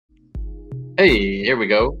Hey, here we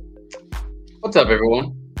go. What's up,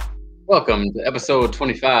 everyone? Welcome to episode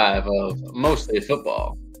 25 of Mostly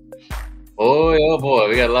Football. Boy, oh boy,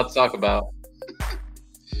 we got a lot to talk about.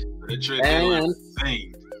 The trade deadline And is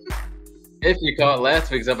insane. if you caught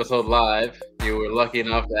last week's episode live, you were lucky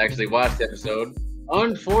enough to actually watch the episode.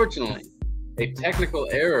 Unfortunately, a technical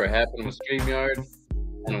error happened with StreamYard,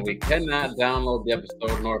 and we cannot download the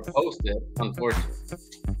episode nor post it, unfortunately.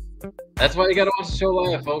 That's why you got to watch the show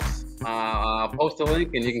live, folks. I'll post a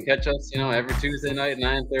link, and you can catch us, every Tuesday night at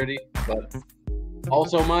 9:30. But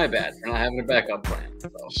also my bad for not having a backup plan. So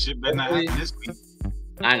Shit better not happen this week.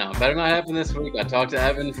 I know, better not happen this week. I talked to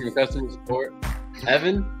Evan from customer support.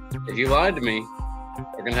 Evan, if you lied to me,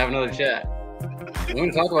 we're gonna have another chat. We're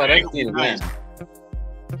gonna talk about Epstein again.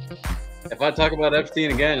 If I talk about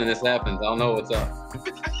Epstein again and this happens, I'll know what's up.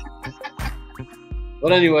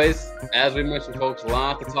 But anyways, as we mentioned, folks, a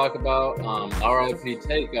lot to talk about. RIP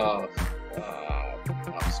Takeoff,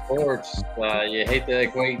 sports. You hate to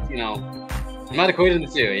equate, I'm not equating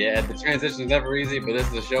the two. Yeah, the transition is never easy, but this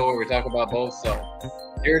is a show where we talk about both. So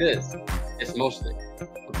here it is. It's mostly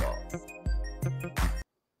football.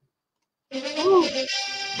 Woo.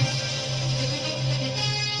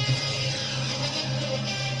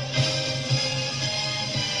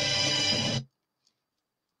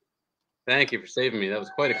 Thank you for saving me. That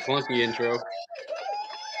was quite a clunky intro.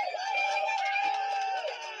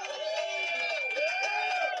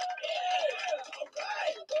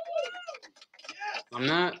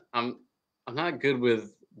 I'm not good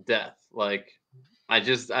with death. Like I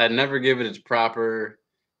never give it its proper.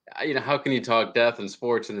 How can you talk death and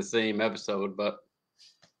sports in the same episode? But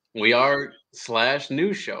we are /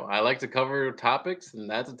 news show. I like to cover topics, and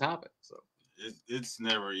that's a topic. So it's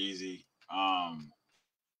never easy.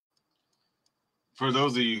 For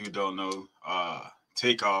those of you who don't know,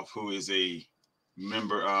 Takeoff, who is a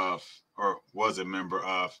member of or was a member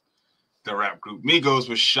of the rap group Migos,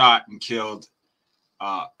 was shot and killed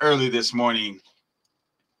early this morning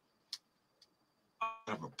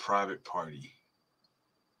out of a private party.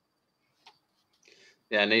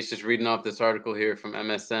 Yeah, Nate's just reading off this article here from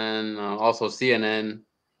MSN, also CNN.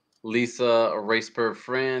 Lisa Raceper,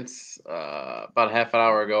 France, about a half an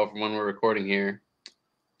hour ago from when we're recording here.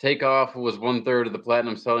 Takeoff, who was 1/3 of the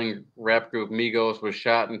platinum-selling rap group Migos, was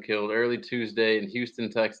shot and killed early Tuesday in Houston,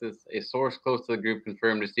 Texas. A source close to the group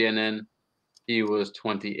confirmed to CNN he was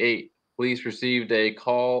 28. Police received a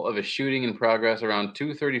call of a shooting in progress around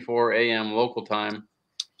 2:34 a.m. local time.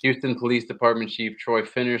 Houston Police Department Chief Troy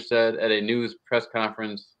Finner said at a news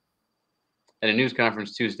conference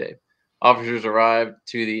Tuesday. Officers arrived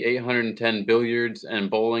to the 810 Billiards and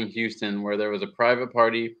Bowling, Houston, where there was a private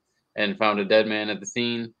party, and found a dead man at the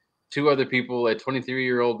scene. 2 other people, a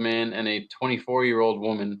 23-year-old man and a 24-year-old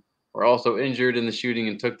woman, were also injured in the shooting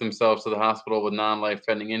and took themselves to the hospital with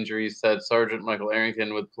non-life-threatening injuries, said Sergeant Michael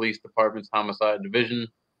Arrington with Police Department's Homicide Division.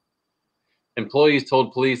 Employees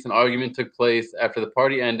told police an argument took place after the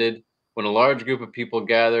party ended when a large group of people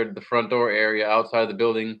gathered at the front door area outside the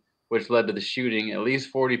building, which led to the shooting. At least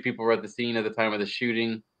 40 people were at the scene at the time of the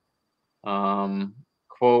shooting.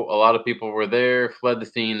 Quote, a lot of people were there, fled the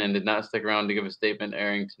scene, and did not stick around to give a statement,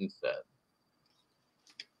 Arrington said.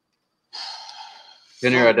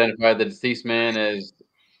 Finner identified the deceased man as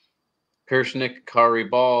Kirshnik Kari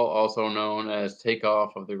Ball, also known as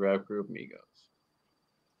Takeoff of the rap group Migos.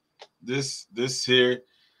 This here,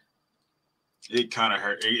 it kind of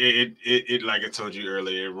hurt. It like I told you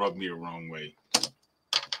earlier, it rubbed me the wrong way.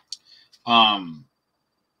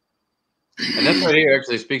 And this right here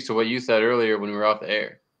actually speaks to what you said earlier when we were off the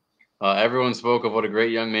air. Everyone spoke of what a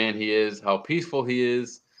great young man he is, how peaceful he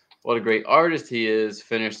is, what a great artist he is.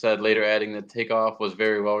 Finner said later, adding that Takeoff was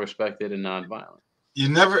very well respected and nonviolent. You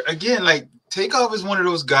never, again, like Takeoff is one of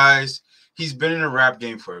those guys. He's been in the rap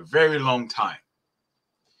game for a very long time,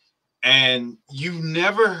 and you've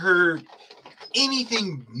never heard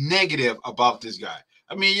anything negative about this guy.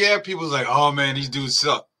 I mean, yeah, people's like, oh man, these dudes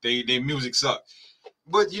suck. They music suck.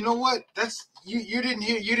 But you know what? That's you didn't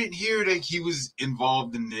hear that he was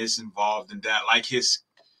involved in this, involved in that,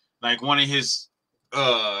 like one of his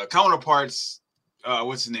counterparts,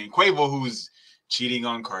 what's his name? Quavo, who's cheating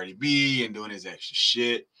on Cardi B and doing his extra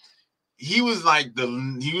shit. He was like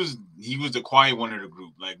he was the quiet one of the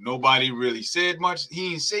group. Like nobody really said much. He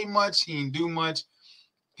didn't say much, he didn't do much,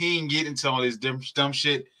 he didn't get into all this dumb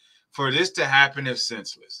shit. For this to happen is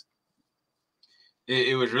senseless.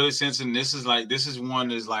 It was really sensitive. This is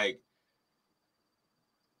one you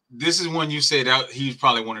said that he's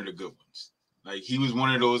probably one of the good ones. Like he was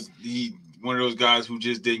one of those guys who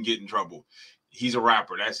just didn't get in trouble. He's a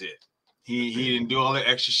rapper. That's it. He didn't do all the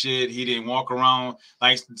extra shit. He didn't walk around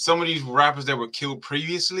like some of these rappers that were killed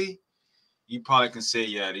previously. You probably can say,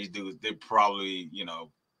 yeah, these dudes, they probably, you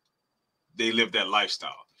know, they lived that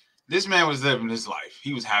lifestyle. This man was living his life.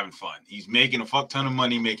 He was having fun. He's making a fuck ton of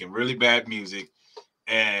money, making really bad music,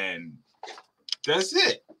 and that's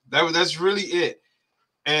it. That's really it.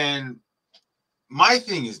 And my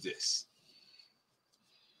thing is this.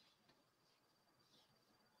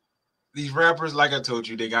 These rappers, like I told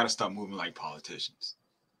you, they got to stop moving like politicians.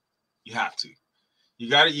 You have to.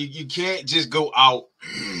 You can't just go out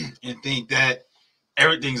and think that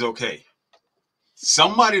everything's okay.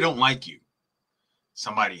 Somebody don't like you.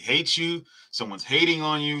 Somebody hates you. Someone's hating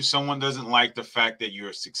on you. Someone doesn't like the fact that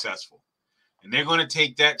you're successful. And they're going to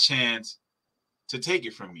take that chance to take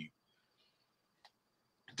it from you.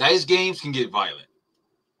 Dice games can get violent.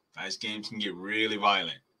 Dice games can get really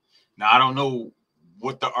violent. Now, I don't know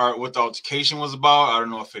what the altercation was about. I don't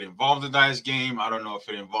know if it involved a dice game. I don't know if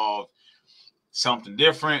it involved something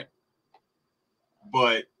different.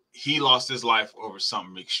 But he lost his life over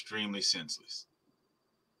something extremely senseless.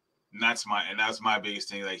 And that's my biggest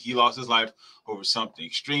thing. Like, he lost his life over something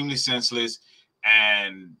extremely senseless.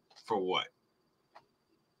 And for what?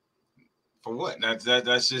 For what?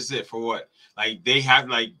 That's just it. For what? Like,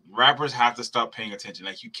 rappers have to stop paying attention.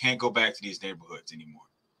 Like, you can't go back to these neighborhoods anymore.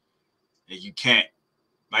 Like, you can't.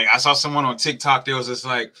 Like, I saw someone on TikTok, there was just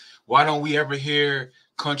like, why don't we ever hear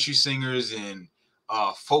country singers and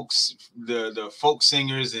folks, the folk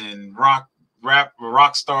singers and rock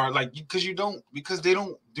stars, like, because they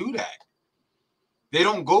don't do that. They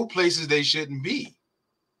don't go places they shouldn't be.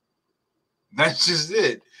 That's just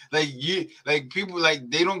it. People, like,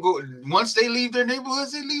 they don't go, once they leave their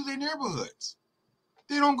neighborhoods, they leave their neighborhoods.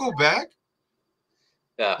 They don't go back.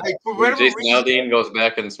 Yeah. Like, for whatever Jason reason, Aldean goes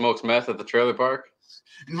back and smokes meth at the trailer park.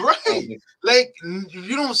 right? Like,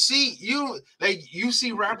 you don't see, you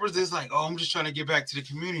see rappers that's like, oh, I'm just trying to get back to the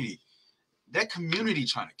community. That community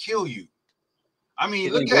trying to kill you. I mean,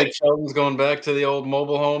 You look think at Blake it. Shelton's going back to the old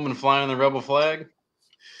mobile home and flying the rebel flag?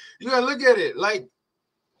 You gotta look at it. Like,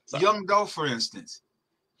 Sorry. Young Dolph, for instance,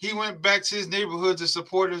 he went back to his neighborhood to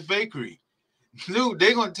support his bakery. Dude,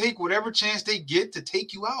 they're gonna take whatever chance they get to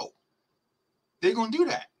take you out. They're gonna do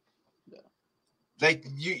that. Yeah. Like,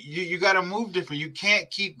 you gotta move different. You can't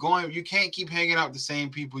keep going. You can't keep hanging out with the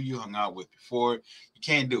same people you hung out with before. You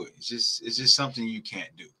can't do it. It's just something you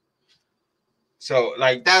can't do. So,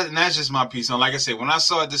 like, and that's just my piece on. Like I said, when I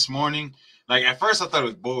saw it this morning, like, at first I thought it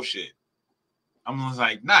was bullshit. I'm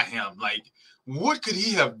like, not him. Like, what could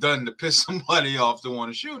he have done to piss somebody off to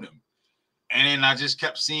want to shoot him? And then I just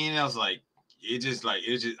kept seeing it. I was like,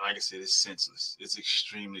 like I said, it's senseless. It's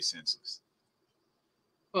extremely senseless.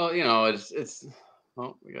 Well, you know, it's.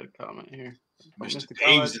 Oh, we got a comment here. Mr.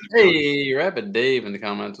 Dave's in the building. Hey, Rapid Dave in the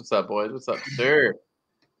comments. What's up, boys? What's up, sir?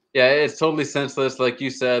 Yeah, it's totally senseless, like you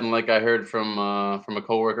said, and like I heard from a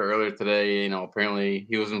coworker earlier today. You know, apparently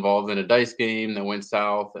he was involved in a dice game that went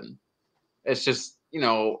south, and it's just, you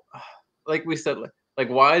know, like we said, like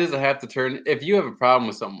why does it have to turn? If you have a problem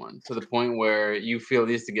with someone to the point where you feel it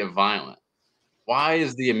needs to get violent, why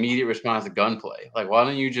is the immediate response gunplay? Like, why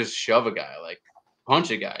don't you just shove a guy, like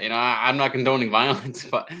punch a guy? You know, I'm not condoning violence,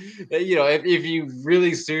 but you know, if you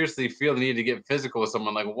really seriously feel the need to get physical with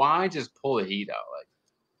someone, like, why just pull the heat out? Like,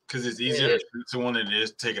 because it's easier to shoot someone than it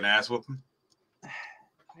is to take an ass whooping.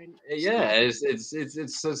 Yeah,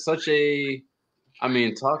 it's such a. I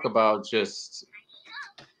mean, talk about just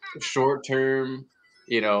short term.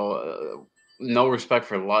 You know, no respect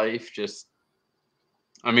for life. Just,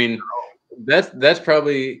 I mean, that's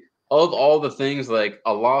probably of all the things. Like,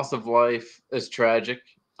 a loss of life is tragic.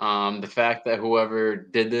 The fact that whoever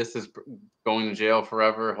did this is going to jail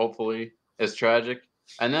forever, hopefully, is tragic.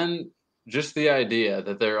 And then just the idea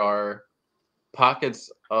that there are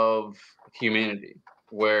pockets of humanity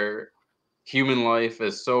where human life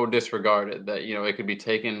is so disregarded that, you know, it could be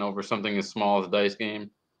taken over something as small as a dice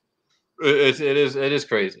game. It is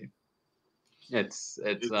crazy. It's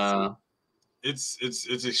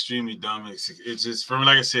extremely dumb. It's just, from,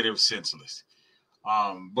 like I said, it was senseless.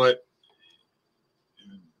 But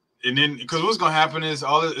and then, because what's gonna happen is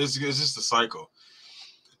it's just a cycle.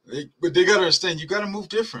 But they gotta understand, you gotta move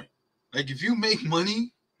different. Like, if you make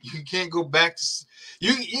money, you can't go back to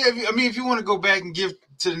you. Yeah, I mean, if you want to go back and give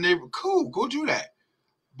to the neighbor, cool, go do that.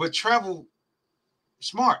 But travel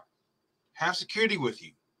smart. Have security with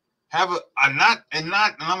you. Have when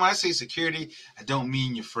I say security, I don't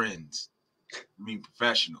mean your friends. I mean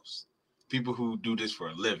professionals, people who do this for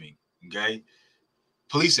a living. Okay,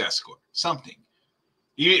 police escort, something.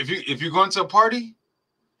 If you're going to a party,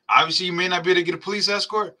 obviously you may not be able to get a police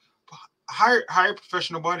escort. But hire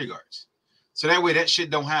professional bodyguards. So that way that shit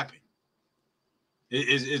don't happen.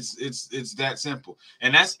 It's that simple.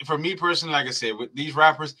 And that's for me personally, like I said, with these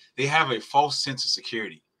rappers, they have a false sense of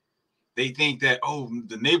security. They think that, oh,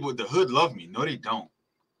 the hood love me. No, they don't.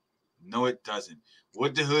 No, it doesn't.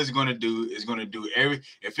 What the hood's gonna do is gonna do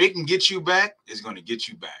if it can get you back, it's gonna get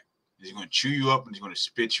you back. It's gonna chew you up and it's gonna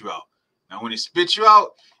spit you out. Now, when it spits you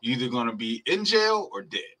out, you're either gonna be in jail or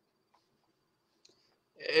dead.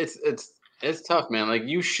 It's tough, man. Like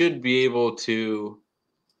you should be able to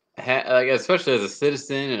like especially as a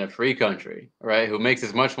citizen in a free country, right? Who makes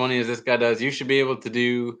as much money as this guy does, you should be able to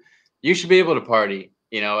do. You should be able to party.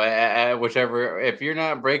 You know, at whichever. If you're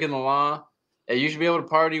not breaking the law, you should be able to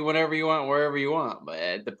party whenever you want, wherever you want.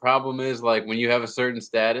 But the problem is, like when you have a certain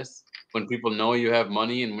status, when people know you have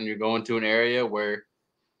money, and when you're going to an area where,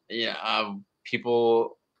 yeah,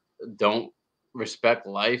 people don't respect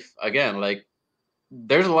life. Again, like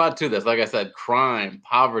there's a lot to this. Like I said, crime,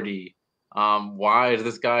 poverty. Why does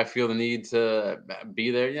this guy feel the need to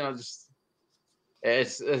be there? You know, just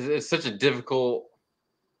it's such a difficult.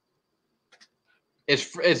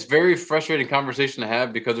 It's very frustrating conversation to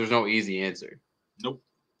have because there's no easy answer. Nope.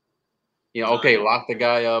 You know, okay, lock the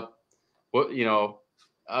guy up. What you know,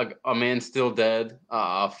 a man's still dead,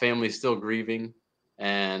 a family's still grieving,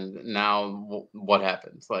 and now what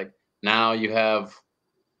happens? Like now you have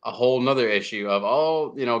a whole nother issue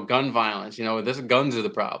of gun violence. You know, this guns are the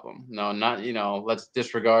problem. No, not let's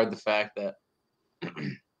disregard the fact that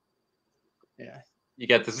yeah, you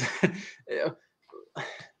get this.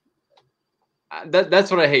 That's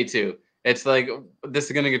what I hate too. It's like this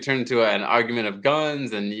is going to get turned into an argument of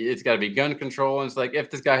guns, and it's got to be gun control. And it's like if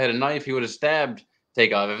this guy had a knife, he would have stabbed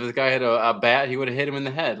Takeoff. If this guy had a bat, he would have hit him in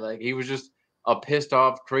the head. Like he was just a pissed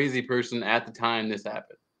off, crazy person at the time this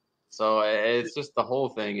happened. So it's just the whole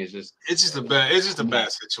thing is just it's a bad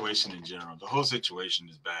situation in general. The whole situation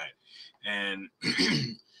is bad, and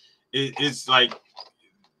it's like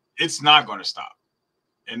it's not going to stop.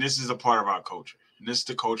 And this is a part of our culture, and this is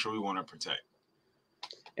the culture we want to protect.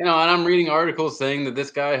 You know, and I'm reading articles saying that this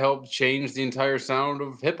guy helped change the entire sound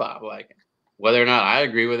of hip hop. Like, whether or not I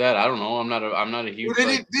agree with that, I don't know. I'm not a huge.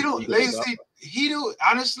 They don't. He do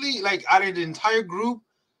honestly. Like out of the entire group,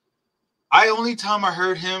 the only reason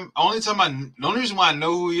why I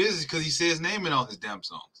know who he is because he says his name in all his damn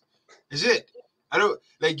songs. Is it?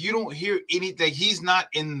 You don't hear anything. He's not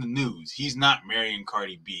in the news. He's not marrying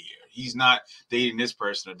Cardi B. He's not dating this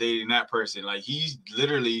person or dating that person. Like he's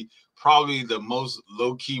literally probably the most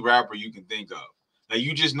low key rapper you can think of. Like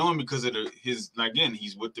you just know him because of he's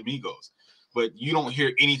with the Migos, but you don't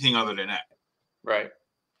hear anything other than that. Right.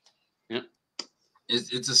 Yeah.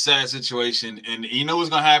 It's a sad situation, and you know what's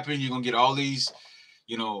gonna happen. You're gonna get all these,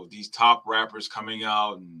 these top rappers coming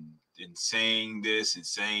out and saying this and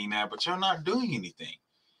saying that, but you're not doing anything.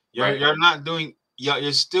 You're not doing.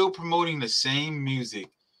 You're still promoting the same music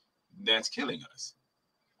that's killing us.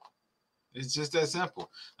 It's just that simple.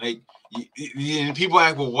 Like, and people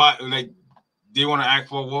ask, well, why? Like, they want to ask,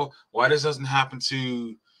 well, why this doesn't happen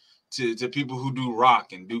to people who do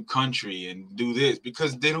rock and do country and do this?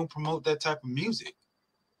 Because they don't promote that type of music.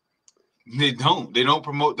 They don't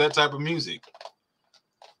promote that type of music.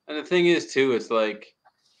 And the thing is, too, it's like,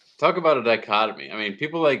 talk about a dichotomy. I mean,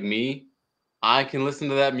 people like me, I can listen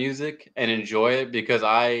to that music and enjoy it because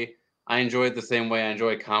I enjoy it the same way I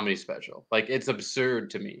enjoy a comedy special. Like it's absurd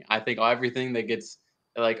to me. I think everything that gets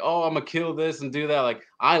like, oh, I'm gonna kill this and do that. Like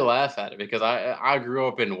I laugh at it because I grew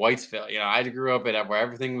up in Whitesville. You know, I grew up where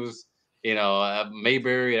everything was,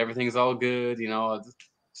 Mayberry and everything's all good.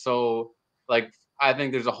 So like I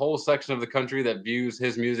think there's a whole section of the country that views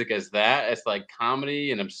his music as that. It's like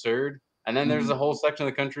comedy and absurd. And then there's a whole section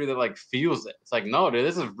of the country that like feels it. It's like, no, dude,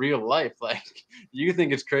 this is real life. Like you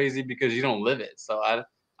think it's crazy because you don't live it. So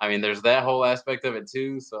I mean, there's that whole aspect of it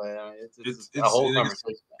too. So I mean, it's a whole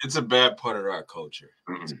conversation. It's a bad part of our culture.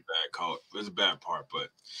 It's a bad part, but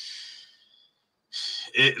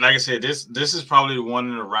like I said, this is probably one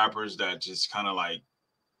of the rappers that just kind of like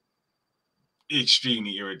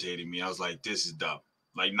extremely irritated me. I was like, this is dumb.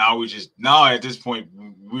 Like now at this point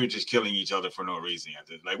we're just killing each other for no reason.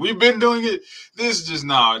 Like we've been doing it. This is just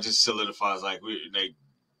it just solidifies like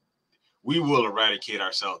we will eradicate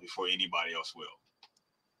ourselves before anybody else will.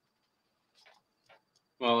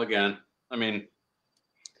 Well, again, I mean,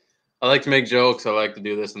 I like to make jokes. I like to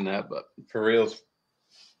do this and that, but for reals,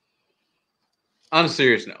 on a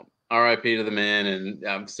serious note, R.I.P. to the man,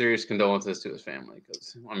 and serious condolences to his family.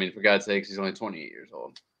 Because I mean, for God's sakes, he's only 28 years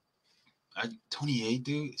old. 28,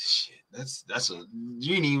 dude. Shit, that's a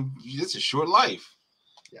short life.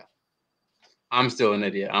 Yeah, I'm still an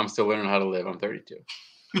idiot. I'm still learning how to live. I'm 32.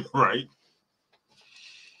 Right.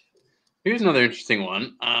 Here's another interesting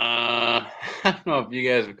one. I don't know if you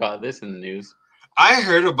guys have caught this in the news. I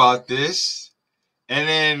heard about this, and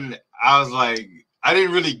then I was like, I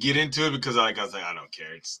didn't really get into it because I was like, I don't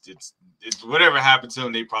care. It's whatever happened to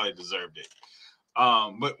him, they probably deserved it.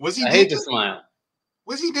 But was he I hate naked? to smile.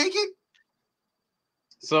 Was he naked?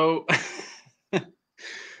 So,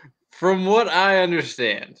 from what I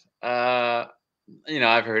understand, I've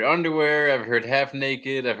heard underwear, I've heard half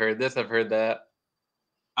naked, I've heard this, I've heard that.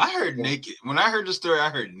 I heard naked. When I heard the story, I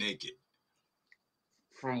heard naked.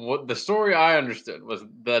 From what the story I understood was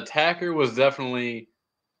the attacker was definitely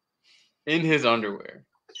in his underwear.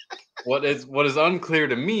 What is unclear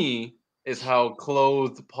to me is how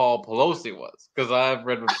clothed Paul Pelosi was, because I've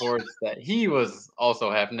read reports that he was also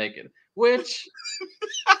half naked. Which,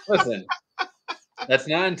 listen, that's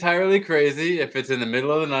not entirely crazy. If it's in the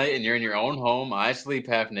middle of the night and you're in your own home, I sleep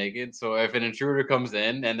half naked. So if an intruder comes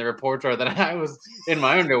in and the reports are that I was in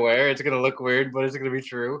my underwear, it's gonna look weird, but it's gonna be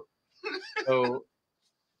true. So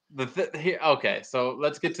here, okay, so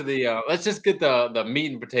let's get to let's just get the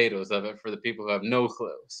meat and potatoes of it for the people who have no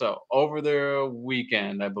clue. So over the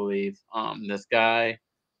weekend, I believe, this guy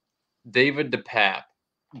David DePape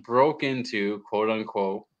broke into, quote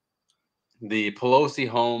unquote, the Pelosi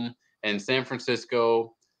home in San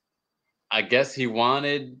Francisco. I guess he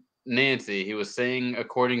wanted Nancy. He was saying,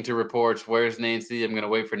 according to reports, "Where's Nancy? I'm gonna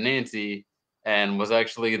wait for Nancy," and was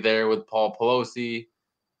actually there with Paul Pelosi.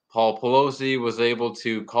 Paul Pelosi was able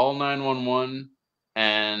to call 911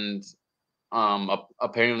 and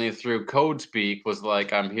apparently through code speak was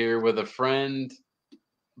like, "I'm here with a friend,"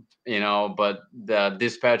 but the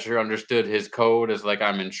dispatcher understood his code as like,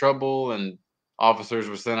 "I'm in trouble," and officers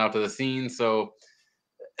were sent out to the scene. So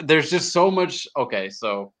there's just so much. Okay,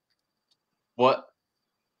 so what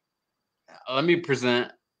let me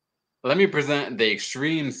present the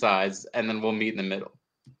extreme sides and then we'll meet in the middle.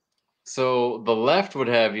 So the left would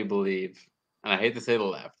have you believe, and I hate to say the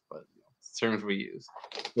left, but it's terms we use.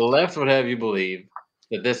 The left would have you believe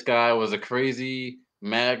that this guy was a crazy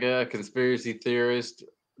MAGA conspiracy theorist,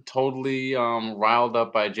 totally riled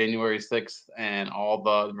up by January 6th and all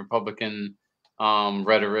the Republican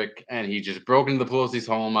rhetoric, and he just broke into the Pelosi's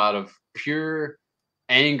home out of pure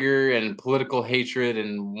anger and political hatred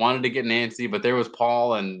and wanted to get Nancy, but there was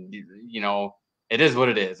Paul, and it is what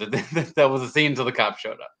it is. That was a scene until the cops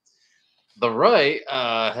showed up. The right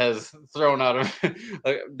has thrown out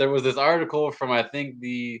there was this article from, I think,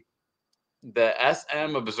 the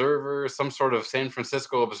SM Observer, some sort of San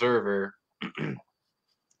Francisco Observer,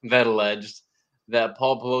 that alleged that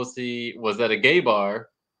Paul Pelosi was at a gay bar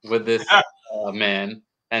with this man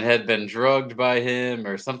and had been drugged by him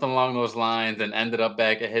or something along those lines, and ended up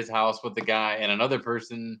back at his house with the guy and another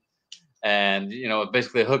person, and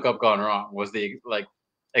basically a hookup gone wrong was the like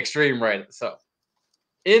extreme right. So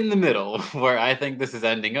in the middle, where I think this is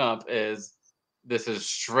ending up, is this is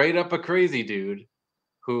straight up a crazy dude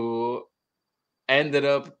who ended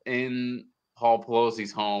up in Paul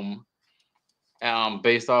Pelosi's home,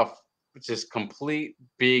 based off just complete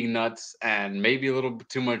being nuts and maybe a little bit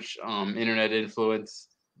too much internet influence.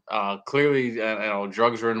 Clearly,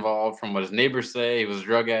 drugs were involved from what his neighbors say. He was a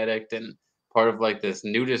drug addict and part of like this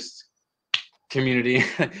nudist community.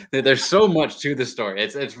 There's so much to the story.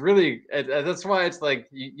 It's really that's why it's like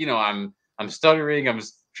I'm stuttering. I'm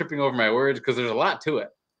tripping over my words because there's a lot to it.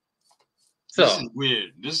 This So is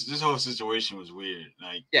weird. This whole situation was weird.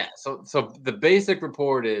 Like, yeah, so the basic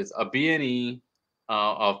report is a BNE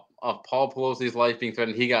of Paul Pelosi's life being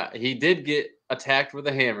threatened. He did get attacked with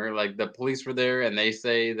a hammer. Like the police were there, and they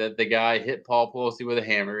say that the guy hit Paul Pelosi with a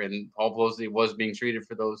hammer, and Paul Pelosi was being treated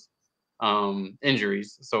for those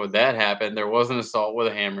injuries. So that happened. There was an assault with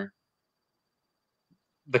a hammer.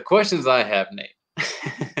 The questions I have,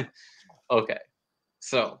 Nate. Okay,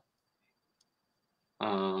 so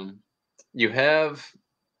um, you have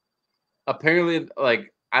apparently,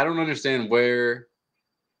 like, I don't understand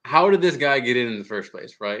how did this guy get in the first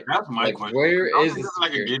place, right? that's my Like, question. where Don't is they the live in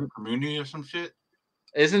like a security? gated community or some shit?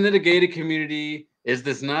 Isn't it a gated community? Is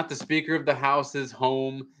this not the Speaker of the House's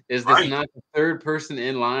home? Is this Right. not the third person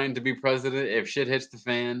in line to be president if shit hits the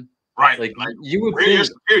fan? Right. Like, Like, you would where your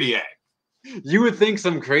think security at?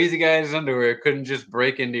 some crazy guy in his underwear couldn't just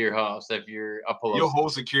break into your house if you're a Your Pelosi. whole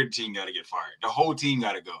security team got to get fired. The whole team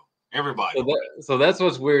got to go. Everybody. So that's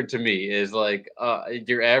what's weird to me is like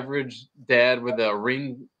your average dad with a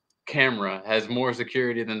Ring camera has more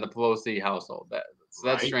security than the Pelosi household. That's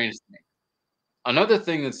Right. strange to me. Another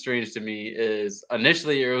thing that's strange to me is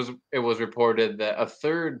initially it was reported that a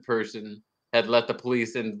third person had let the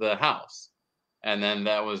police into the house, and then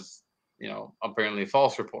that was apparently a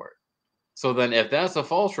false report. So then if that's a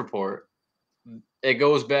false report, it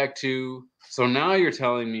goes back to, so now you're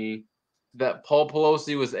telling me that Paul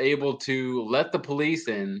Pelosi was able to let the police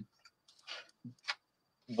in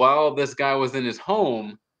while this guy was in his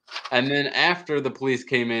home, and then after the police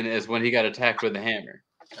came in is when he got attacked with a hammer.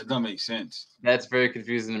 That don't make sense. That's very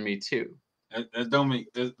confusing to me too. That don't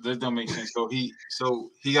make sense. So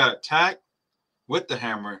he got attacked with the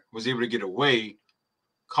hammer, was able to get away,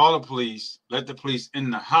 call the police, let the police in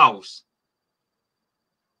the house.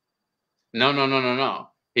 No.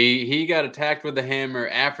 He got attacked with the hammer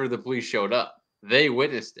after the police showed up. They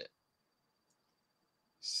witnessed it.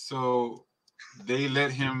 So they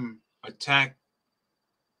let him attack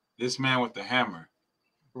this man with the hammer.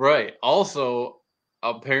 Right. Also,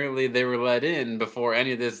 apparently they were let in before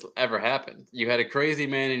any of this ever happened. You had a crazy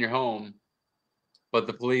man in your home, but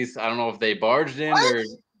the police, I don't know if they barged in or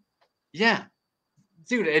yeah.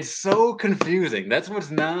 Dude, it's so confusing. That's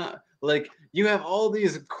what's not like you have all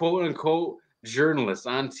these quote unquote journalists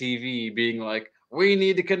on TV being like, we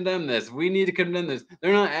need to condemn this. We need to condemn this.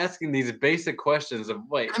 They're not asking these basic questions of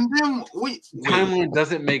wait. And then timeline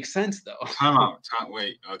doesn't make sense though. Time out.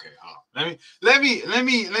 Wait. Okay. Let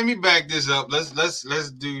me back this up.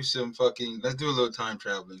 Let's do some fucking. Let's do a little time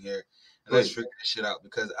traveling here, and let's figure this shit out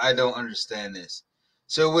because I don't understand this.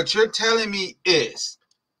 So what you're telling me is,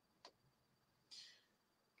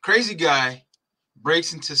 crazy guy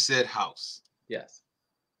breaks into said house. Yes.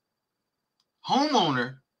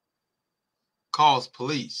 Homeowner calls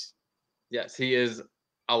police. Yes, he is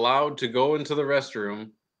allowed to go into the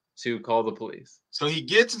restroom to call the police. So he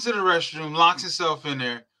gets into the restroom, locks himself in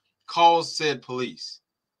there, calls said police.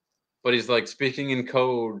 But he's like speaking in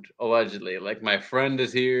code, allegedly. Like, my friend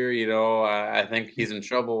is here, you know, I think he's in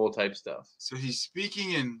trouble type stuff. So he's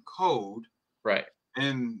speaking in code. Right.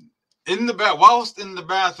 And whilst in the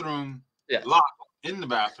bathroom, locked in the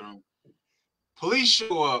bathroom, police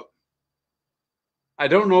show up. I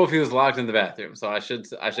don't know if he was locked in the bathroom, so I should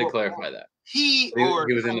clarify that. He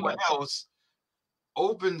was someone else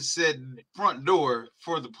opened said front door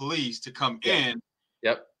for the police to come in.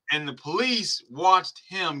 Yep. And the police watched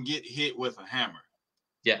him get hit with a hammer.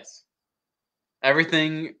 Yes.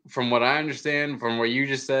 Everything from what I understand, from what you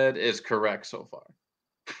just said, is correct so far.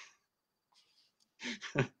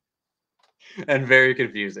 And very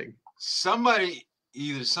confusing. Somebody's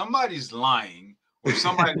lying or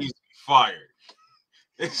somebody needs to be fired.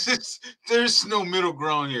 It's just, there's no middle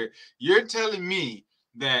ground here. You're telling me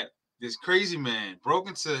that this crazy man broke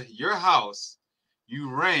into your house,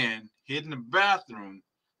 you ran, hid in the bathroom,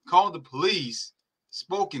 called the police,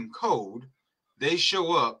 spoke in code, they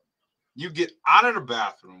show up, you get out of the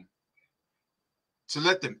bathroom to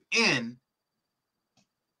let them in,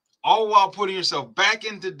 all while putting yourself back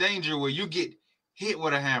into danger where you get hit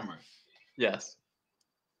with a hammer. Yes.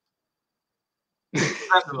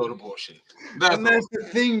 That's a load of bullshit. That's the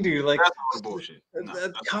thing, dude. Like, that's a load of bullshit.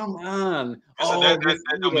 Come on.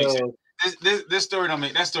 That don't make sense. This story don't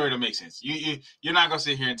make sense. You're not gonna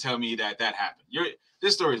sit here and tell me that happened.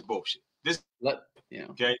 This story is bullshit.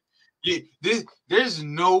 Okay. There's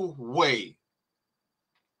no way.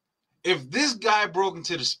 If this guy broke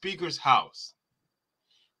into the speaker's house,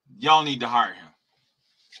 y'all need to hire him.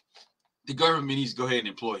 The government needs to go ahead and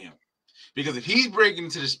employ him. Because if he's breaking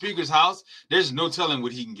into the speaker's house, there's no telling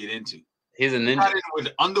what he can get into. He's a ninja. With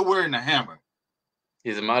underwear and a hammer.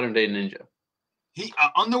 He's a modern day ninja.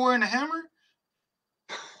 Underwear and a hammer?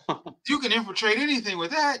 You can infiltrate anything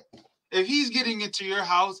with that. If he's getting into your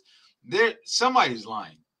house, somebody's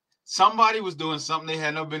lying. Somebody was doing something they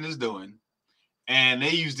had no business doing. And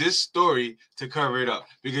they used this story to cover it up.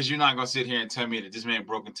 Because you're not going to sit here and tell me that this man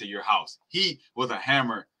broke into your house. He, with a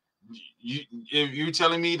hammer, if you're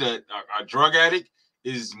telling me that a drug addict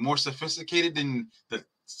is more sophisticated than the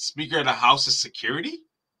Speaker of the House's security?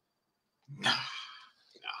 Nah,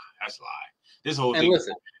 that's a lie. This whole thing.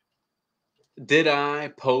 Listen, did I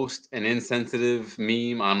post an insensitive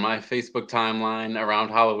meme on my Facebook timeline around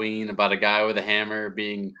Halloween about a guy with a hammer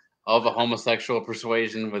being of a homosexual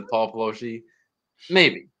persuasion with Paul Pelosi?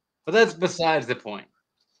 Maybe, but that's besides the point.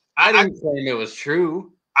 I didn't claim it was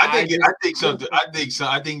true. I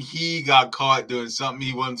think he got caught doing something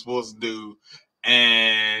he wasn't supposed to do,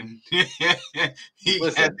 and he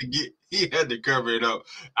had to cover it up.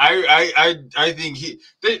 I think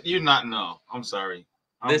you're not. No, I'm sorry.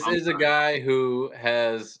 This is a guy who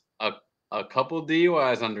has a couple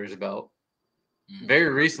DUIs under his belt. Very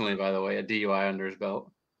recently, by the way, a DUI under his belt,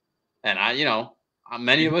 and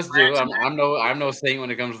many of us do. I'm no saint when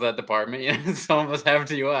it comes to that department. Some of us have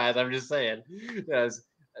DUIs. I'm just saying.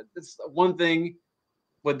 It's one thing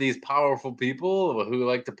with these powerful people who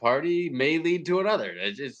like to party may lead to another.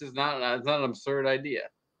 It's just not. It's not an absurd idea.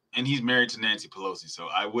 and he's married to Nancy Pelosi, so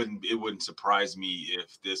it wouldn't surprise me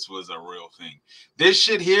if this was a real thing. This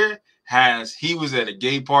shit here he was at a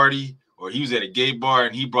gay party or he was at a gay bar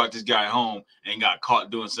and he brought this guy home and got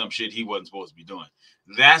caught doing some shit he wasn't supposed to be doing.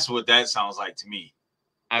 That's what that sounds like to me.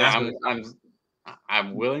 I'm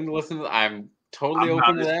willing to listen to that. I'm totally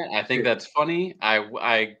open to that. I think that's funny.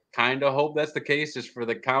 I kind of hope that's the case just for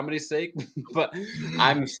the comedy's sake, but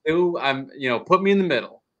I'm put me in the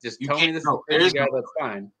middle. Just tell me this is a crazy guy, that's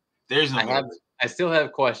fine. There's no I still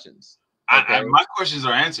have questions. Okay? My questions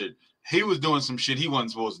are answered. He was doing some shit he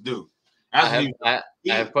wasn't supposed to do. I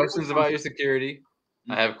have questions about your security.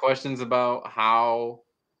 I have questions about how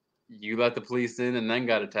you let the police in and then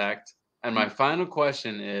got attacked. And my final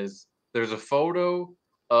question is, there's a photo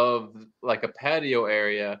of like a patio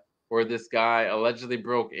area where this guy allegedly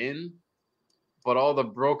broke in, but all the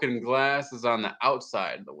broken glass is on the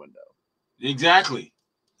outside of the window. Exactly.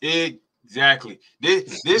 This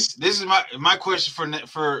is my question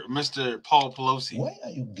for Mr. Paul Pelosi. Why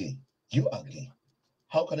are you gay? You are gay.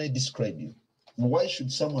 How can I describe you? Why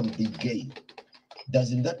should someone be gay?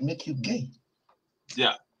 Doesn't that make you gay?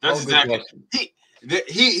 Yeah, that's exactly.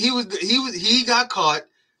 He got caught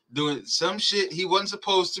doing some shit he wasn't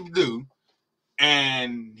supposed to do,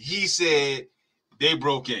 and he said they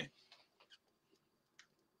broke in.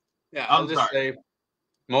 Yeah, I'll just say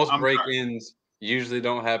most break-ins usually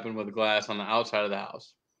don't happen with glass on the outside of the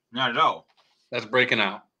house. Not at all. That's breaking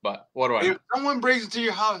out. But what do I know? If someone breaks into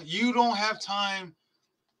your house, you don't have time.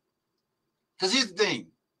 Because here's the thing.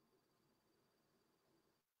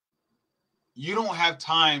 You don't have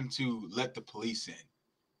time to let the police in.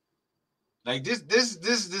 Like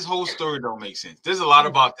this whole story don't make sense. There's a lot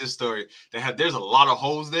about this story there's a lot of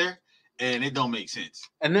holes there, and it don't make sense.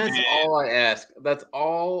 And that's all I ask. That's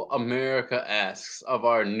all America asks of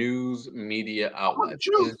our news media outlets.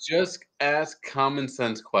 Is just ask common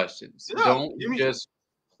sense questions. Yeah, don't just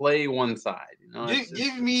play one side. You know,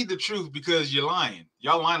 give me the truth because you're lying.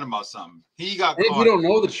 Y'all lying about something. He got caught. If you don't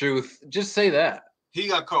know the truth, just say that. He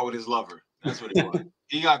got caught with his lover. That's what it was.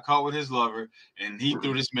 He got caught with his lover, and he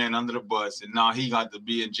threw this man under the bus, and now he got to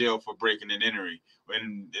be in jail for breaking and entering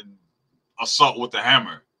and assault with a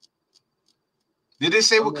hammer. Did they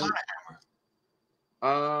say what kind of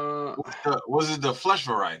hammer? Was it the flesh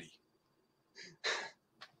variety?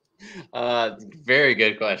 Very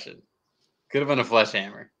good question. Could have been a flesh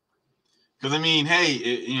hammer. Because I mean, hey,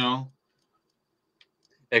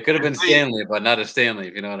 it could have been Stanley, but not a Stanley,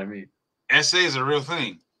 if you know what I mean. SA is a real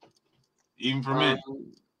thing, even for men.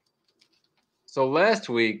 So last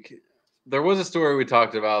week, there was a story we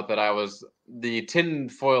talked about that the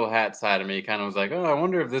tinfoil hat side of me kind of was like, oh, I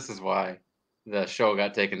wonder if this is why the show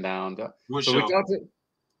got taken down. What show? We talked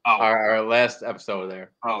our last episode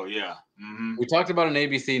there. Oh, yeah. Mm-hmm. We talked about an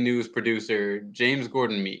ABC News producer, James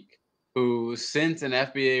Gordon Meek, who since an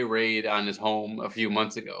FBI raid on his home a few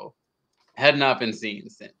months ago had not been seen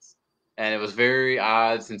since. And it was very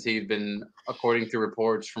odd since he'd been, according to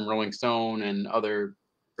reports from Rolling Stone and other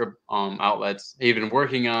outlets, he'd been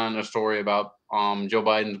working on a story about Joe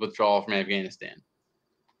Biden's withdrawal from Afghanistan.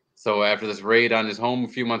 So after this raid on his home a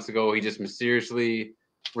few months ago, he just mysteriously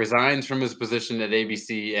resigns from his position at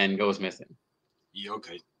ABC and goes missing. Yeah,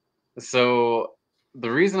 okay. So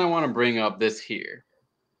the reason I want to bring up this here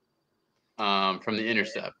from The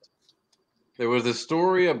Intercept, there was a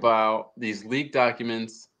story about these leaked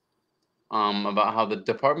documents about how the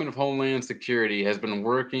Department of Homeland Security has been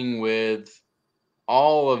working with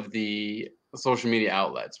all of the social media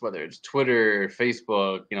outlets, whether it's Twitter,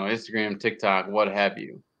 Facebook, Instagram, TikTok, what have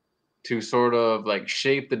you, to sort of like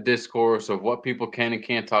shape the discourse of what people can and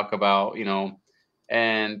can't talk about,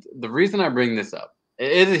 And the reason I bring this up,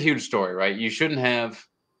 it is a huge story, right? You shouldn't have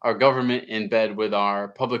our government in bed with our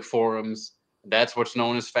public forums. That's what's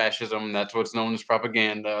known as fascism. That's what's known as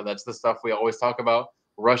propaganda. That's the stuff we always talk about.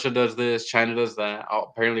 Russia does this, China does that.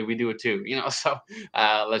 Apparently we do it too, So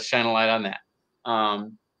let's shine a light on that.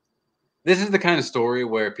 This is the kind of story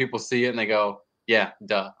where people see it and they go, yeah,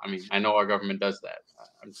 duh. I mean, I know our government does that.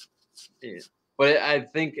 But I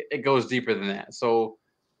think it goes deeper than that. So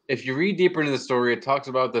if you read deeper into the story, it talks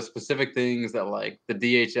about the specific things that like the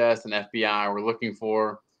DHS and FBI were looking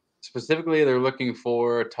for. Specifically, they're looking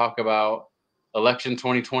for talk about election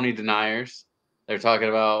 2020 deniers. They're talking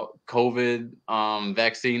about COVID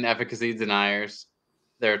vaccine efficacy deniers.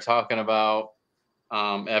 They're talking about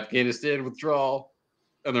Afghanistan withdrawal.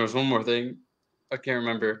 And there was one more thing. I can't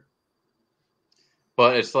remember.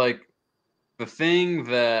 But it's like the thing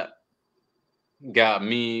that got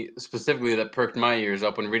me specifically, that perked my ears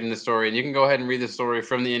up when reading the story. And you can go ahead and read the story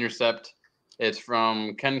from The Intercept. It's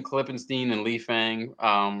from Ken Klippenstein and Lee Fang,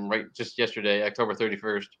 right just yesterday, October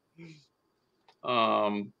 31st.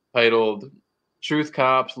 Titled "Truth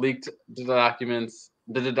Cops Leaked the Documents."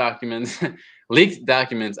 Leaked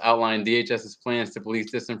documents outline DHS's plans to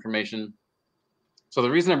police disinformation. So the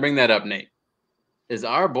reason I bring that up, Nate, is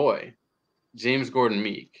our boy James Gordon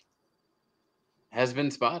Meek has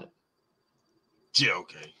been spotted Yeah,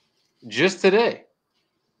 okay. just today.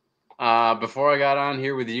 Before I got on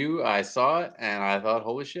here with you, I saw it and I thought,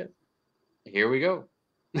 holy shit, here we go.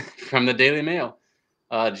 From the Daily Mail.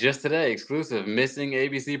 Just today, exclusive. Missing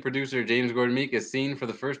ABC producer James Gordon Meek is seen for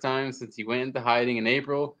the first time since he went into hiding in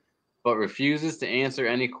April, but refuses to answer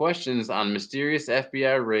any questions on mysterious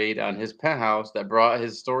FBI raid on his penthouse that brought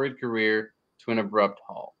his storied career to an abrupt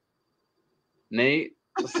halt. Nate,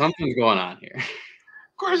 something's going on here.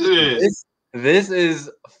 Of course it is. This is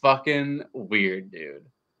fucking weird, dude.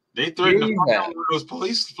 They threatened to fuck him with those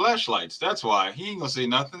police flashlights. That's why. He ain't gonna say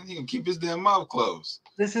nothing. He gonna keep his damn mouth closed.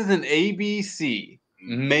 This is an ABC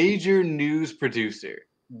major news producer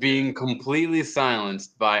being completely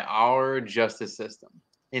silenced by our justice system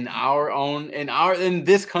in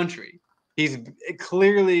this country. He's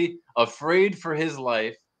clearly afraid for his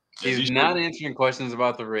life. He's not answering questions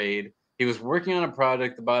about the raid. He was working on a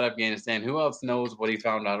project about Afghanistan. Who else knows what he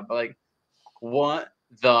found out about? Like, what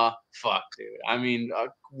the fuck, dude? I mean,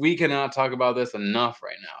 we cannot talk about this enough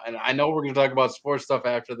right now. And I know we're going to talk about sports stuff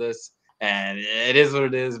after this, and it is what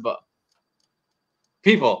it is, but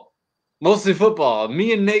people, mostly football,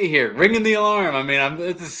 me and Nate here, ringing the alarm. I mean,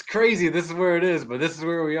 this is crazy. This is where it is, but this is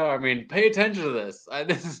where we are. I mean, pay attention to this.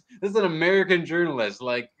 This is an American journalist,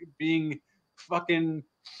 like, being fucking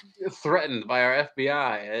threatened by our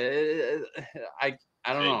FBI. I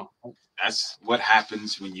don't know. That's what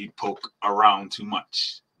happens when you poke around too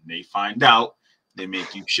much. They find out, they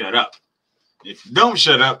make you shut up. If you don't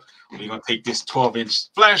shut up, we're gonna take this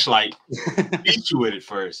 12-inch flashlight, beat you with it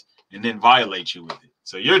first, and then violate you with it.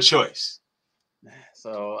 So your choice.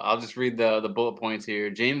 So I'll just read the bullet points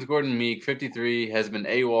here. James Gordon Meek, 53, has been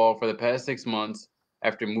AWOL for the past 6 months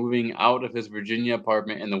after moving out of his Virginia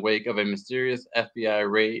apartment in the wake of a mysterious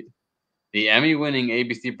FBI raid. The Emmy-winning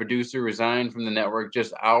ABC producer resigned from the network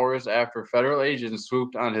just hours after federal agents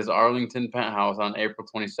swooped on his Arlington penthouse on April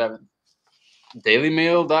 27th.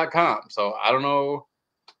 DailyMail.com. So I don't know,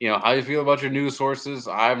 how you feel about your news sources.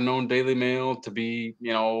 I've known Daily Mail to be,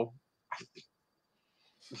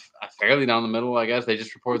 fairly down the middle, I guess. They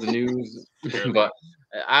just report the news. But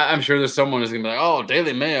I'm sure there's someone who's going to be like, oh,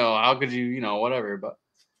 Daily Mail, how could you, whatever. But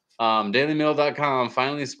DailyMail.com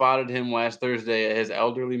finally spotted him last Thursday at his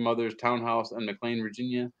elderly mother's townhouse in McLean,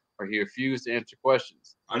 Virginia, where he refused to answer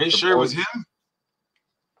questions. Are they sure it was him?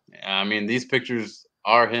 Yeah, I mean, these pictures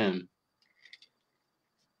are him.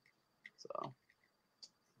 So.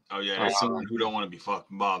 Oh, yeah, that's someone who don't want to be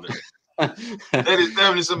fucking bothered. That is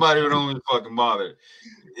definitely somebody who don't want to be fucking bothered.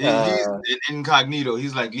 He's incognito.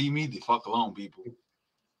 He's like, leave me the fuck alone, people.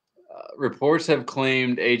 Reports have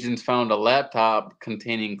claimed agents found a laptop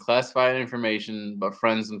containing classified information, but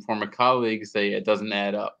friends and former colleagues say it doesn't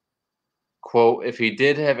add up. Quote, if he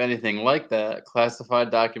did have anything like that, classified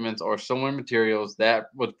documents or similar materials, that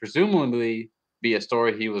would presumably be a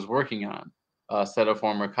story he was working on, said a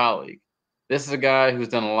former colleague. This is a guy who's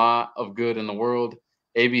done a lot of good in the world.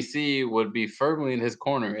 ABC would be firmly in his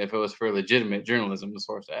corner if it was for legitimate journalism, the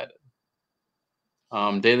source added.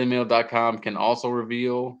 DailyMail.com can also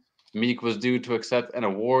reveal Meek was due to accept an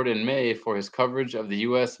award in May for his coverage of the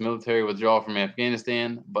U.S. military withdrawal from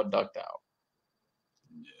Afghanistan, but ducked out.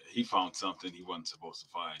 Yeah, he found something he wasn't supposed to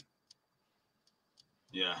find.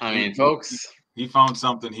 Yeah. I mean, folks. He found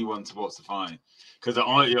something he wasn't supposed to find. Because the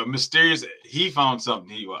only mysterious, he found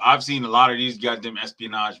something. I've seen a lot of these goddamn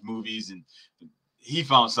espionage movies, and he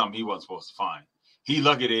found something he wasn't supposed to find. He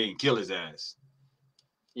lucky they didn't kill his ass.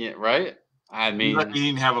 Yeah, right? I mean, he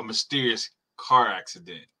didn't have a mysterious car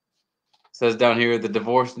accident. Says down here, the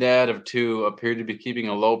divorced dad of two appeared to be keeping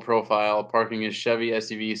a low profile, parking his Chevy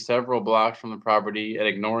SUV several blocks from the property and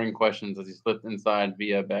ignoring questions as he slipped inside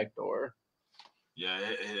via back door. Yeah,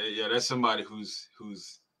 that's somebody who's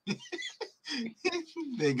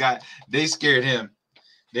they scared him.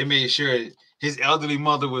 They made sure his elderly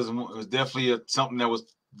mother was definitely something that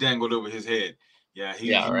was dangled over his head.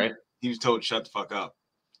 Yeah, right. He was told to shut the fuck up.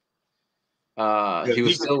 He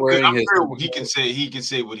was still wearing his. Sure he can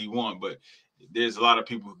say what he wants, but there's a lot of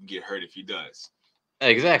people who can get hurt if he does.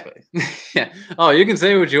 Exactly. Yeah. Oh, you can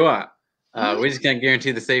say what you want. We just can't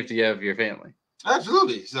guarantee the safety of your family.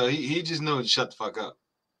 Absolutely. So he just knows to shut the fuck up.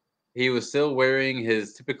 He was still wearing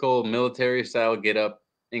his typical military style getup,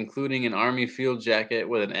 including an army field jacket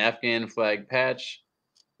with an Afghan flag patch,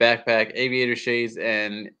 backpack, aviator shades,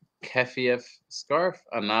 and Kefiev scarf,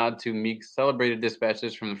 a nod to Meek's celebrated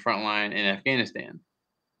dispatches from the front line in Afghanistan.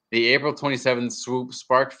 The April 27th swoop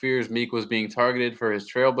sparked fears Meek was being targeted for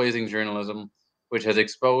his trailblazing journalism, which has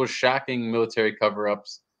exposed shocking military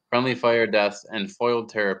cover-ups, friendly fire deaths, and foiled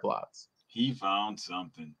terror plots. He found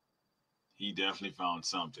something. He definitely found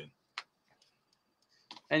something.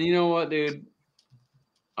 And you know what, dude?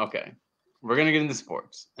 Okay, we're going to get into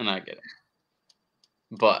sports, and I get it.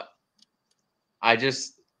 But I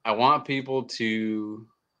want people to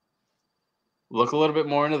look a little bit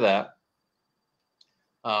more into that.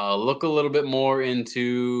 Look a little bit more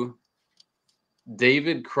into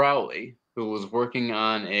David Crowley, who was working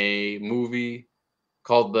on a movie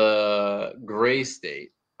called The Gray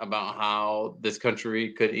State about how this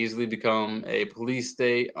country could easily become a police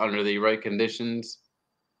state under the right conditions.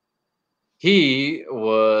 He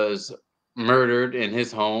was murdered in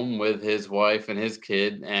his home with his wife and his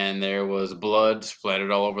kid, and there was blood splattered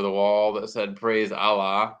all over the wall that said "Praise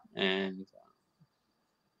Allah," and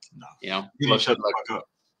he didn't shut the fuck up.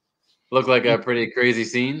 Looked like a pretty crazy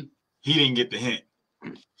scene. He didn't get the hint.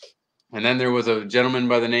 And then there was a gentleman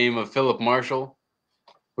by the name of Philip Marshall,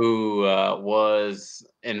 who was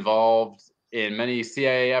involved in many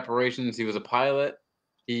CIA operations. He was a pilot.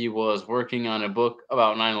 He was working on a book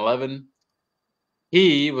about 9/11.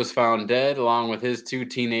 He was found dead along with his 2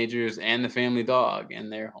 teenagers and the family dog in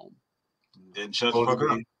their home. Didn't shut the fuck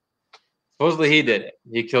up. Supposedly he did it.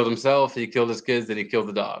 He killed himself, he killed his kids, and he killed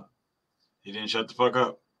the dog. He didn't shut the fuck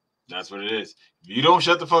up. That's what it is. If you don't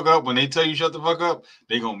shut the fuck up when they tell you shut the fuck up,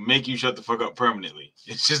 they're going to make you shut the fuck up permanently.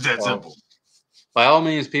 It's just that simple. By all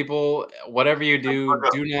means, people, whatever you do,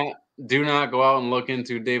 do not go out and look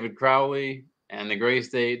into David Crowley and the Gray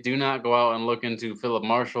State. Do not go out and look into Philip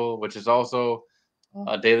Marshall, which is also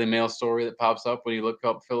a Daily Mail story that pops up when you look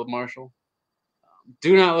up Philip Marshall.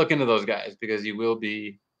 Do not look into those guys because you will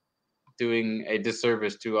be doing a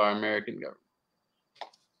disservice to our American government.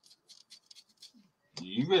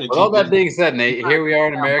 With all that being said, Nate, here we are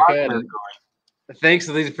in America, and thanks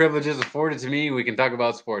to these privileges afforded to me, we can talk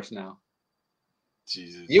about sports now.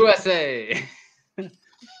 Jesus. USA.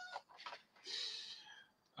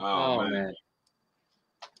 Oh man.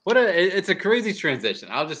 It's a crazy transition.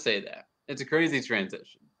 I'll just say that. It's a crazy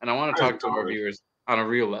transition. And I want to talk to our viewers on a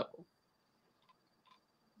real level.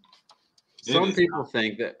 Some people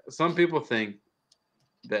think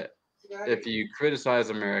that if you criticize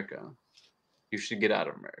America, you should get out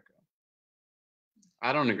of America.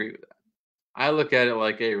 I don't agree with that. I look at it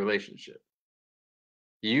like a relationship.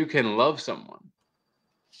 You can love someone,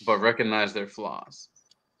 but recognize their flaws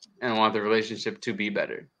and want the relationship to be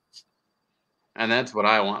better. And that's what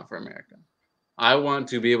I want for America. I want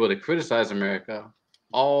to be able to criticize America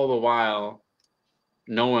all the while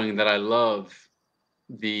knowing that I love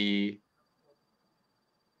the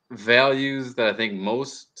values that I think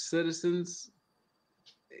most citizens,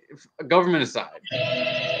 government aside,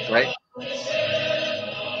 right?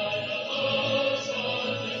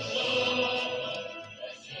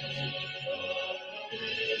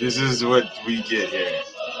 This is what we get here.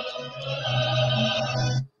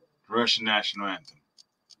 Russian national anthem.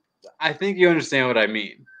 I think you understand what I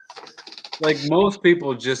mean. Like, most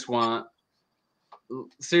people just want,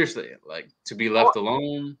 seriously, like, to be left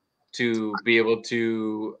alone, to be able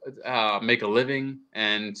to make a living,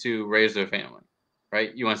 and to raise their family,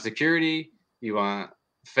 right? You want security, you want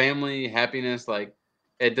family, happiness. Like,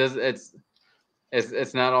 it's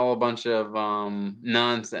not all a bunch of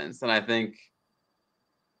nonsense. And I think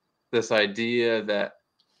this idea that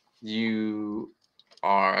you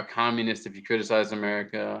are a communist if you criticize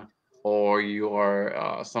America, or you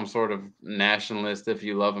are some sort of nationalist if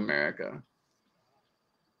you love America.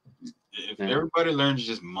 If everybody learns to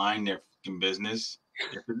just mind their fucking business,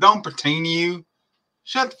 if it don't pertain to you,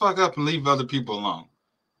 shut the fuck up and leave other people alone.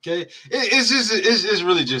 Okay? It's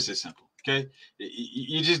really just as simple. Okay?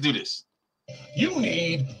 You just do this. You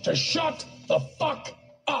need to shut the fuck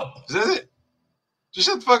up. That's it. Just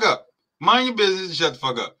shut the fuck up. Mind your business and shut the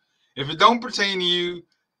fuck up. If it don't pertain to you,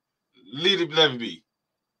 let it be.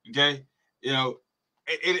 Okay? You know,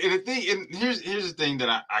 and here's the thing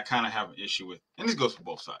that I kind of have an issue with, and this goes for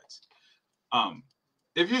both sides.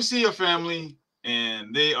 If you see a family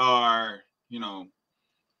and they are, you know,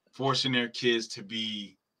 forcing their kids to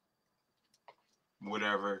be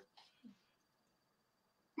whatever,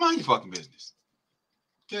 mind your fucking business.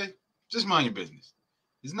 Okay? Just mind your business.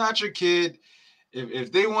 It's not your kid.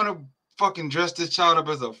 If they want to fucking dress this child up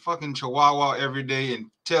as a fucking chihuahua every day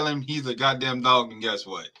and tell him he's a goddamn dog, and guess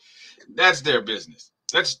what? That's their business.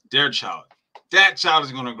 That's their child. That child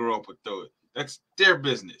is going to grow up with those. That's their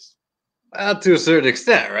business. To a certain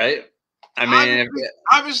extent, right? I mean,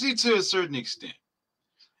 obviously to a certain extent.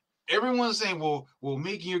 Everyone's saying, well,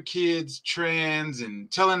 making your kids trans and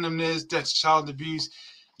telling them this, that's child abuse.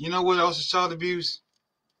 You know what else is child abuse?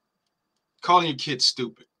 Calling your kid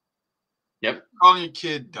stupid. Yep. Calling your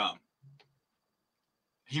kid dumb.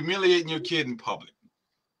 Humiliating your kid in public.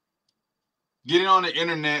 Getting on the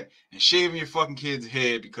internet and shaving your fucking kid's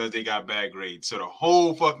head because they got bad grades so the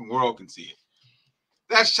whole fucking world can see it.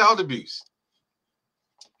 That's child abuse.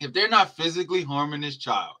 If they're not physically harming this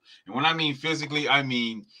child, and when I mean physically, I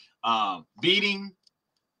mean beating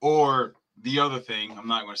or the other thing, I'm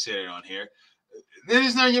not going to say it on here, then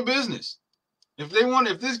it's not your business. If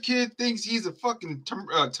this kid thinks he's a fucking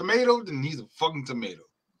tomato, then he's a fucking tomato.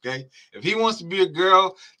 Okay? If he wants to be a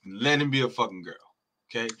girl, then let him be a fucking girl.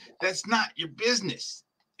 Okay? That's not your business.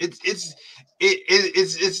 It's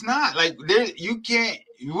not like there you can't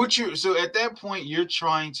so at that point you're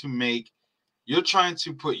trying to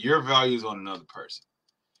put your values on another person.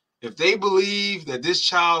 If they believe that this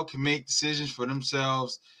child can make decisions for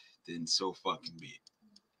themselves, then so fucking be it.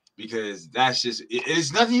 Because that's just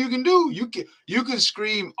it's nothing you can do. You can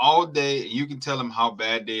scream all day and you can tell them how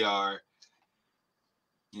bad they are.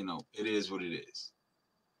 You know, it is what it is.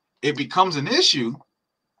 It becomes an issue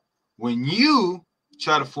when you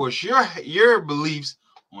try to force your beliefs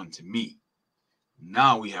onto me.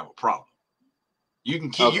 Now we have a problem. You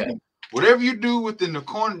can keep whatever you do within the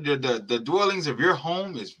corner, the dwellings of your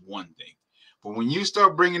home is one thing. But when you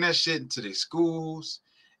start bringing that shit into the schools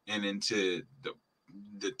and into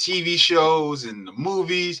the TV shows and the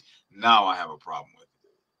movies, now I have a problem with it.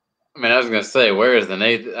 I mean, I was gonna say, where is the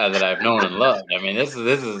Nate that I've known and loved? I mean, this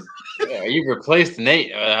is you've replaced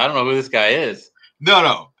Nate. I don't know who this guy is.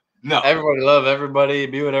 No. Everybody love everybody.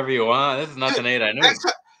 Be whatever you want. This is not the Nate I knew.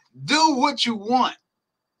 Do what you want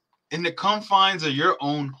in the confines of your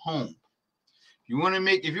own home.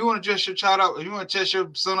 If you want to dress your child up, if you want to dress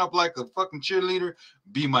your son up like a fucking cheerleader,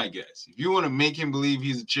 be my guest. If you want to make him believe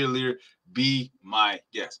he's a cheerleader, be my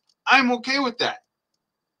guest. I'm okay with that.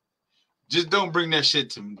 Just don't bring that shit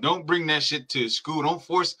to school. Don't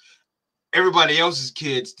force everybody else's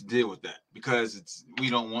kids to deal with that because we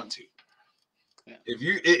don't want to.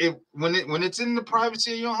 Yeah. When it's in the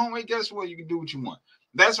privacy of your home, hey, guess what? You can do what you want.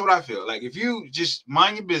 That's what I feel. Like if you just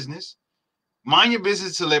mind your business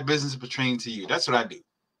to let business pertain to you. That's what I do.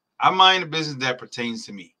 I mind the business that pertains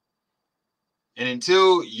to me. And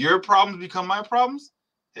until your problems become my problems,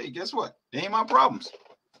 hey, guess what? They ain't my problems.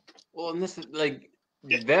 Well, and this is like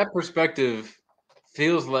that perspective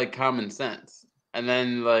feels like common sense. And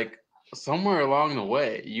then like somewhere along the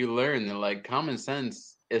way, you learn that like common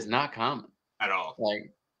sense is not common at all.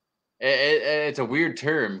 Like it's a weird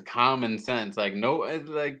term, common sense. Like no,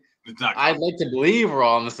 like it's not. I'd like to believe we're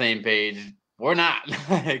all on the same page. We're not.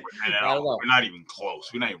 Like, we're not even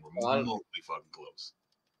close. We're not even remotely fucking close.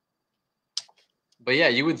 But yeah,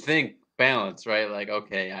 you would think balance, right? Like,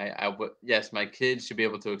 okay, I would, yes, my kids should be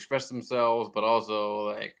able to express themselves, but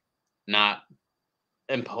also like not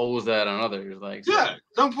impose that on others. Like, yeah,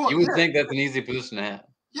 you would think that's an easy position to have.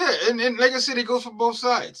 Yeah, and like I said, it goes for both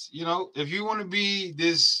sides. You know, if you want to be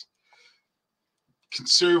this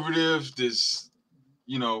conservative, this,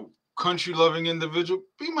 you know, country-loving individual,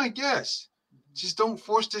 be my guest. Just don't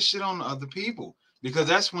force this shit on other people because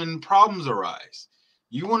that's when problems arise.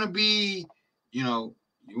 You want to be, you know,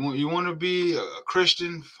 you want to be a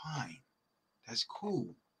Christian, fine. That's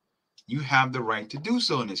cool. You have the right to do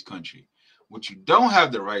so in this country. What you don't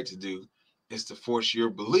have the right to do is to force your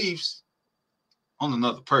beliefs on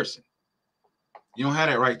another person. You don't have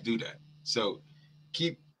that right to do that. So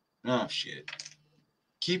keep your shit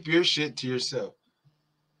to yourself.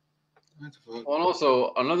 Well, and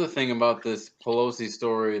also another thing about this Pelosi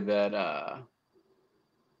story that I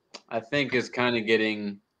think is kind of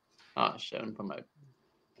getting there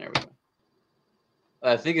we go.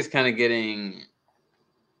 I think it's kind of getting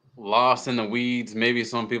lost in the weeds. Maybe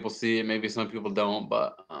some people see it, maybe some people don't,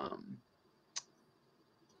 but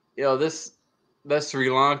you know, that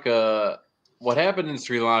Sri Lanka, what happened in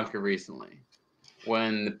Sri Lanka recently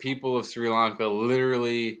when the people of Sri Lanka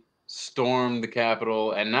literally stormed the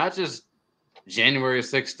Capitol, and not just January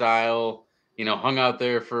 6th style, you know, hung out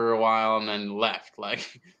there for a while and then left.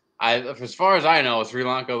 Like, as far as I know, Sri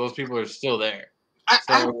Lanka, those people are still there. I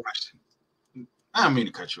have a question. I don't mean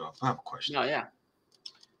to cut you off. I have a question. No, yeah.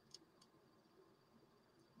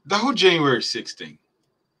 The whole January 6th thing,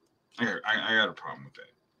 I got a problem with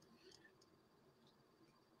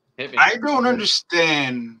that. I don't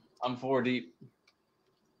understand. I'm 4 deep.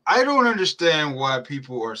 I don't understand why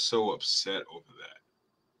people are so upset over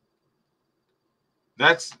that.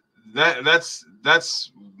 That's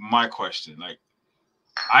my question. Like,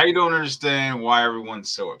 I don't understand why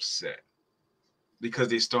everyone's so upset. Because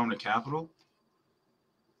they stormed the Capitol?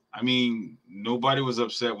 I mean, nobody was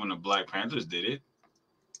upset when the Black Panthers did it.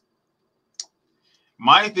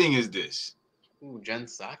 My thing is this. Ooh, Jen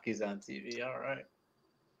Psaki's on TV. All right.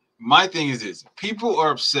 My thing is this. People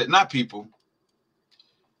are upset. Not people.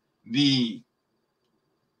 The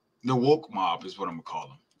woke mob is what I'm going to call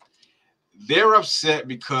them. They're upset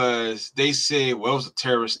because they say, well, it was a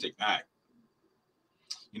terroristic act.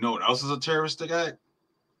 You know what else is a terroristic act?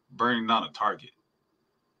 Burning down a Target.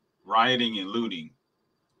 Rioting and looting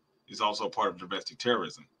is also part of domestic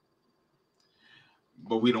terrorism.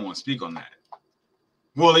 But we don't want to speak on that.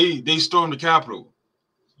 Well, they stormed the Capitol.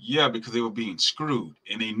 Yeah, because they were being screwed,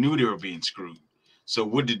 and they knew they were being screwed. So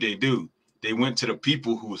what did they do? They went to the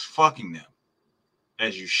people who was fucking them,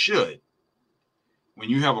 as you should. When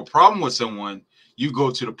you have a problem with someone, you go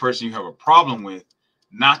to the person you have a problem with,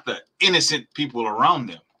 not the innocent people around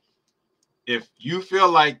them. If you feel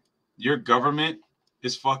like your government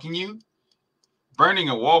is fucking you, burning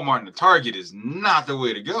a Walmart and a Target is not the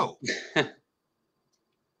way to go.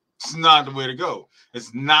 It's not the way to go.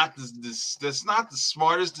 It's not that's not the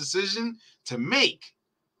smartest decision to make.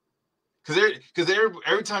 Because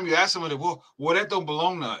every time you ask somebody, well, that don't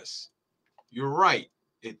belong to us. You're right,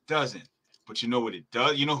 it doesn't. But you know what it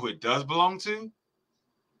does? You know who it does belong to?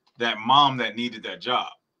 That mom that needed that job.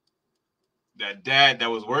 That dad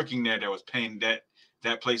that was working there that was paying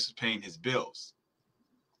that place was paying his bills.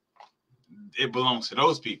 It belongs to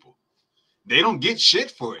those people. They don't get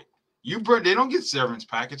shit for it. They don't get severance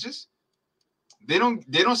packages. They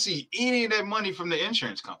don't see any of that money from the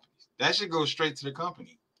insurance companies. That should go straight to the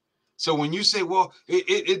company. So when you say, well,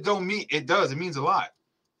 it don't mean it does, it means a lot.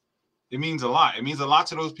 It means a lot. It means a lot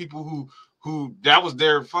to those people who that was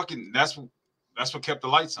their fucking that's what kept the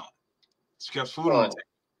lights on. It's kept food on the table.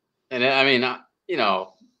 And I mean, you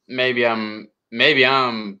know, maybe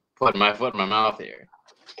I'm putting my foot in my mouth here.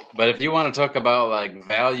 But if you want to talk about like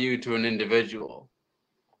value to an individual,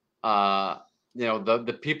 you know,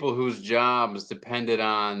 the people whose jobs depended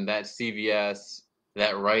on that CVS,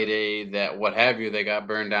 that Rite Aid, that what have you, they got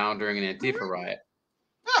burned down during an Antifa riot.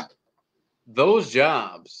 Yeah. Those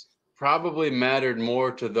jobs probably mattered more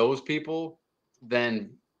to those people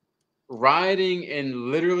than rioting in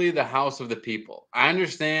literally the house of the people. I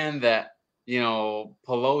understand that, you know,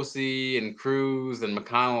 Pelosi and Cruz and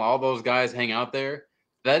McConnell, all those guys hang out there.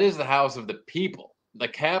 That is the house of the people. The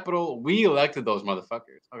Capitol, we elected those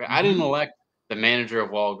motherfuckers. Okay, I didn't elect the manager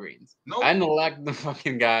of Walgreens. Nope. I didn't elect the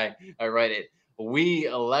fucking guy at Rite Aid. We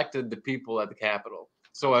elected the people at the Capitol.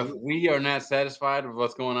 So if we are not satisfied with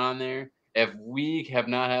what's going on there, if we have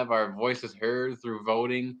not have our voices heard through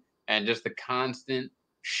voting and just the constant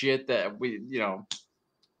shit that we, you know,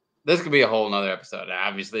 this could be a whole nother episode,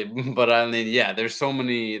 obviously. But I mean, yeah, there's so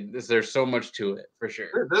much to it for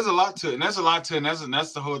sure. There's a lot to it, and that's a lot to it. And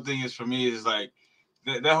that's the whole thing is for me is like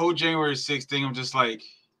that whole January 6th thing. I'm just like,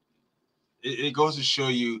 it goes to show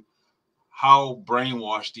you how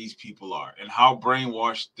brainwashed these people are and how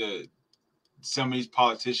brainwashed some of these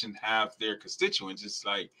politicians have their constituents. It's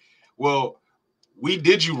like, well, we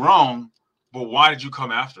did you wrong, but why did you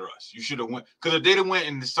come after us? You should have went, because if they'd have went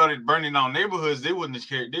and started burning down neighborhoods, they wouldn't have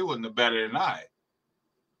cared. They wouldn't have batted an eye.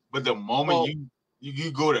 But the moment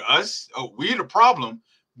you go to us, oh, we're the problem.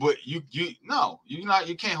 But you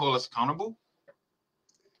can't hold us accountable.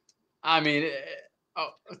 I mean,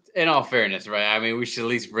 in all fairness, right? I mean, we should at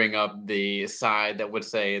least bring up the side that would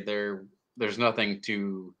say there's nothing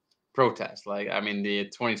to protest. Like, I mean, the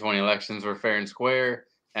 2020 elections were fair and square,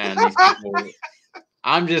 and these people.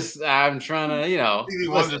 I'm trying to, you know.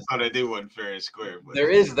 Just thought that they weren't fair and square. But there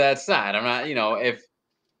is that side. I'm not, you know,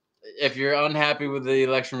 if you're unhappy with the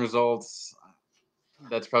election results,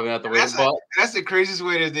 that's probably not the way. That's the craziest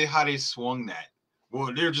way that how they swung that.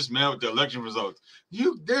 Well, they're just mad with the election results.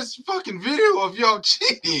 There's fucking video of y'all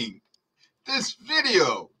cheating. This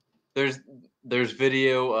video. There's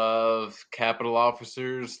video of Capitol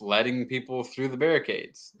officers letting people through the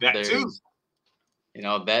barricades. Too. You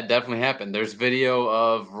know, that definitely happened. There's video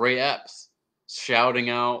of Ray Epps shouting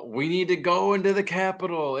out, "We need to go into the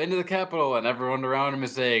Capitol," and everyone around him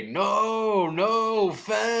is saying, "No,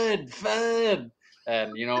 Fed."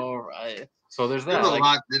 And you know, so there's that.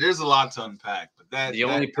 There's a lot to unpack. But the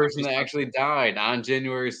only person that actually died on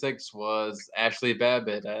January 6th was Ashley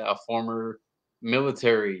Babbitt, a former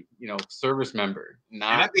military, you know, service member. And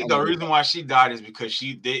I think the reason why she died is because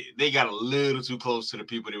they got a little too close to the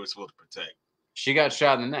people they were supposed to protect. She got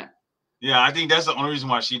shot in the neck. Yeah, I think that's the only reason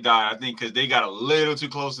why she died. I think because they got a little too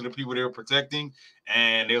close to the people they were protecting,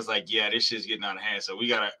 and it was like, yeah, this shit's getting out of hand. So we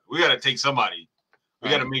gotta take somebody. We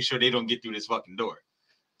gotta make sure they don't get through this fucking door.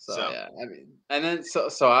 So yeah, I mean, and then so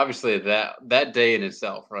obviously that day in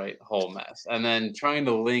itself, right, whole mess, and then trying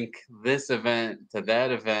to link this event to that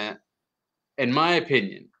event. In my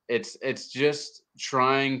opinion, it's just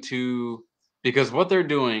trying to, because what they're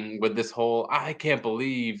doing with this whole, I can't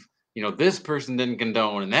believe, this person didn't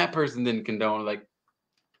condone and that person didn't condone, like,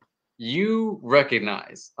 you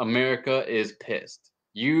recognize America is pissed.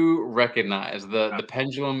 You recognize the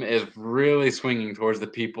pendulum is really swinging towards the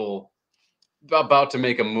people about to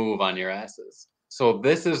make a move on your asses. So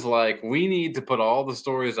this is like, we need to put all the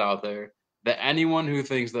stories out there that anyone who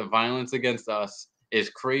thinks that violence against us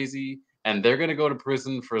is crazy and they're going to go to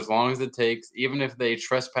prison for as long as it takes, even if they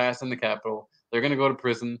trespass in the Capitol, they're going to go to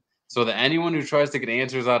prison. So that anyone who tries to get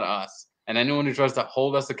answers out of us and anyone who tries to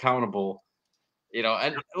hold us accountable,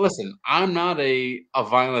 and listen, I'm not a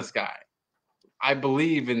violence guy. I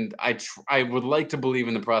believe in I would like to believe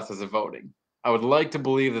in the process of voting. I would like to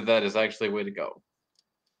believe that that is actually a way to go.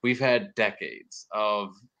 We've had decades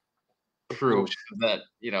of proof that,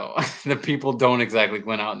 the people don't exactly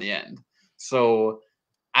win out in the end. So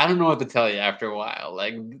I don't know what to tell you after a while.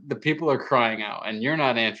 Like, the people are crying out and you're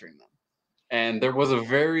not answering them. And there was a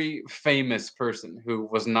very famous person who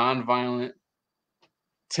was nonviolent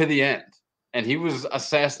to the end. And he was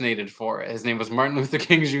assassinated for it. His name was Martin Luther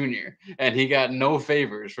King Jr. And he got no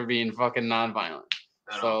favors for being fucking nonviolent.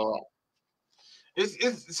 So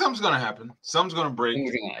it's something's gonna happen. Something's gonna break.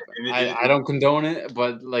 things gonna happen. I don't condone it,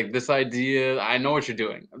 but like, this idea, I know what you're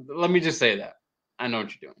doing. Let me just say that. I know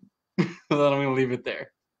what you're doing. Then I'm gonna leave it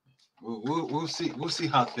there. We'll see. We'll see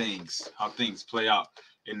how things play out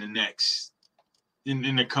in the next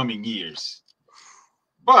in the coming years.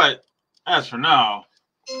 But as for now,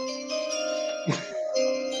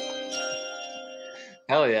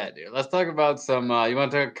 Hell yeah, dude. Let's talk about some. You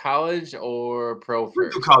want to talk college or pro we can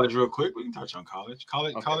first? do college real quick. We can touch on college.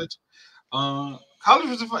 College. Okay. College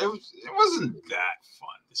was fun. It wasn't that fun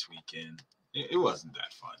this weekend. It wasn't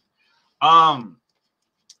that fun.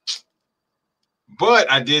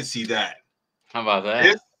 But I did see that. How about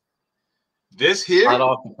that? This here. Hot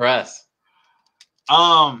off the press.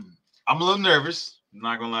 I'm a little nervous. I'm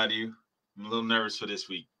not gonna lie to you. I'm a little nervous for this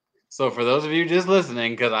week. So for those of you just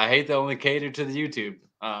listening, because I hate to only cater to the YouTube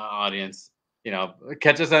audience,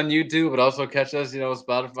 catch us on YouTube, but also catch us,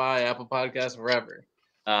 Spotify, Apple Podcasts, wherever.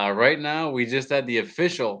 Right now, we just had the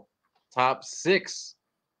official top 6.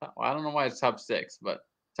 Well, I don't know why it's top 6, but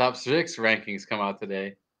top 6 rankings come out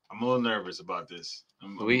today. I'm a little nervous about this.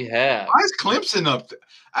 We have. Why is Clemson up there?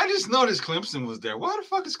 I just noticed Clemson was there. Why the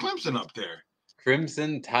fuck is Clemson up there?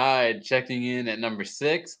 Crimson Tide checking in at number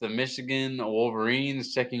 6. The Michigan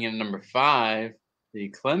Wolverines checking in at number 5. The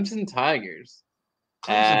Clemson Tigers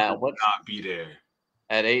would not be there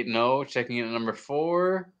at 8-0, checking in at number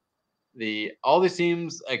 4. All these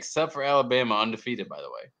teams except for Alabama undefeated, by the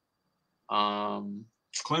way.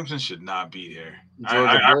 Clemson should not be there.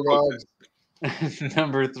 Georgia Bulldogs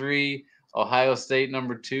number 3. Ohio State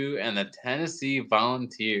number 2, and the Tennessee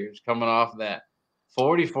Volunteers coming off that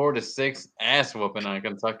 44-6 ass whooping on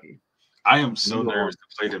Kentucky. I am so nervous to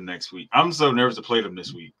play them next week. I'm so nervous to play them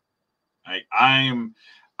this week.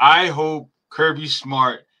 I hope Kirby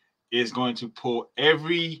Smart is going to pull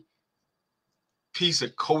every piece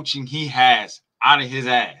of coaching he has out of his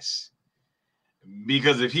ass.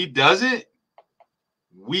 Because if he doesn't,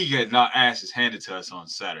 we get our asses handed to us on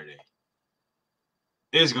Saturday.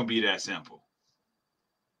 It's going to be that simple.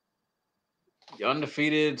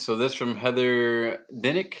 Undefeated. So this from Heather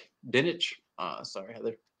Dinich. Sorry,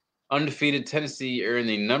 Heather. Undefeated Tennessee earned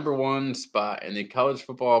the number 1 spot in the college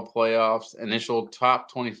football playoffs initial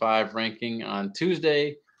top 25 ranking on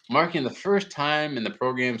Tuesday, marking the first time in the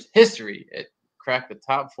program's history it cracked the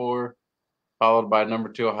top 4, followed by number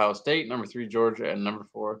 2 Ohio State, number 3 Georgia, and number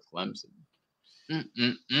 4 Clemson.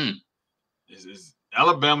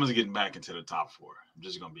 Alabama's getting back into the top 4. I'm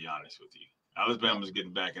just going to be honest with you. Alabama's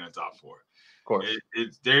getting back in the top 4. Of course.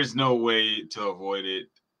 There's no way to avoid it.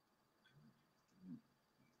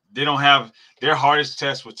 They don't have their hardest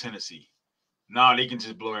test with Tennessee. Now they can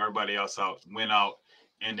just blow everybody else out, win out,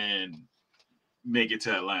 and then make it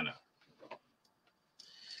to Atlanta.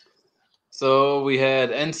 So we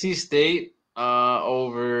had NC State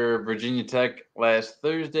over Virginia Tech last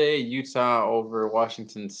Thursday, Utah over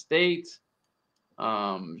Washington State,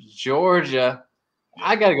 Georgia.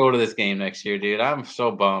 I gotta go to this game next year, dude. I'm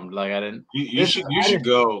so bummed. Like, I didn't. You should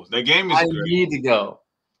go. That game is. I great. need to go.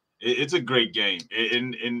 It's a great game,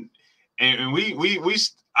 and we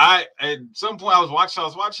at some point I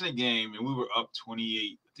was watching a game and we were up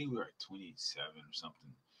 28. I think we were at 27 or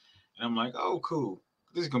something, and I'm like, oh, cool.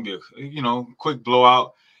 This is gonna be a quick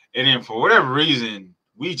blowout, and then for whatever reason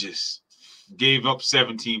we just gave up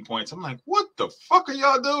 17 points. I'm like, what the fuck are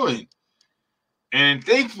y'all doing? And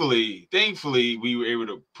thankfully, we were able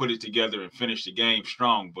to put it together and finish the game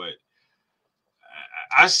strong. But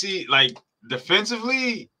I see, like,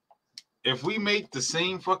 defensively, if we make the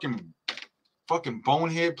same fucking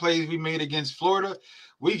bonehead plays we made against Florida,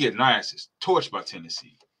 we get our asses torched by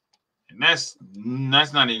Tennessee. And that's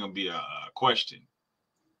not even gonna be a question.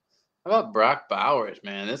 How about Brock Bowers,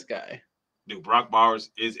 man? This guy. Dude, Brock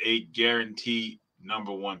Bowers is a guaranteed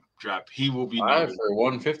 #1 draft. He will be Five for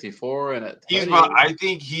 154 and I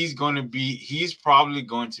think he's probably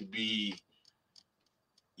going to be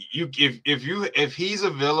if he's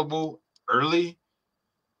available early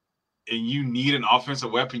and you need an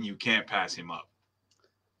offensive weapon, you can't pass him up.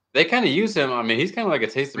 They kind of use him. I mean, he's kind of like a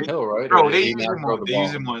Taysom Hill, right? Bro, they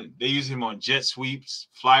use him on jet sweeps,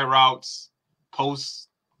 fly routes, posts,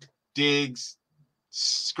 digs,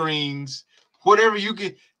 screens, whatever you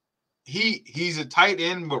can. He's a tight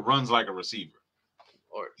end but runs like a receiver.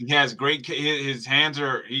 He has great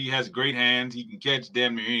he has great hands. He can catch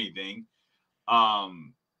damn near anything.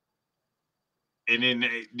 And then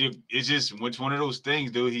it's one of those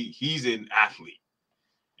things, dude. He's an athlete.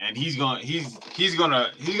 And he's gonna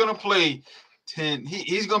play 10.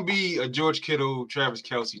 He's gonna be a George Kittle, Travis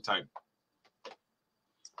Kelce type.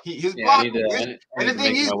 And the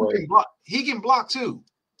thing is, he can block too.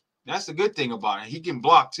 That's the good thing about it. He can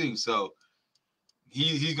block too, so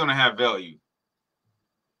he's gonna have value.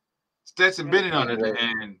 Stetson Bennett on the other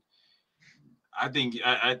hand, I think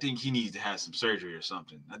he needs to have some surgery or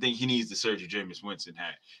something. I think he needs the surgery Jameis Winston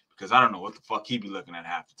had, because I don't know what the fuck he be looking at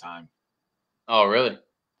half the time. Oh, really?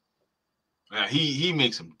 Yeah, he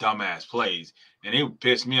makes some dumbass plays, and it would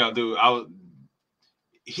piss me off, dude.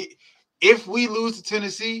 If we lose to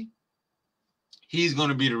Tennessee, he's going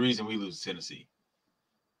to be the reason we lose to Tennessee.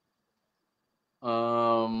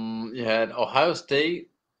 You had Ohio State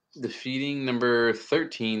defeating number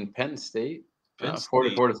 13 Penn State,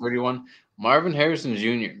 44-31. Marvin Harrison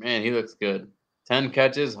Jr. Man, he looks good. 10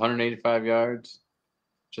 catches, 185 yards.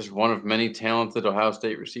 Just one of many talented Ohio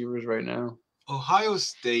State receivers right now. Ohio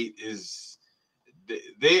State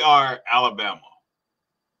they are Alabama,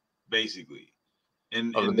 basically.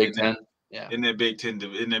 In the Big Ten? Yeah. In their Big Ten.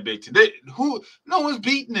 No one's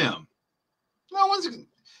beating them. No one's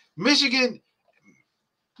Michigan.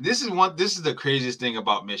 This is the craziest thing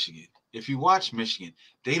about Michigan. If you watch Michigan,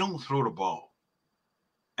 they don't throw the ball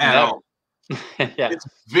at all. Yeah. It's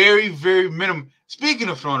very, very minimum. Speaking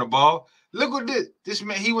of throwing the ball, look what this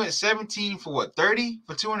man. He went 17 for 30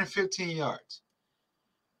 for 215 yards.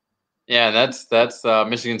 Yeah, that's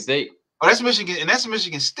Michigan State. Oh, that's Michigan, and that's a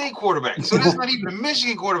Michigan State quarterback. So that's not even a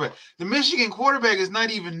Michigan quarterback. The Michigan quarterback is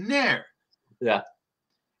not even there. Yeah.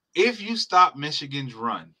 If you stop Michigan's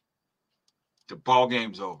run, the ball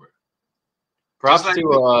game's over. Props to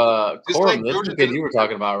Corum. This is the kid you were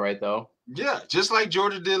talking about, right, though? Yeah, just like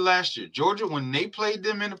Georgia did last year. Georgia, when they played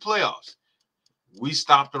them in the playoffs, we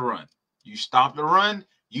stopped the run. You stop the run,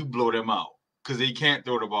 you blow them out because they can't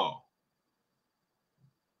throw the ball.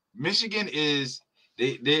 Michigan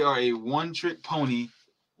they are a one-trick pony.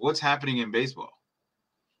 What's happening in baseball?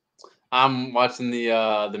 I'm watching the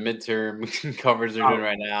midterm coverage they're doing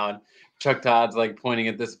right now, and Chuck Todd's like pointing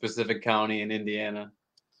at this specific county in Indiana.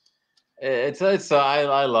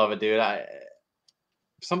 I love it, dude.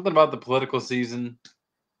 Something about the political season.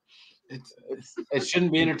 It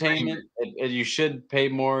shouldn't be entertainment. You should pay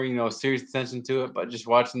more, serious attention to it. But just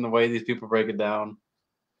watching the way these people break it down,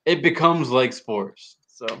 it becomes like sports.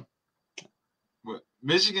 So,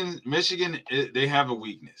 Michigan, they have a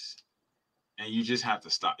weakness, and you just have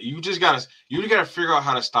to stop. You gotta figure out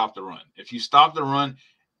how to stop the run. If you stop the run,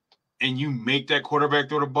 and you make that quarterback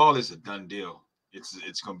throw the ball, it's a done deal.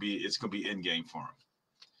 It's gonna be end game for him.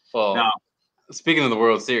 Well, now, speaking of the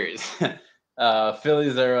World Series,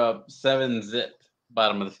 Phillies are up 7-0,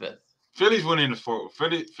 bottom of the 5th. Phillies are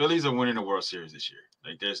winning the World Series this year.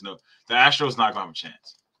 Like the Astros not gonna have a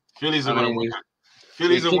chance. Phillies are winning the World.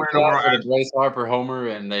 Bryce Harper homer,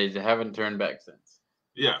 and they haven't turned back since.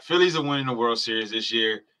 Yeah, Phillies are winning the World Series this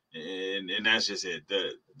year, and that's just it.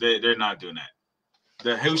 They're not doing that.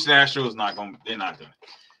 The Houston Astros they're not doing it.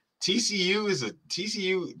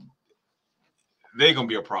 TCU. They're gonna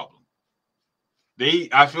be a problem.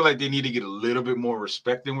 I feel like they need to get a little bit more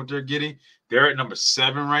respect than what they're getting. They're at number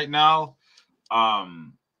 7 right now.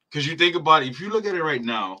 Because you think about it, if you look at it right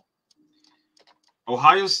now,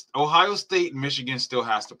 Ohio State and Michigan still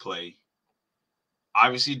has to play.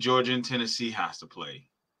 Obviously, Georgia and Tennessee has to play.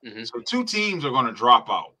 Mm-hmm. So 2 teams are going to drop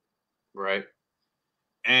out. Right.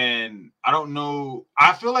 And I don't know.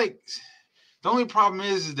 I feel like The only problem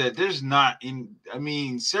is that there's not in. I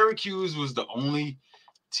mean, Syracuse was the only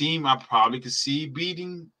team I probably could see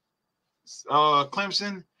beating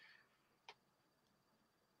Clemson.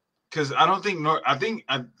 Because I don't think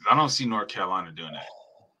I don't see North Carolina doing that.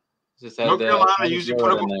 Just North had Carolina usually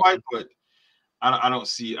put up a Jordan there. fight, but I don't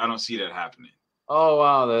see that happening. Oh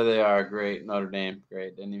wow, there they are. Great, Notre Dame.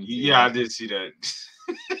 Great. Didn't even see Yeah, I that. did see that.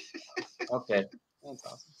 Okay, that's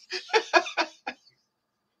awesome.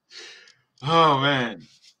 Oh man,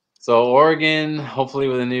 So Oregon, hopefully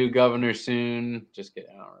with a new governor soon. Just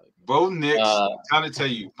kidding. I don't really. Bo Nix. Uh, I'm trying to tell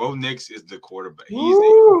you, Bo Nix is the quarterback.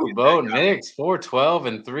 Woo, Bo Nix, 412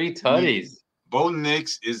 and 3 tutties. Bo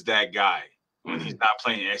Nix is that guy when he's not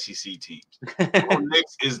playing SEC teams. Bo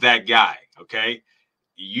Nix is that guy. Okay,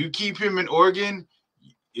 you keep him in Oregon.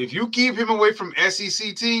 If you keep him away from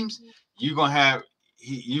SEC teams, you're gonna have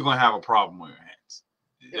a problem on your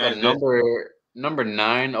hands. Number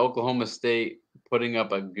 9 Oklahoma State putting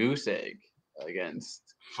up a goose egg against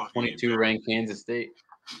 22 ranked Kansas State.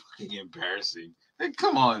 Fucking embarrassing. Hey,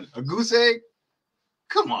 come on, a goose egg?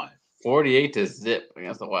 Come on. 48-0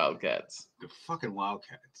 against the Wildcats. The fucking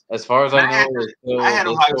Wildcats. As far as I know, I had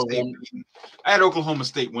Oklahoma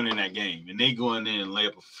State winning that game, and they go in there and lay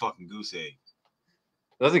up a fucking goose egg.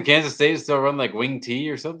 Doesn't Kansas State still run like wing T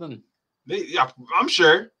or something? I'm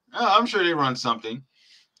sure. I'm sure they run something.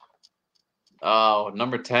 Oh,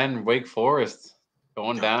 number 10, Wake Forest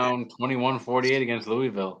going down 21-48 against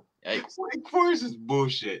Louisville. Yikes. Wake Forest is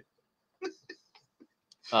bullshit.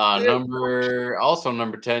 Number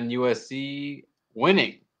 10, USC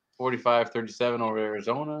winning 45-37 over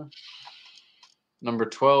Arizona. Number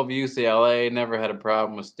 12, UCLA never had a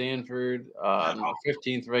problem with Stanford. Number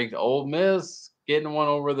 15th ranked Ole Miss getting one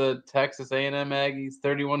over the Texas A&M Aggies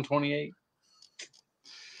 31-28.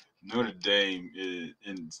 Notre Dame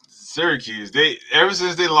in Syracuse. They ever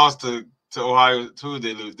since they lost to Ohio,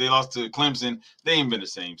 they lost to Clemson. They ain't been the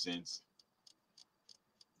same since.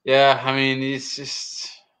 Yeah, I mean, it's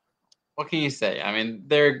just what can you say? I mean,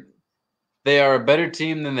 they are a better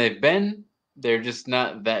team than they've been. They're just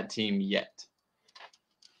not that team yet.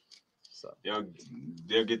 So they'll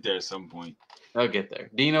get there at some point. They'll get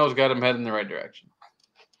there. Dino's got them heading in the right direction.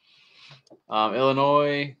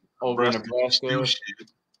 Illinois over Nebraska.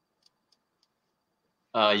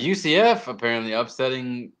 UCF apparently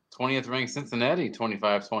upsetting 20th ranked Cincinnati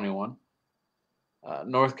 25-21.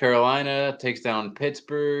 North Carolina takes down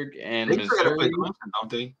Pittsburgh and Missouri. Clemson,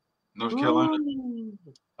 don't they? North Carolina.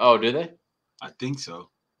 Oh, do they? I think so.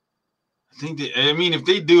 If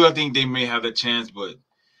they do, I think they may have a chance, but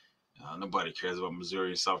nobody cares about Missouri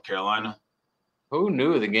and South Carolina. Who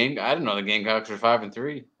knew the game? I didn't know the Gamecocks were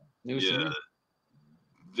 5-3. Yeah,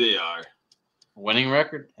 they are. Winning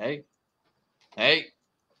record. Hey.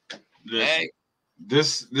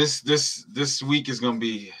 This week is gonna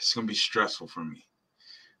be stressful for me.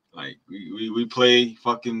 Like we play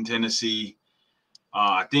fucking Tennessee.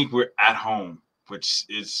 I think we're at home, which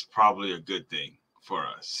is probably a good thing for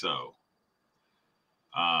us. So,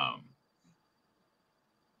 I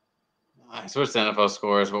switched to NFL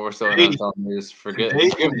scores, but we're still in NFL news. Forget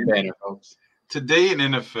banner, folks. Today in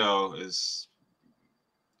NFL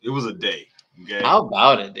it was a day. Okay. How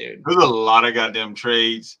about it, dude? There's a lot of goddamn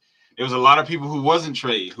trades. There was a lot of people who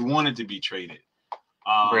wanted to be traded.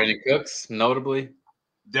 Brandon Cooks, notably.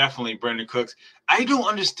 Definitely Brandon Cooks. I don't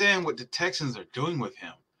understand what the Texans are doing with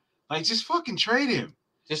him. Like, just fucking trade him.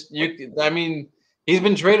 He's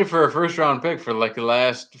been traded for a first-round pick for like the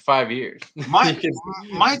last 5 years. My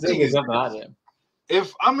thing is,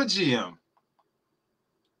 if I'm a GM,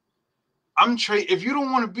 if you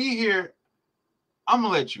don't want to be here, I'm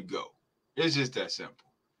gonna let you go. It's just that simple.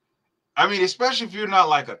 I mean, especially if you're not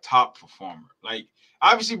like a top performer. Like,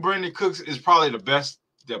 obviously, Brandon Cooks is probably the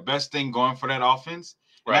best thing going for that offense.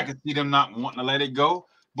 Right. And I can see them not wanting to let it go.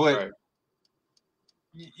 But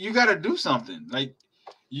you got to do something. Like,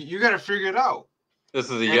 you got to figure it out.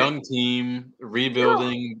 This is a young team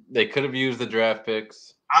rebuilding. Yeah. They could have used the draft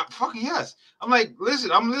picks. Fucking yes. I'm like,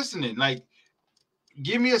 listen, I'm listening. Like,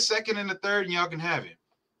 give me a second and a third, and y'all can have it.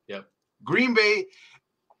 Yep. Green Bay.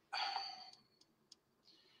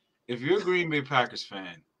 If you're a Green Bay Packers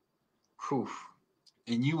fan,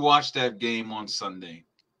 and you watch that game on Sunday,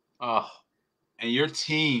 and your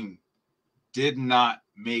team did not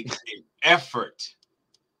make an effort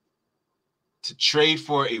to trade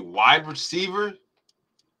for a wide receiver,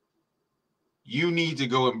 you need to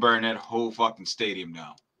go and burn that whole fucking stadium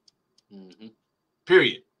down. Mm-hmm.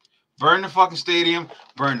 Period. Burn the fucking stadium,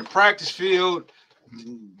 burn the practice field,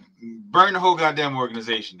 burn the whole goddamn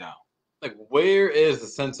organization down. Like, where is the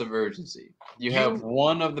sense of urgency? You have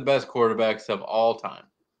one of the best quarterbacks of all time.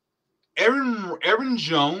 Aaron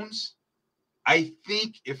Jones, I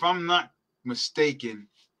think, if I'm not mistaken,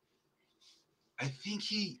 I think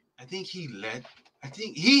he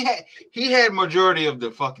had majority of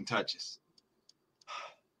the fucking touches.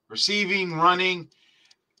 Receiving, running.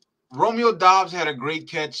 Romeo Dobbs had a great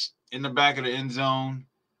catch in the back of the end zone.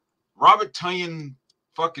 Robert Tonyan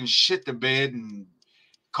fucking shit the bed and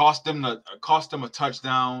cost them a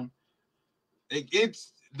touchdown.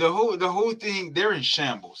 It's the whole thing. They're in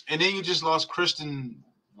shambles, and then you just lost Christian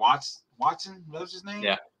Watson. What's his name?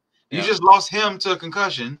 Yeah. You just lost him to a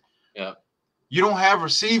concussion. Yeah. You don't have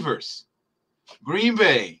receivers. Green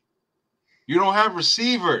Bay, you don't have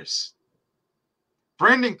receivers.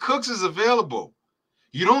 Brandon Cooks is available.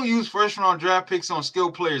 You don't use first-round draft picks on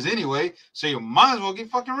skilled players anyway, so you might as well get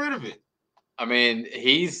fucking rid of it. I mean,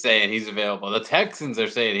 he's saying he's available. The Texans are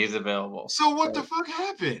saying he's available. So what the fuck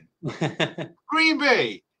happened? Green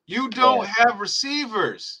Bay, you don't have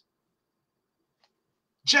receivers.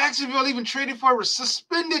 Jacksonville even traded for a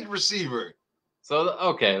suspended receiver. So,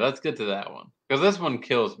 okay, let's get to that one. Because this one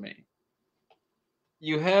kills me.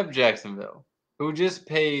 You have Jacksonville, who just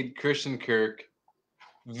paid Christian Kirk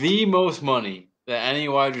the most money that any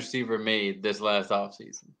wide receiver made this last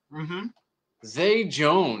offseason. Mm-hmm. Zay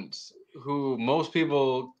Jones, who most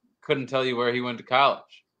people couldn't tell you where he went to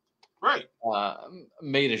college. Right.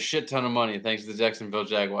 Made a shit ton of money thanks to the Jacksonville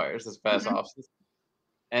Jaguars this past offseason.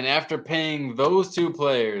 And after paying those two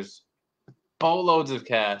players boatloads of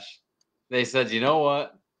cash, they said, you know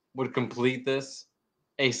what would complete this?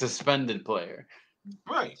 A suspended player.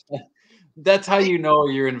 Right. That's how you know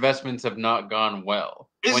your investments have not gone well.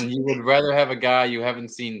 When you would rather have a guy you haven't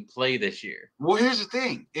seen play this year. Well, here's the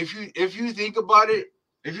thing. If you think about it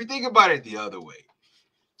the other way.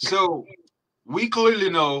 So we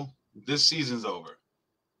clearly know this season's over.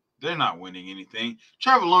 They're not winning anything.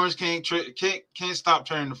 Trevor Lawrence can't stop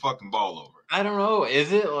turning the fucking ball over. I don't know.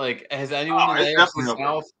 Is it like has anyone in the AFC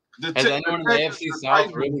South? Has anyone in the AFC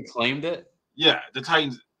South really claimed it? Yeah, the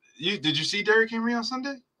Titans. Did you see Derrick Henry on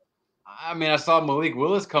Sunday? I mean, I saw Malik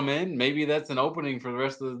Willis come in. Maybe that's an opening for the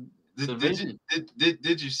rest of the division.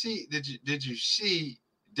 Did you see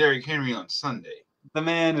Derrick Henry on Sunday? The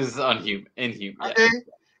man is inhuman. Okay.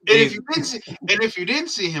 And if you didn't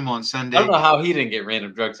see him on Sunday, I don't know how he didn't get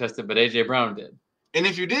random drug tested, but AJ Brown did. And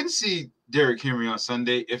if you didn't see Derrick Henry on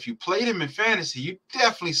Sunday, if you played him in fantasy, you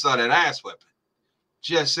definitely saw that ass weapon.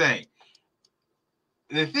 Just saying.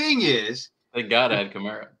 The thing is, thank God I had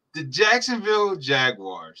Kamara. The Jacksonville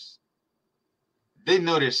Jaguars, they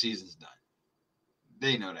know their season's done.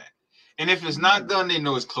 They know that. And if it's not done, they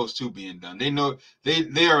know it's close to being done. They know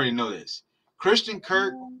they already know this. Christian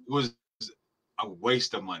Kirk was a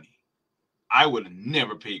waste of money. I would have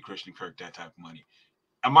never paid Christian Kirk that type of money.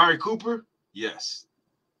 Amari Cooper, yes.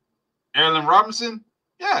 Allen Robinson,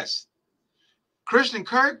 yes. Christian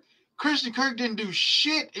Kirk didn't do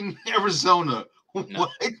shit in Arizona. No.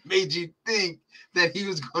 What made you think that he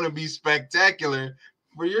was going to be spectacular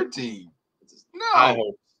for your team? No. I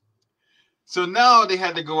hope. So now they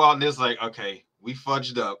had to go out and it's like, okay, we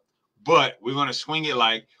fudged up, but we're going to swing it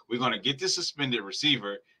like we're going to get this suspended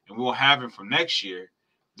receiver and we'll have him for next year.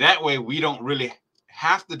 That way we don't really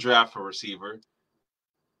have to draft a receiver.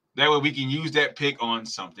 That way we can use that pick on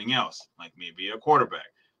something else, like maybe a quarterback.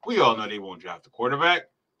 We all know they won't draft a quarterback,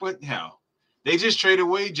 but hell, they just traded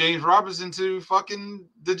away James Robinson to fucking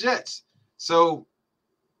the Jets. So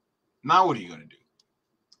now what are you going to do?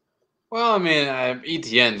 Well, I mean,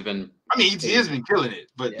 ETN's been... ETN's been killing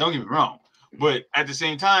it, but don't get me wrong. But at the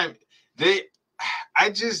same time, and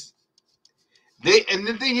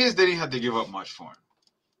the thing is, they didn't have to give up much for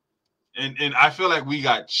him. And I feel like we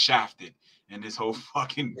got shafted in this whole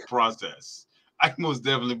fucking process. I most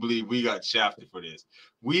definitely believe we got shafted for this.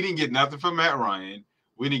 We didn't get nothing from Matt Ryan.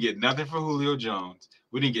 We didn't get nothing for Julio Jones.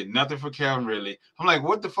 We didn't get nothing for Calvin Ridley. I'm like,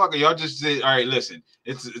 what the fuck are y'all just say? All right, listen,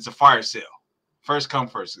 it's a fire sale. First come,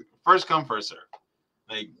 first serve.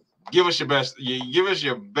 Like, give us your best. Give us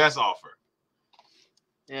your best offer.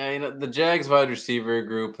 Yeah, the Jags wide receiver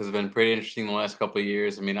group has been pretty interesting the last couple of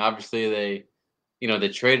years. I mean, obviously they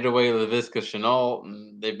traded away Laviska Shenault,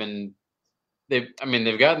 and they've been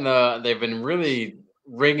really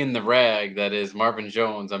ringing the rag that is Marvin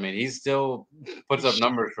Jones. I mean, he still puts up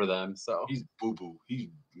numbers for them. So he's boo boo.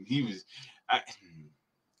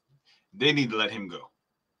 They need to let him go.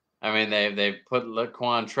 I mean, they've put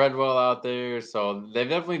Laquan Treadwell out there, so they've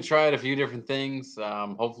definitely tried a few different things.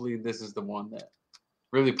 Hopefully, this is the one that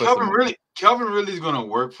really puts Calvin Ridley is going to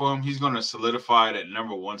work for him. He's going to solidify that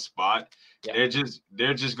number one spot. Yeah.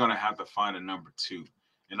 They're just going to have to find a number two,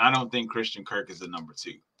 and I don't think Christian Kirk is the number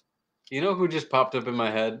two. You know who just popped up in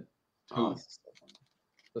my head? Who?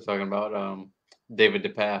 They're talking about David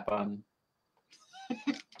DePape on.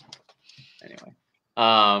 Anyway,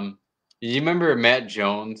 you remember Matt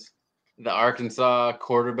Jones, the Arkansas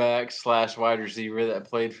quarterback / wide receiver that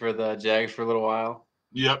played for the Jags for a little while?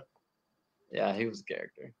 Yep. Yeah, he was a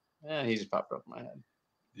character. Yeah, he just popped up in my head.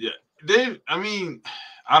 Yeah. I mean,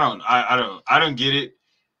 I don't get it.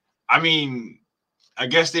 I mean, I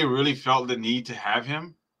guess they really felt the need to have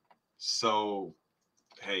him. So,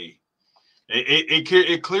 hey,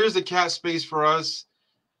 it clears the cap space for us,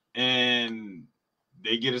 and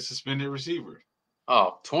they get a suspended receiver.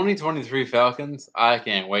 Oh, 2023 Falcons! I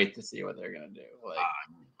can't wait to see what they're gonna do. Like,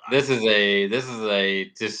 this is a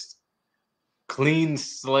just clean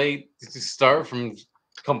slate to start from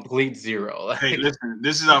complete zero. Like, Hey, listen,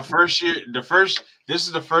 this is our first year. This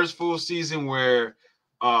is the first full season where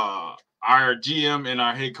our GM and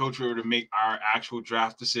our head coach were able to make our actual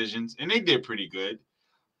draft decisions, and they did pretty good.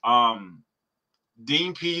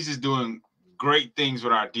 Dean Pease is doing great things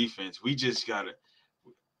with our defense. We just gotta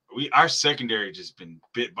our secondary just been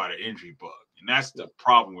bit by the injury bug, and that's the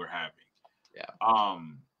problem we're having. Yeah.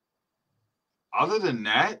 Other than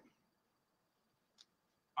that,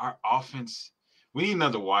 our offense, we need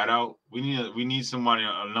another wideout. We need somebody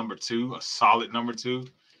a number two, a solid number two.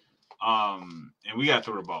 And we got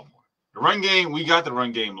to throw the ball more. The run game, we got the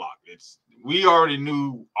run game locked. We already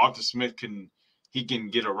knew Arthur Smith can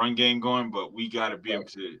get a run game going, but we got to be able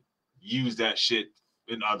to use that shit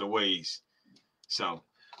in other ways. So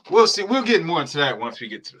we'll see. We'll get more into that once we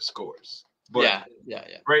get to the scores. But yeah.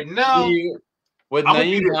 Right now, with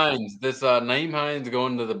Nyheim Hines, Nyheim Hines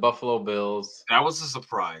going to the Buffalo Bills. That was a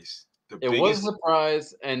surprise. It was a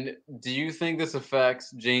surprise. And do you think this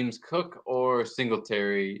affects James Cook or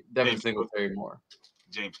Singletary? Devin Singletary more.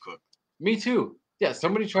 James Cook. Me too. Yeah,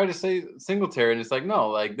 somebody tried to say Singletary, and it's like, no,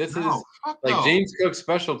 like James Cook's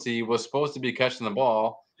specialty was supposed to be catching the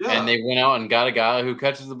ball, and they went out and got a guy who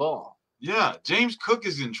catches the ball. Yeah, James Cook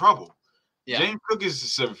is in trouble. Yeah. James Cook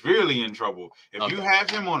is severely in trouble. If you have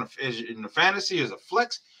him in the fantasy as a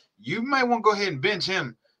flex, you might want to go ahead and bench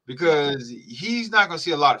him because he's not going to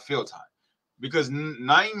see a lot of field time. Because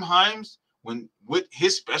Nyheim Hines, with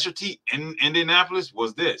his specialty in Indianapolis,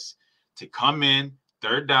 was this: to come in,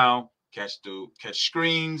 third down, catch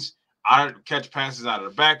screens, catch passes out of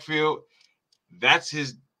the backfield. That's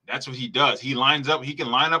what he does. He lines up. He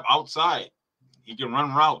can line up outside. He can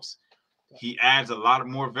run routes. He adds a lot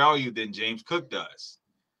more value than James Cook does.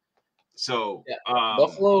 So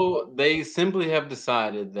Buffalo, they simply have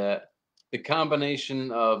decided that the combination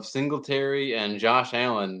of Singletary and Josh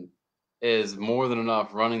Allen is more than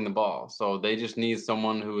enough running the ball. So they just need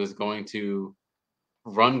someone who is going to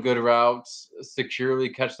run good routes, securely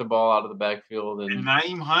catch the ball out of the backfield. And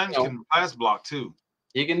Nyheim Hines can pass block too.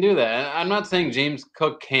 He can do that. And I'm not saying James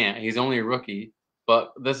Cook can't. He's only a rookie.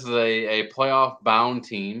 But this is a playoff-bound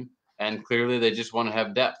team. And clearly, they just want to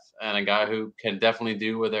have depth and a guy who can definitely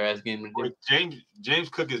do what they're asking him to do. James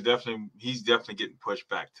Cook is definitely getting pushed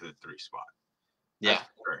back to the 3 spot.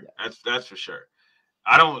 That's for sure.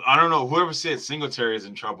 I don't know. Whoever said Singletary is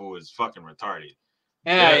in trouble is fucking retarded.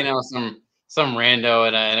 Yeah, some rando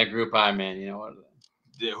in a group I'm in. What?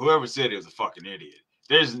 Yeah, whoever said it was a fucking idiot.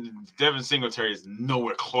 Devin Singletary is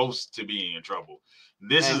nowhere close to being in trouble.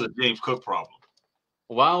 This is a James Cook problem.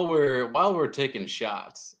 While we're taking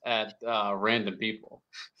shots at random people,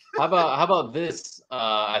 how about this?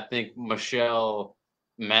 I think Michelle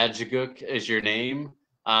Magicuk is your name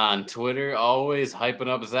on Twitter, always hyping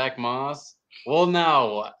up Zach Moss. Well,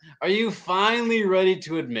 now are you finally ready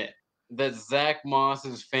to admit that Zach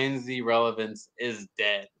Moss's fantasy relevance is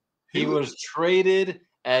dead? He was traded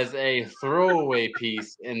as a throwaway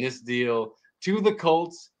piece in this deal to the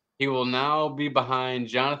Colts. He will now be behind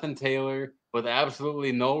Jonathan Taylor, with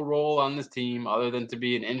absolutely no role on this team other than to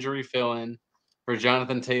be an injury fill-in for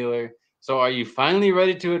Jonathan Taylor. So are you finally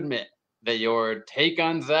ready to admit that your take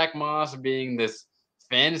on Zach Moss being this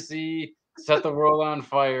fantasy set the world on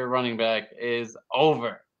fire running back is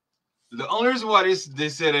over? The only reason why they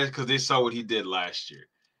said that is because they saw what he did last year.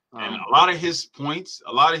 And a lot of his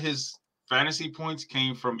fantasy points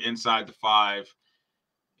came from inside the 5.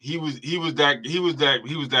 He was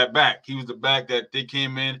that back. He was the back that they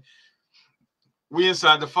came in. We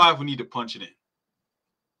inside the 5, we need to punch it in.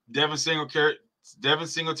 Devin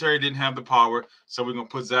Singletary didn't have the power, so we're going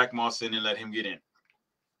to put Zach Moss in and let him get in.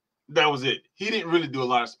 That was it. He didn't really do a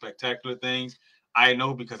lot of spectacular things. I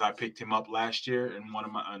know because I picked him up last year in one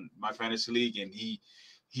of my fantasy league, and he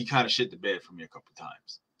kind of shit the bed for me a couple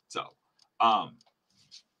times. So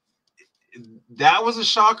that was a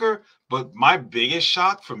shocker, but my biggest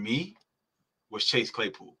shock for me was Chase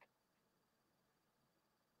Claypool.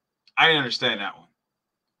 I didn't understand that one.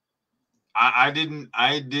 I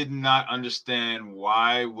did not understand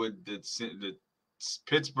why would the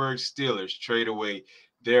Pittsburgh Steelers trade away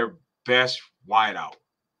their best wideout.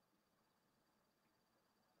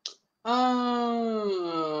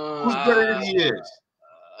 Who's better than he is?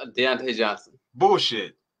 Deontay Johnson.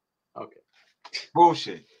 Bullshit. Okay.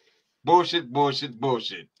 Bullshit. Bullshit.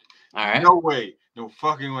 All right. No way. No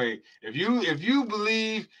fucking way. If you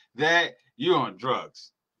believe that, you're on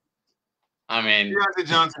drugs. I mean, Deontay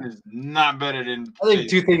Johnson is not better than. I think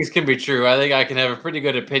two things can be true. I think I can have a pretty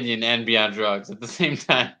good opinion and be on drugs at the same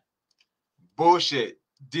time. Bullshit.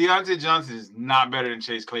 Deontay Johnson is not better than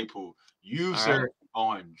Chase Claypool. You, All sir, right.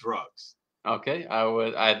 on drugs. Okay,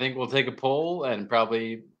 I think we'll take a poll and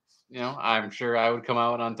probably, I'm sure I would come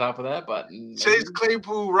out on top of that. But Chase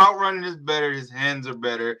Claypool route running is better. His hands are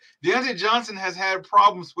better. Deontay Johnson has had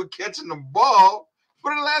problems with catching the ball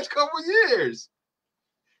for the last couple of years.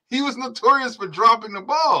 He was notorious for dropping the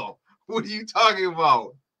ball. What are you talking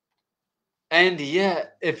about? And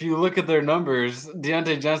yet, if you look at their numbers,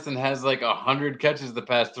 Deontay Johnson has like 100 catches the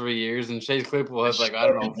past 3 years, and Chase Claypool has like, I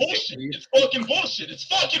don't know, 50. It's fucking bullshit. It's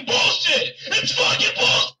fucking bullshit. It's fucking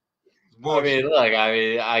bullshit. I mean, look,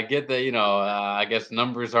 I get that, I guess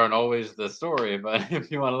numbers aren't always the story, but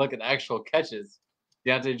if you want to look at actual catches,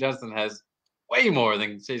 Deontay Johnson has way more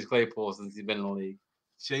than Chase Claypool since he's been in the league.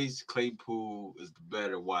 Chase Claypool is the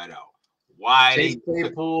better wideout. Chase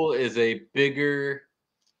Claypool is a bigger,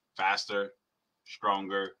 faster,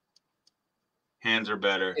 stronger, hands are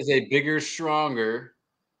better. Is a bigger, stronger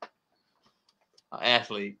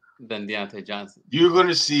athlete than Deontay Johnson. You're going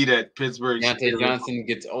to see that Pittsburgh Deontay Johnson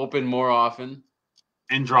gets open more often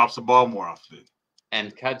and drops the ball more often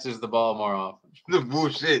and catches the ball more often. The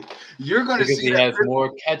bullshit. You're going to see he has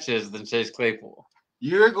more catches than Chase Claypool.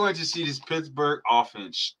 You're going to see this Pittsburgh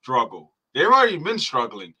offense struggle. They've already been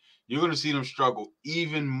struggling. You're going to see them struggle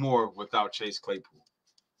even more without Chase Claypool.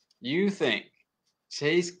 You think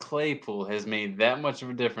Chase Claypool has made that much of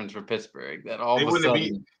a difference for Pittsburgh that all of a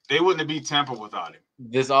sudden they wouldn't have beat Tampa without him.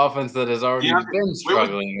 This offense that has already been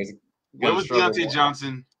struggling Where was Deontay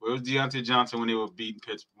Johnson? Where was Deontay Johnson when they were beating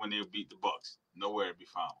when they would beat the Bucs? Nowhere to be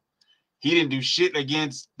found. He didn't do shit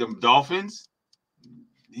against the Dolphins.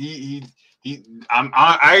 I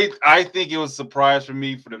think it was a surprise for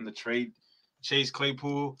me for them to trade Chase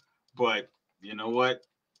Claypool, but you know what?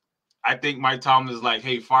 I think Mike Tomlin is like,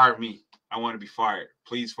 hey, fire me. I want to be fired.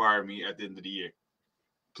 Please fire me at the end of the year.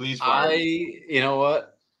 Please fire me. You know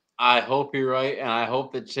what? I hope you're right, and I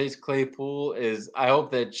hope that Chase Claypool is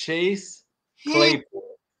just the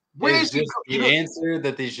answer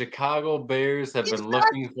that the Chicago Bears have been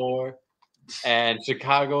looking for. And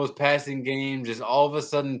Chicago's passing game just all of a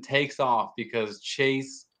sudden takes off because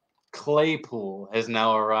Chase Claypool has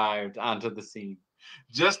now arrived onto the scene.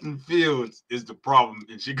 Justin Fields is the problem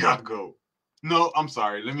in Chicago. No, I'm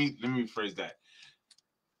sorry. Let me rephrase that.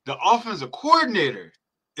 The offensive coordinator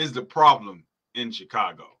is the problem in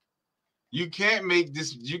Chicago. You can't make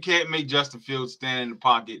Justin Fields stand in the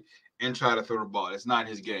pocket and try to throw the ball. That's not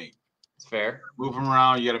his game. It's fair. Move him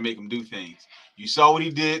around. You got to make him do things. You saw what he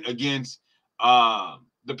did against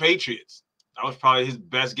the Patriots. That was probably his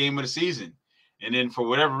best game of the season. And then for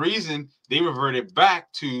whatever reason, they reverted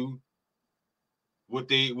back to what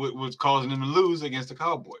was causing them to lose against the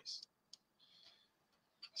Cowboys.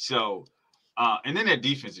 So, and then their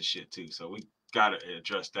defense is shit too. So we got to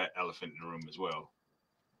address that elephant in the room as well.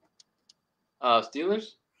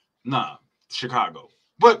 Steelers? Nah, Chicago.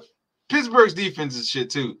 But Pittsburgh's defense is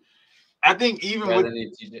shit too. I think even they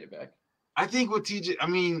need TJ back. I think with TJ,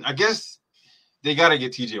 I guess they got to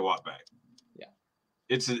get TJ Watt back. Yeah.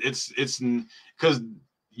 It's because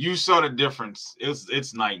you saw the difference.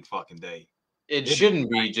 It's night and fucking day. It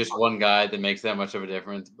shouldn't be just one guy that makes that much of a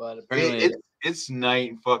difference, but apparently it's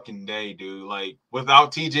night and fucking day, dude. Like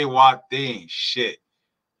without TJ Watt, they ain't shit.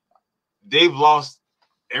 They've lost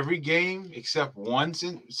every game except one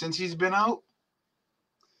since he's been out.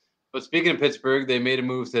 But speaking of Pittsburgh, they made a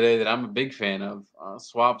move today that I'm a big fan of.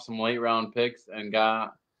 Swapped some late round picks and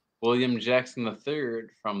got William Jackson III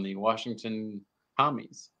from the Washington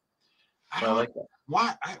Commies. So I like that.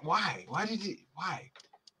 Why? Why did he? Why?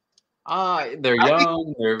 They're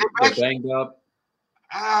young. They're banged up.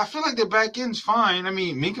 I feel like their back end's fine. I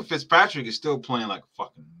mean, Minkah Fitzpatrick is still playing like a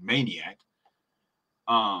fucking maniac.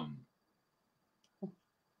 I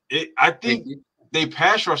think they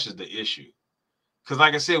pass rush is the issue. Because,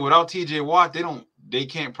 like I said, without TJ Watt, they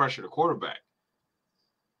can't pressure the quarterback.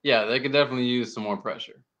 Yeah, they could definitely use some more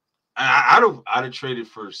pressure. I'd have traded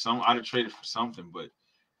for something, but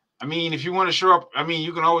I mean, if you want to show up, I mean,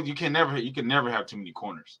 you can never have too many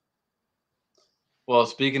corners. Well,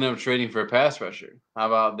 speaking of trading for a pass rusher, how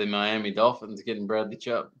about the Miami Dolphins getting Bradley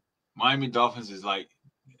Chubb? Miami Dolphins is like,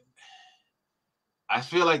 I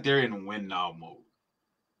feel like they're in win now mode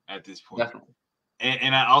at this point. Definitely.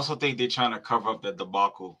 And I also think they're trying to cover up the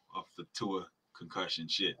debacle of the Tua concussion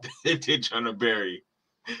shit. They're trying to bury.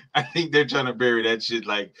 I think they're trying to bury that shit.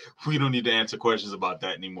 Like, we don't need to answer questions about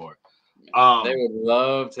that anymore. They would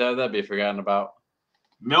love to have that be forgotten about.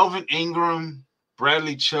 Melvin Ingram,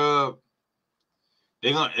 Bradley Chubb,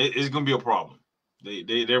 it's gonna be a problem.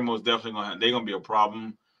 They're most definitely gonna be a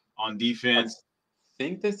problem on defense. I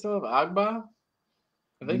think they still have Agba.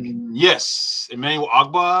 I think Yes, Emmanuel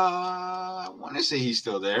Agba. I want to say he's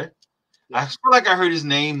still there. Yeah. I feel like I heard his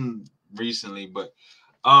name recently, but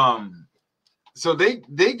so they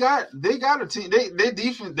got a team. Their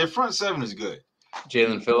defense, their front seven is good.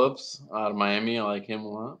 Jalen Phillips out of Miami, I like him a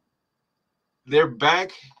lot. They're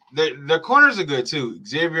back. Their corners are good too.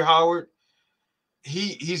 Xavier Howard,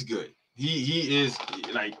 he's good. He is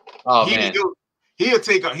like man. He'll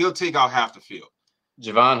take out half the field.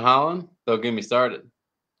 Javon Holland, don't get me started.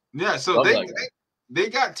 Yeah, so they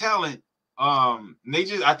got talent.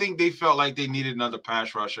 I think they felt like they needed another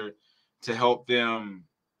pass rusher to help them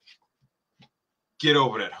get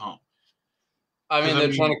over that hump. I mean,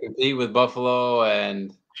 they're trying to compete with Buffalo,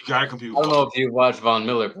 and you gotta compete with I don't know if you've watched Von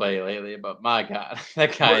Miller play lately, but my God,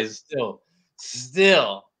 that guy is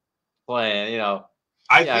still playing,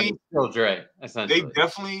 I think still Dre, essentially. They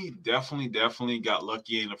definitely got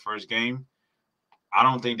lucky in the first game. I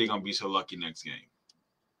don't think they're gonna be so lucky next game.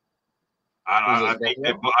 I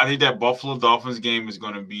think that Buffalo Dolphins game is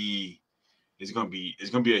gonna be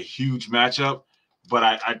a huge matchup. But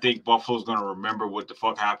I think Buffalo's gonna remember what the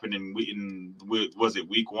fuck happened was it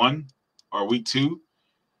week 1 or week 2,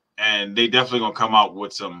 and they definitely gonna come out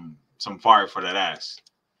with some fire for that ass.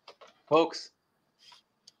 Folks,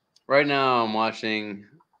 right now I'm watching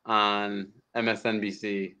on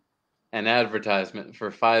MSNBC an advertisement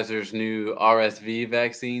for Pfizer's new RSV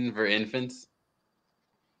vaccine for infants.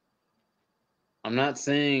 I'm not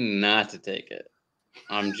saying not to take it.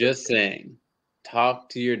 I'm just saying talk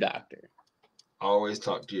to your doctor. Always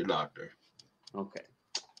talk to your doctor. Okay.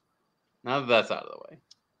 Now that that's out of the way.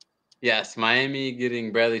 Yes, Miami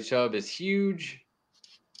getting Bradley Chubb is huge.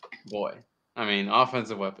 Boy. I mean,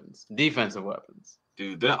 offensive weapons, defensive weapons.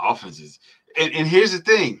 Dude, that offense is... And here's the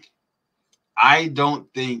thing. I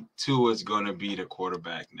don't think Tua's going to be the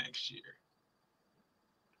quarterback next year.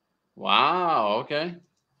 Wow, okay.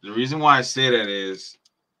 The reason why I say that is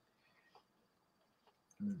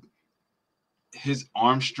his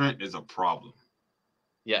arm strength is a problem.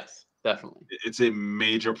 Yes, definitely. It's a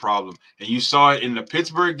major problem. And you saw it in the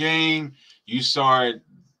Pittsburgh game. You saw it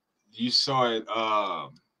in the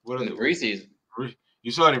preseason.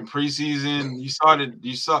 You saw it in preseason. You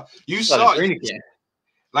saw it.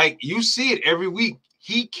 Like, you see it every week.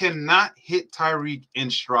 He cannot hit Tyreek in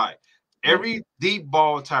stride. Every deep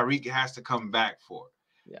ball Tyreek has to come back for.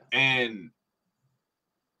 Yeah. And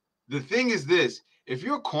the thing is this, if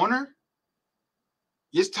you're a corner,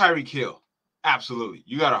 it's Tyreek Hill. Absolutely.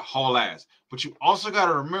 You got to haul ass. But you also got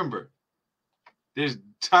to remember, there's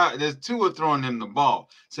Tua throwing him the ball.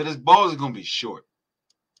 So this ball is going to be short.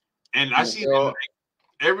 And I see that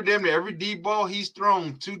every deep ball he's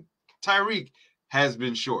thrown to Tyreek has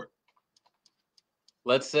been short.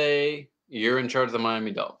 Let's say you're in charge of the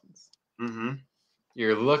Miami Dolphins. Mm-hmm.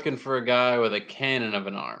 You're looking for a guy with a cannon of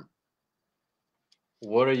an arm.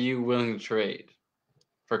 What are you willing to trade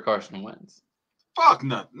for Carson Wentz? Fuck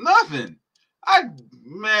nothing. I'd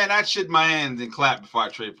shit my hands and clap before I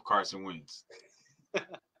trade for Carson Wentz.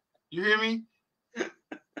 You hear me?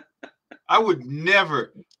 I would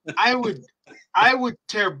never. I would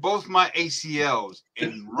tear both my ACLs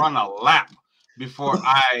and run a lap before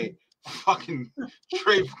I fucking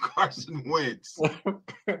trade for Carson Wentz.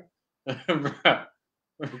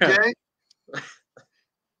 Okay?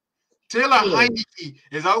 Taylor Heineke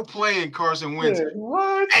is outplaying Carson Wentz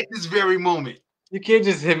at this very moment. You can't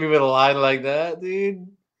just hit me with a line like that, dude.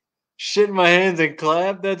 Shit in my hands and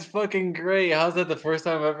clap? That's fucking great. How's that the first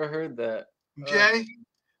time I've ever heard that? Okay?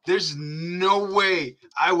 There's no way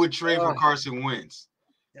I would trade for Carson Wentz.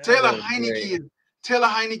 Taylor Heineke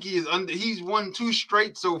is he's won 2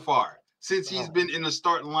 straight so far since he's been in the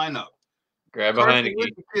starting lineup. Grab a Heineke.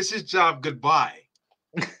 It's his job goodbye.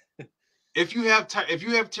 If you have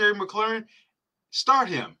Terry McLaurin, start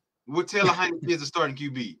him with Taylor Heineke as a starting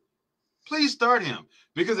QB. Please start him,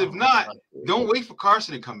 because if not, don't wait for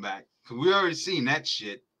Carson to come back, because we already seen that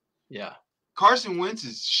shit. Yeah, Carson Wentz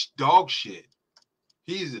is dog shit.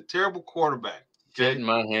 He's a terrible quarterback. Get in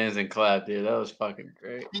my hands and clap, dude. That was fucking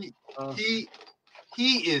great.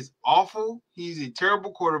 He is awful. He's a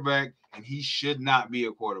terrible quarterback, and he should not be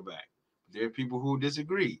a quarterback. There are people who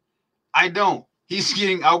disagree. I don't. He's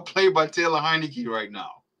getting outplayed by Taylor Heineke right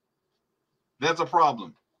now. That's a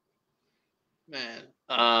problem. Man.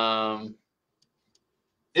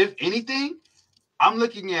 If anything, I'm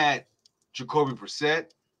looking at Jacoby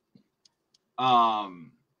Brissett,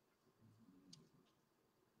 Gardner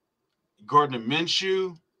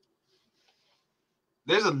Minshew.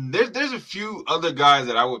 There's a few other guys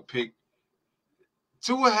that I would pick.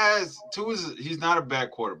 He's not a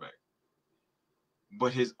bad quarterback,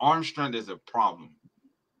 but his arm strength is a problem.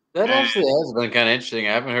 That actually has been kind of interesting.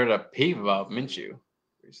 I haven't heard a peep about Minshew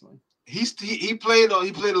recently. He played a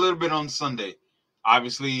little bit on Sunday.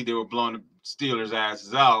 Obviously, they were blowing the Steelers'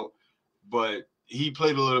 asses out, but he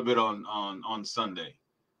played a little bit on Sunday.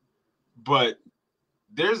 But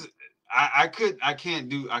I can't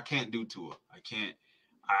do Tua. I can't.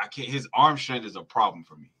 His arm strength is a problem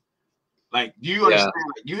for me. Like, do you understand?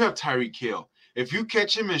 Like, you have Tyreek Hill. If you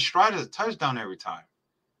catch him in stride, it's a touchdown every time.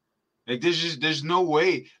 Like, there's no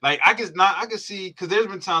way. Like, I could see, because there's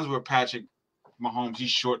been times where Patrick Mahomes,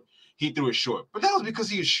 he's short. He threw it short, but that was because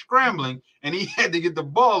he was scrambling and he had to get the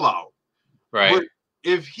ball out. Right. But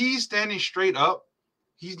if he's standing straight up,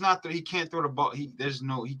 he can't throw the ball. He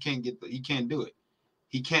can't do it.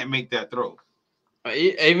 He can't make that throw.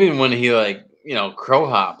 Even when he crow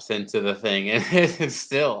hops into the thing, and it's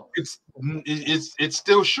still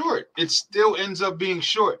short. It still ends up being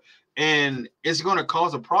short, and it's going to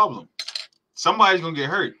cause a problem. Somebody's going to get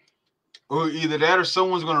hurt, or either that or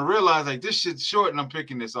someone's going to realize like this shit's short, and I'm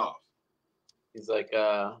picking this off. He's like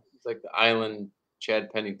the island Chad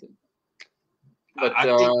Pennington. But I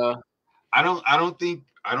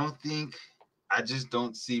just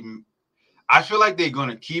don't see. I feel like they're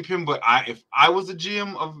gonna keep him, but if I was the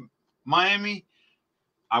GM of Miami,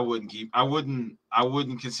 I wouldn't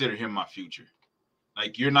consider him my future.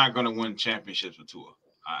 Like, you're not gonna win championships with Tua.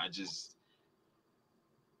 I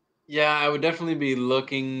would definitely be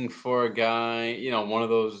looking for a guy, one of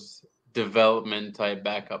those development type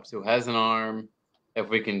backups who has an arm. If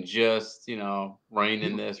we can just, rein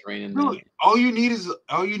in this. All you need is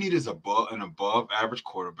an above average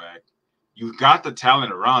quarterback. You got the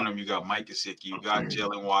talent around him. You got Mike Gesicki. You got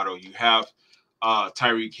Jalen Waddle. You have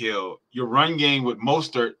Tyreek Hill. Your run game with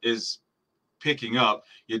Mostert is picking up.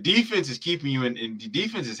 Your defense is keeping you in, and the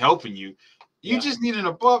defense is helping you. You just need an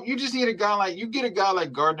above. You just need a guy like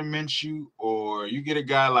Gardner Minshew, or you get a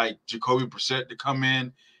guy like Jacoby Brissett to come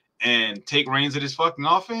in and take reins of this fucking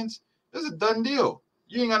offense. It's a done deal.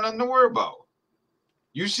 You ain't got nothing to worry about.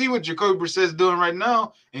 You see what Jacoby Brissett's doing right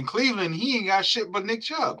now in Cleveland. He ain't got shit but Nick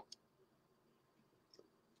Chubb.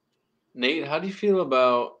 Nate, how do you feel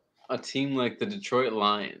about a team like the Detroit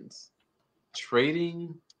Lions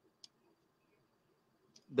trading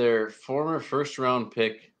their former first-round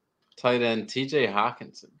pick tight end T.J.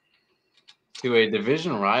 Hawkinson to a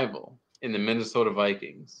division rival in the Minnesota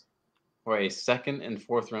Vikings for a second and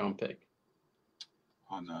fourth-round pick?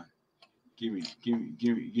 Hold on. Give me 1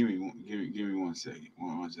 second.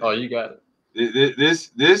 1 second. Oh, you got it.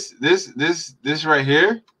 This right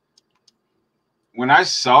here. When I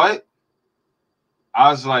saw it, I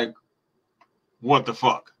was like, what the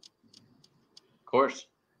fuck? Of course.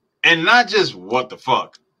 And not just what the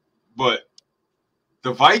fuck, but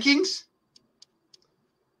the Vikings?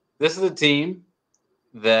 This is a team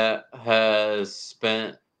that has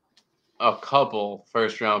spent a couple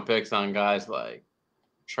first-round picks on guys like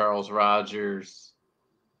Charles Rogers,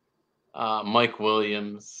 Mike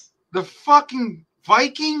Williams. The fucking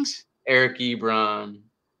Vikings? Eric Ebron.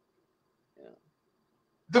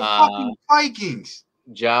 The fucking Vikings.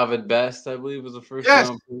 Javid Best, I believe, was the first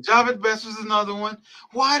round pick. Javid Best was another one.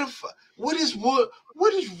 Why the fuck? What is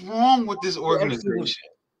wrong with this organization?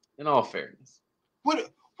 In all fairness.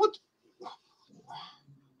 What's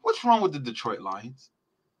wrong with the Detroit Lions?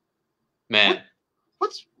 Man.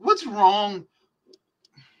 What's wrong?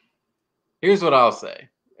 Here's what I'll say,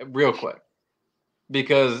 real quick.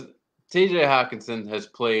 Because T.J. Hawkinson has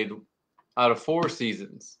played out of 4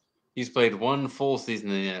 seasons. He's played 1 full season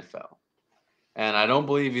in the NFL. And I don't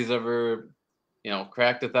believe he's ever,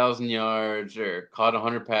 cracked 1,000 yards or caught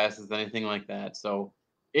 100 passes, anything like that. So,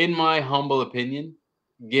 in my humble opinion,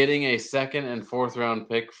 getting a second and fourth round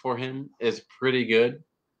pick for him is pretty good.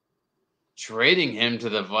 Trading him to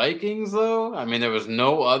the Vikings, though? I mean, there was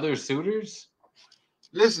no other suitors.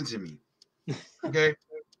 Listen to me, okay?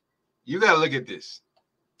 You got to look at this.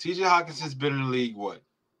 T.J. Hawkinson's been in the league, what?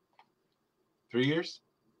 3 years?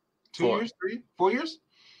 2 4. years? 3? 4 years?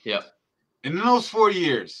 Yep. And in those 4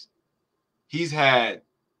 years, he's had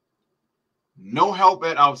No help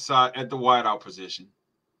at outside at the wideout position.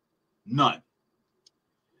 None.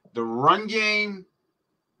 The run game,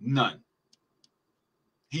 none.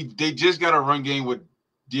 They just got a run game with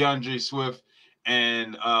DeAndre Swift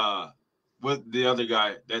and with the other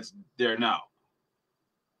guy that's there now.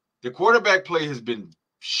 The quarterback play has been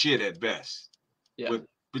shit at best. Yeah. With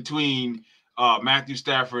between Matthew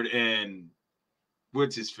Stafford and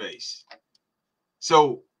what's his face.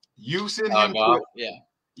 So you send him to, yeah.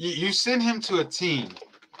 you send him to a team.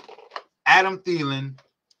 Adam Thielen,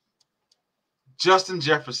 Justin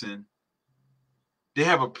Jefferson. They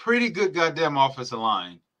have a pretty good goddamn offensive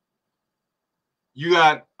line. You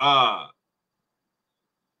got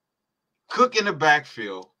Cook in the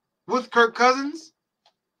backfield with Kirk Cousins.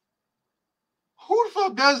 Who the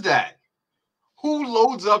fuck does that? Who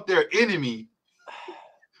loads up their enemy?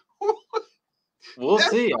 We'll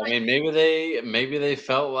see. I mean, maybe they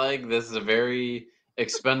felt like this is a very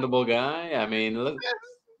expendable guy. I mean, look,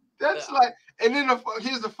 that's like, and then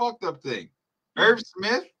here's the fucked up thing. Irv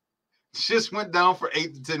Smith just went down for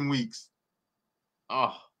 8 to 10 weeks.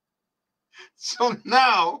 Oh, so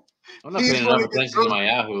now I'm not paying enough attention to my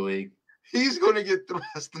Yahoo league. He's going to get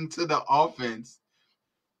thrust into the offense.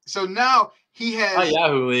 So now he has. My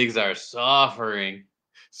Yahoo leagues are suffering.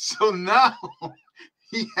 So now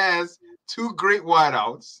he has 2 great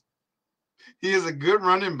wideouts. He has a good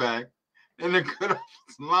running back and a good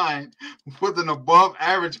offensive line with an above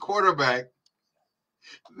average quarterback.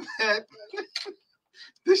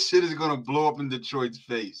 This shit is going to blow up in Detroit's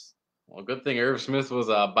face. Well, good thing Irv Smith was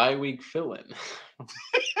a bye-week fill-in.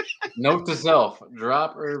 Note to self,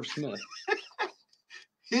 drop Irv Smith.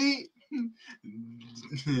 He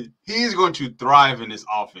is going to thrive in this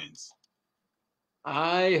offense.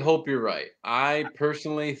 I hope you're right. I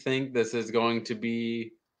personally think this is going to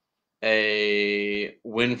be a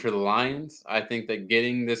win for the Lions. I think that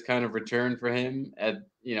getting this kind of return for him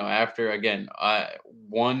after again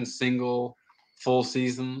one single full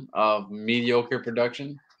season of mediocre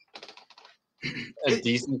production,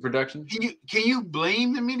 decent production. Can you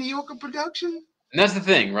blame the mediocre production? And that's the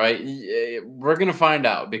thing, right? We're gonna find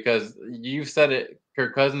out because you've said it.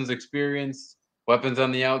 Kirk Cousins' experience, weapons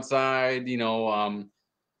on the outside,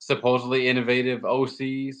 supposedly innovative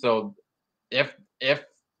OC. So if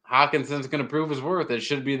Hawkinson's going to prove his worth, it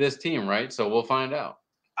should be this team, right? So we'll find out.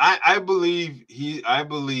 I believe he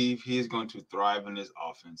is going to thrive in this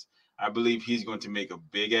offense. I believe he's going to make a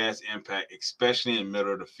big ass impact, especially in the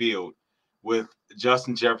middle of the field with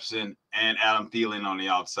Justin Jefferson and Adam Thielen on the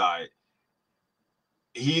outside.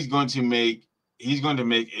 He's going to make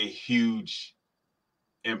a huge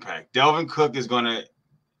impact. Delvin Cook is going to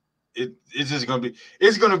it's going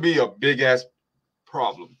to be a big ass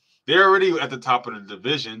problem. They're already at the top of the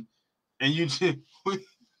division, and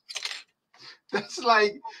that's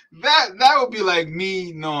like that would be like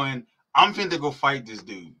me knowing I'm finna go fight this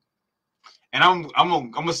dude, and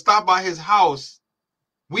I'm gonna stop by his house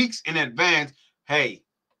weeks in advance. Hey,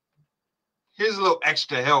 here's a little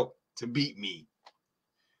extra help to beat me.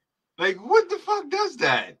 Like, what the fuck does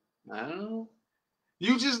that? I don't know.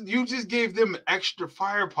 You just gave them extra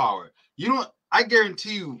firepower. I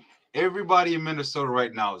guarantee you, everybody in Minnesota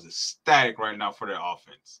right now is ecstatic right now for their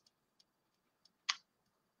offense.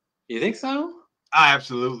 You think so?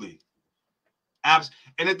 Absolutely. And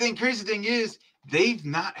the crazy thing is, they've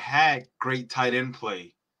not had great tight end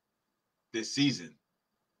play this season.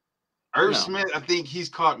 Irv Smith, I think he's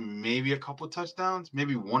caught maybe a couple touchdowns,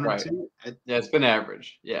 maybe one or two. Yeah, it's been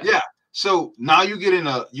average. Yeah. Yeah. So now you get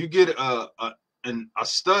a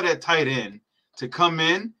stud at tight end to come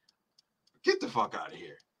in. Get the fuck out of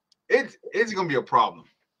here. It's gonna be a problem.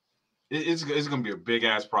 It's gonna be a big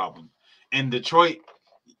ass problem. And Detroit,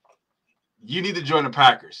 you need to join the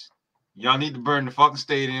Packers. Y'all need to burn the fucking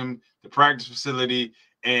stadium, the practice facility,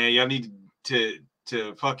 and y'all need to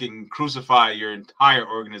fucking crucify your entire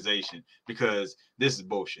organization because this is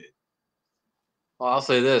bullshit. Well, I'll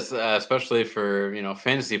say this, especially for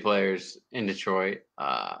fantasy players in Detroit.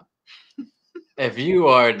 If you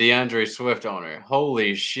are a DeAndre Swift owner,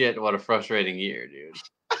 holy shit, what a frustrating year, dude.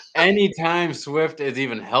 Anytime Swift is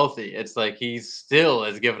even healthy, it's like he still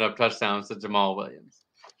is giving up touchdowns to Jamal Williams.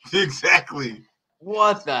 Exactly.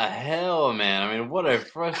 What the hell, man? I mean, what a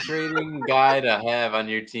frustrating guy to have on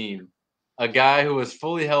your team. A guy who is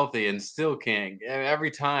fully healthy and still can't.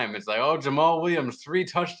 Every time it's like, oh, Jamal Williams, 3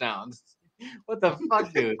 touchdowns. What the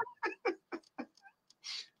fuck, dude?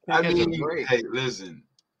 I mean, hey, listen.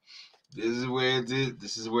 This is where it is.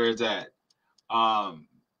 This is where it's at.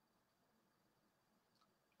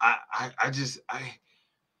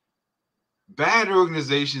 Bad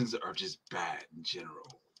organizations are just bad in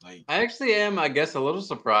general. Like, I actually am, I guess, a little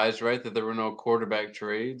surprised, right, that there were no quarterback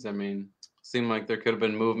trades. I mean, seemed like there could have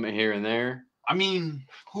been movement here and there. I mean,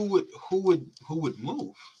 who would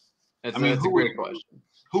move? I mean, It's a great question.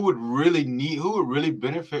 who would really need? Who would really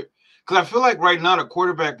benefit? Because I feel like right now the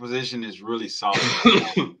quarterback position is really solid.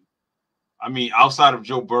 I mean, outside of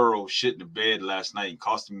Joe Burrow shit in the bed last night and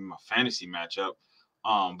costing me my fantasy matchup,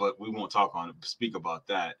 but we won't speak about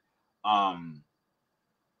that. I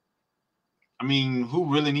mean,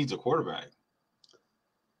 who really needs a quarterback?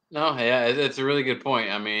 No, yeah, it's a really good point.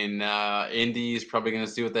 I mean, Indy's probably going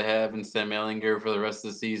to see what they have in Sam Ellinger for the rest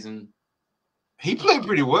of the season. He played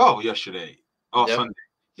pretty well yesterday. Yep. Sunday.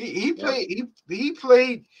 He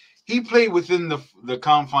played. He played within the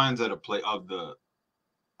confines of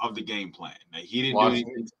the game plan. Like he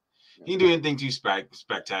didn't do anything too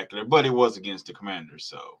spectacular, but it was against the Commanders,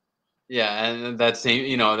 so. Yeah, and that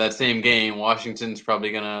same game, Washington's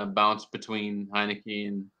probably gonna bounce between Heineke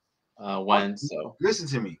and Wentz. So listen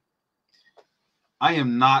to me. I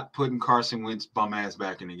am not putting Carson Wentz bum ass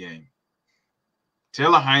back in the game.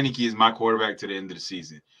 Taylor Heineke is my quarterback to the end of the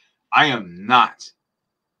season. I am not.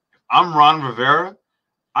 If I'm Ron Rivera,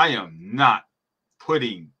 I am not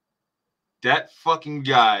putting that fucking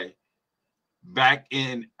guy back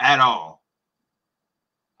in at all.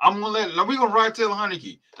 We're gonna ride Taylor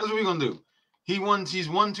Heineke. That's what we're gonna do. He's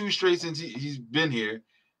won 2 straight since he's been here.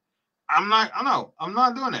 I'm not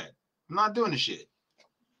doing that. I'm not doing the shit.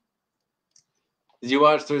 Did you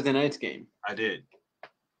watch Thursday night's game? I did.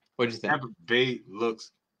 What'd you think? Tampa Bay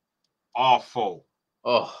looks awful.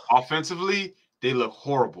 Oh, offensively, they look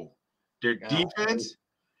horrible. Their defense,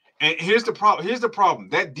 and here's the problem.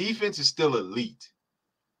 That defense is still elite.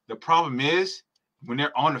 The problem is when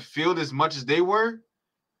they're on the field as much as they were,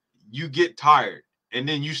 you get tired and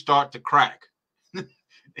then you start to crack.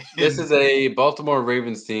 This is a Baltimore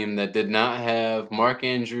Ravens team that did not have Mark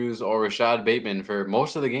Andrews or Rashad Bateman for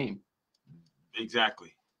most of the game.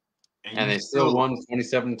 Exactly. And they still won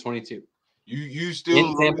 27-22. You still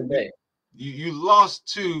in Tampa Bay. You lost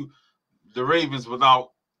to the Ravens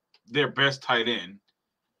without their best tight end.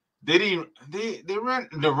 They ran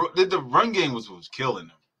the run game was killing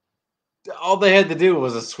them. All they had to do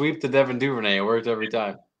was a sweep to Devin Duvernay. It worked every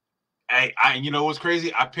time. You know what's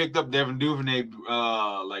crazy? I picked up Devin Duvernay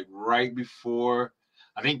like right before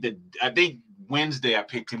I think Wednesday I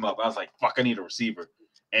picked him up. I was like, fuck, I need a receiver.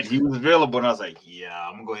 And he was available, and I was like, yeah,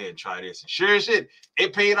 I'm gonna go ahead and try this. And sure as shit,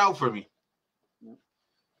 it paid out for me.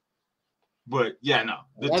 But yeah, no.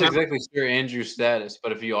 I'm not exactly sure Andrew's status,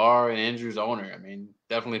 but if you are an Andrews owner, I mean,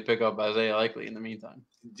 definitely pick up Isaiah Likely in the meantime.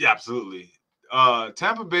 Yeah, absolutely.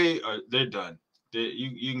 Tampa Bay, they're done.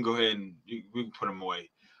 You can go ahead and we can put them away.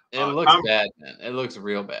 It looks bad, man. It looks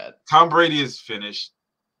real bad. Tom Brady is finished.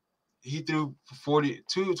 He threw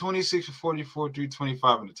 26 for 44,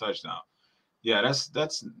 325 in the touchdown. Yeah, that's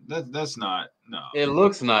not no. It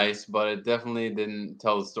looks nice, but it definitely didn't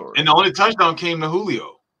tell the story. And the only touchdown came to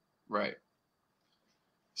Julio. Right.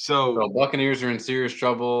 So Buccaneers are in serious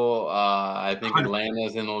trouble. I think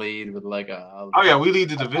Atlanta's in the lead with like we lead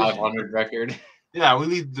the division. 500 record. Yeah, we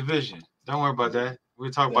lead the division. Don't worry about that.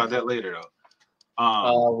 We'll talk about that later though.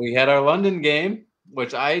 We had our London game,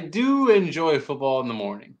 which I do enjoy football in the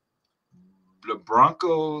morning. The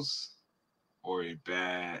Broncos are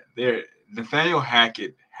bad. Nathaniel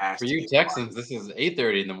Hackett has for you Texans. This is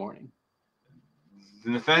 8:30 in the morning.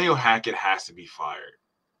 Nathaniel Hackett has to be fired.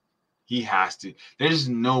 He has to. There's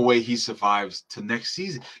no way he survives to next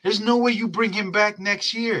season. There's no way you bring him back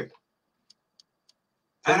next year.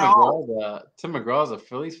 Tim McGraw's a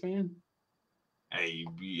Phillies fan. Hey,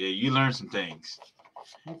 you learn some things.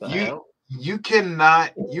 What the hell? You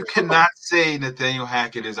cannot say Nathaniel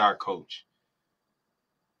Hackett is our coach.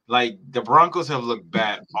 Like the Broncos have looked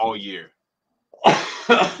bad all year.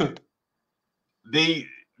 They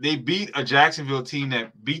beat a Jacksonville team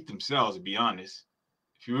that beat themselves, to be honest.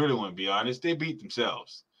 If you really want to be honest, they beat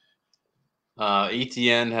themselves.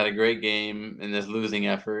 ETN had a great game in this losing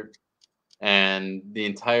effort, and the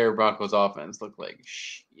entire Broncos offense looked like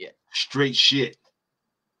shit. Straight shit.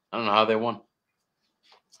 I don't know how they won.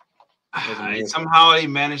 Somehow they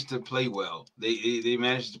managed to play well. They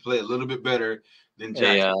managed to play a little bit better than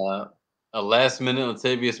Jacksonville. A last-minute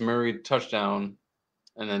Latavius Murray touchdown,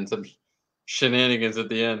 and then some shenanigans at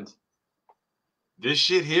the end. This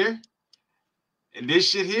shit here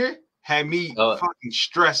had me fucking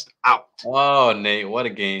stressed out. Oh, Nate, what a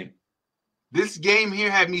game. This game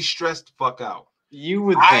here had me stressed the fuck out. You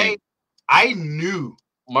would think. I knew.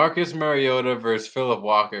 Marcus Mariota versus Phillip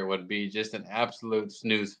Walker would be just an absolute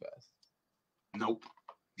snooze fest. Nope.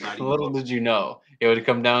 Little did you know, it would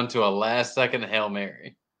come down to a last-second Hail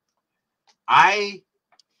Mary. I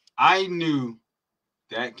I knew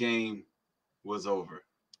that game was over.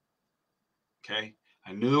 Okay?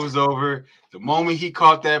 I knew it was over. The moment he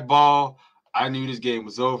caught that ball, I knew this game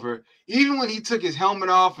was over. Even when he took his helmet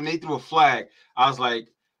off and they threw a flag, I was like,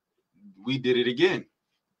 we did it again.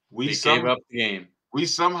 We gave up the game. We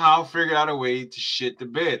somehow figured out a way to shit the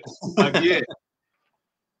bed again.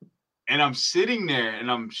 And I'm sitting there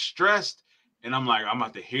and I'm stressed and I'm like, I'm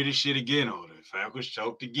about to hear this shit again. Oh, the Falcons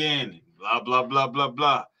choked again. Blah, blah, blah, blah,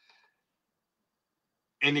 blah.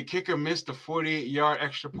 And the kicker missed a 48-yard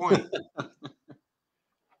extra point.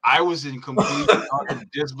 I was in complete utter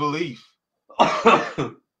disbelief.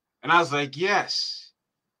 And I was like, yes,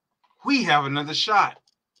 we have another shot.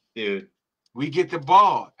 Dude. We get the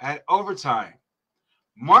ball at overtime.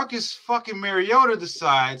 Marcus fucking Mariota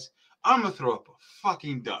decides, I'm going to throw up a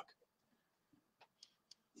fucking duck.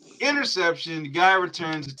 Interception. The guy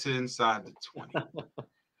returns it to inside the 20.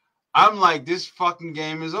 I'm like, this fucking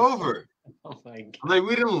game is over. Oh my God. I'm like,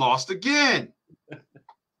 we done lost again.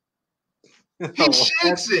 He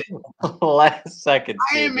shakes it. Last second.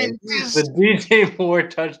 I am in The DJ Moore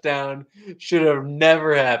touchdown should have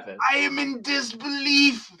never happened. I am in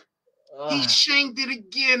disbelief. He shanked it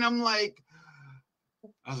again. I'm like,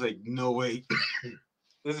 I was like, no way.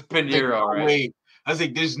 This is Pinheiro, like, no right? way. I was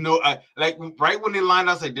like, there's no like right when they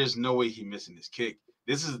lined, I was like, there's no way he missing this kick.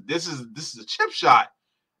 This is a chip shot.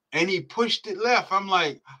 And he pushed it left. I'm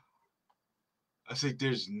like, I was like,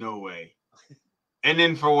 there's no way. And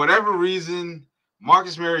then for whatever reason,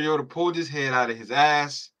 Marcus Mariota pulled his head out of his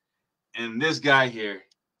ass, and this guy here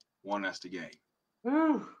won us the game.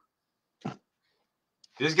 Whew.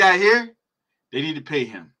 This guy here, they need to pay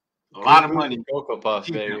him a lot of money. Cocoa Puffs,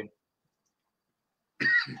 baby.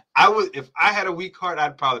 If I had a weak heart,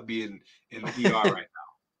 I'd probably be in the ER right now.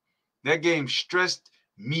 That game stressed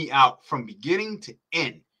me out from beginning to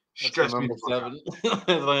end. Stressed me out.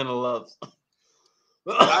 Atlanta loves.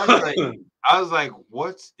 I was like,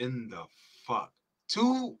 what's in the fuck?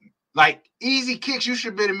 2 like easy kicks you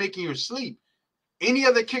should be making your sleep. Any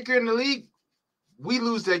other kicker in the league, we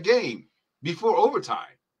lose that game before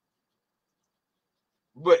overtime.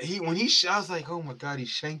 But when he shot, I was like, oh my God, he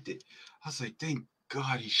shanked it. I was like, thank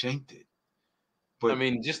God he shanked it. But I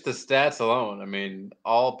mean, just the stats alone. I mean,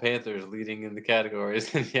 all Panthers leading in the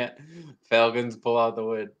categories, and yet Falcons pull out the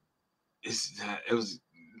win. It was,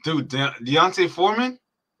 dude, Deontay Foreman.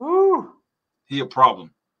 Woo! He a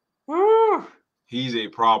problem. Woo! He's a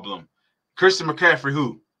problem. Christian McCaffrey,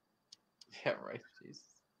 who? Yeah, right. Jesus.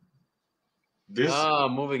 This.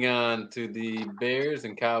 Moving on to the Bears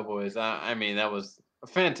and Cowboys. I mean, that was a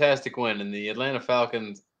fantastic win, and the Atlanta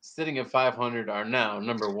Falcons, sitting at 500, are now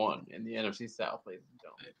number 1 in the NFC South, ladies and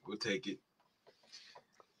gentlemen. We'll take it.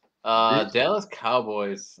 Dallas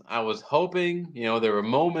Cowboys. I was hoping, there were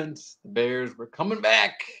moments the Bears were coming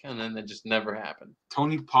back, and then it just never happened.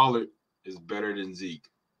 Tony Pollard is better than Zeke.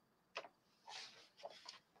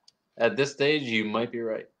 At this stage, you might be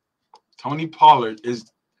right. Tony Pollard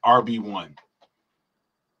is RB1.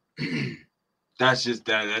 That's just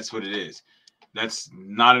that. That's what it is. That's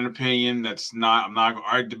not an opinion. I'm not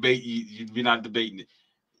going to debate. You're not debating it.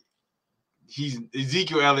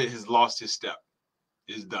 Ezekiel Elliott has lost his step.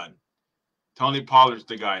 Is done. Tony Pollard's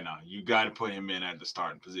the guy now. You got to put him in at the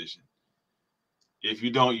starting position. If you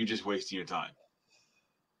don't, you're just wasting your time.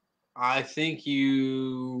 I think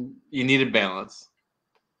you needed balance.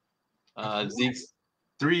 Zeke's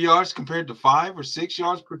 3 yards compared to 5 or 6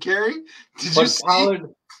 yards per carry.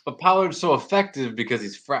 But Pollard's so effective because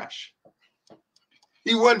he's fresh.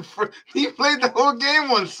 He played the whole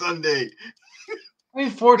game on Sunday. I mean,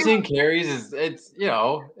 14 carries it's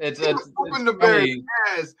the Bears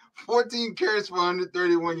has 14 carries for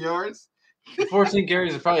 131 yards. 14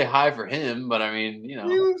 carries is probably high for him, but I mean, he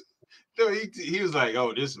was like,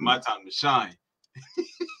 "Oh, this is my time to shine."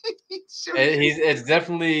 It's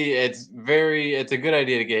a good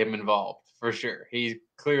idea to get him involved for sure. He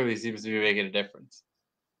clearly seems to be making a difference.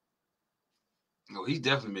 No, he's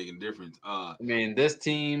definitely making a difference. I mean, this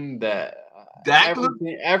team that Dak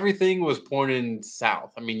everything was pointing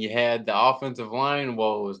south. I mean, you had the offensive line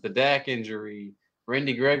woes, the Dak injury,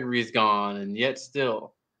 Randy Gregory's gone, and yet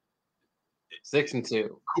still 6-2.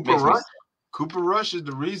 Cooper Rush is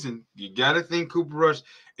the reason. You got to think Cooper Rush.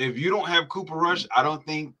 If you don't have Cooper Rush, I don't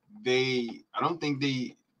think they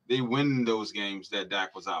win those games that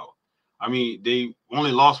Dak was out. I mean, they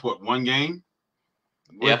only lost one game?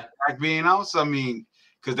 Yeah. Dak being out. So I mean,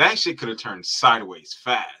 because that shit could have turned sideways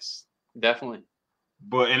fast. Definitely.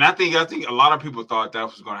 And I think a lot of people thought that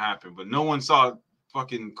was going to happen, but no one saw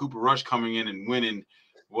fucking Cooper Rush coming in and winning.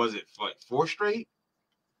 Was it like 4 straight?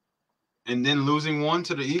 And then losing 1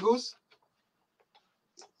 to the Eagles?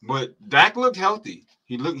 But Dak looked healthy.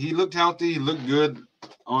 He looked healthy. He looked good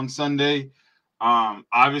on Sunday. Yeah,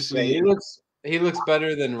 Obviously, he looks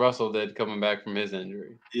better than Russell did coming back from his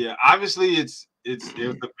injury. yeah. Obviously, it's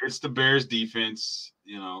the Bears defense.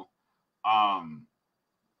 You know,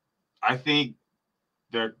 I think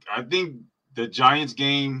the Giants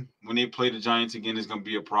game when they play the Giants again is going to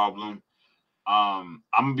be a problem. I'm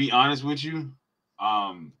gonna be honest with you.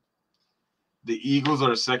 The Eagles are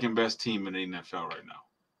the second best team in the NFL right now.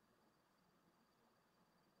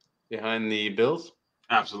 Behind the Bills?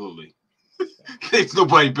 Absolutely. There's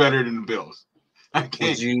nobody better than the Bills. I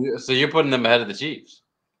can't. So you're putting them ahead of the Chiefs?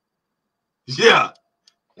 Yeah.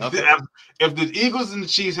 Okay. If the Eagles and the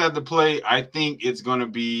Chiefs have to play, I think it's gonna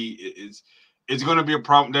be a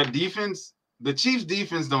problem. That defense, the Chiefs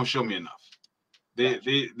defense don't show me enough.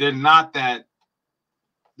 They're not that.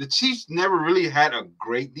 The Chiefs never really had a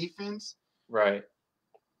great defense. Right.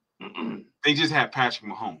 They just had Patrick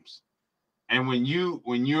Mahomes. And when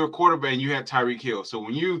you're a quarterback and you have Tyreek Hill, so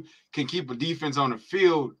when you can keep a defense on the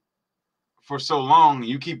field for so long,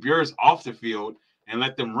 you keep yours off the field and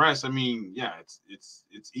let them rest. I mean, yeah, it's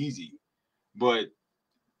easy. But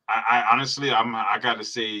I honestly, I gotta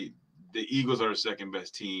say the Eagles are the second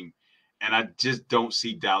best team, and I just don't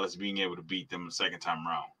see Dallas being able to beat them the second time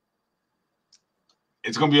around.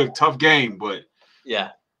 It's gonna be a tough game, but yeah,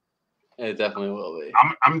 it definitely will be.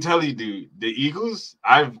 I'm telling you, dude, the Eagles,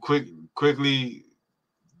 I've quickly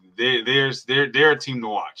they're a team to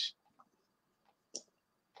watch.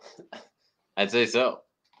 I'd say so.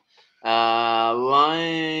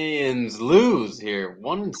 Lions lose here,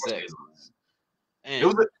 1-6. It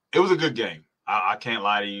was a good game. I can't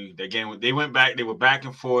lie to you. That game, they went back. They were back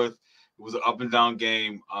and forth. It was an up and down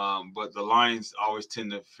game. But the Lions always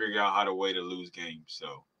tend to figure out how to way to lose games.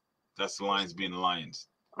 So that's the Lions being the Lions.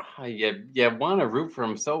 You want to root for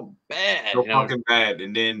him so bad. So fucking bad.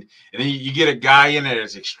 And then you get a guy in there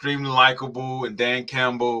that's extremely likable, and Dan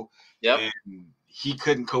Campbell. Yep. And he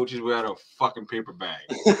couldn't coach his way out of a fucking paper bag.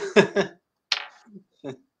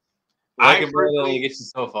 I personally get you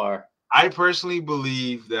so far. I personally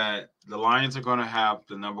believe that the Lions are going to have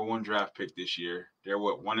the number 1 draft pick this year. They're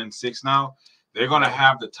 1-6 now. They're going to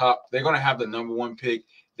have they're going to have the number 1 pick.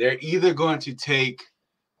 They're either going to take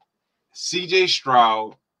CJ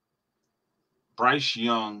Stroud, Bryce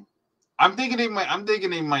Young. I think they might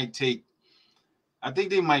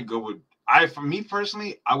go with for me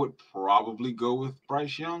personally, I would probably go with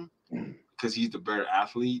Bryce Young because he's the better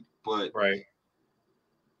athlete, but right.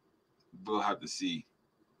 We'll have to see.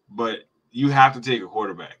 But you have to take a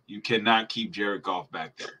quarterback. You cannot keep Jared Goff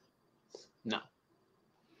back there. No.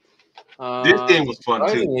 This game was fun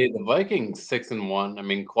too. The Vikings 6-1. I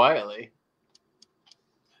mean, quietly.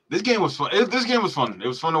 This game was fun. This game was fun. It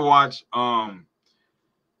was fun to watch.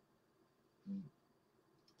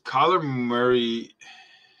 Kyler Murray.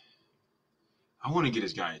 I want to get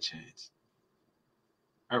this guy a chance.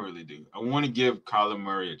 I really do. I want to give Kyler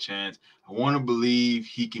Murray a chance. I want to believe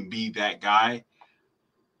he can be that guy.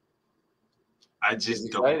 I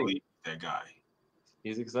just don't believe that guy.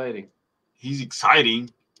 He's exciting. He's exciting.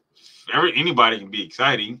 Anybody can be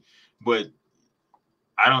exciting, but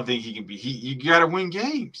I don't think he can be. You got to win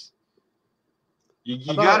games.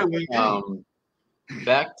 You got to win games.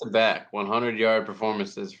 Back-to-back 100-yard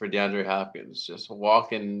performances for DeAndre Hopkins, just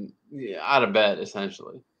walking out of bed,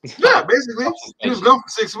 essentially. Yeah, basically. He was gone for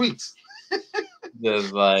 6 weeks.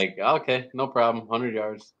 Just like, okay, no problem, 100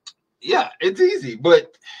 yards. Yeah, it's easy,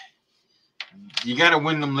 but you got to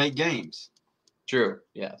win them late games. True,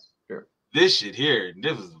 yes, true. This shit here,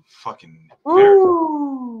 this was fucking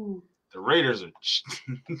The Raiders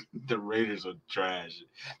are trash.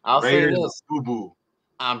 I'll say this. Boo-boo.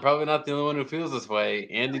 I'm probably not the only one who feels this way.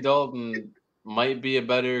 Andy Dalton might be a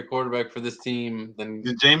better quarterback for this team than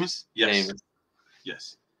Jameis? Yes. Jameis.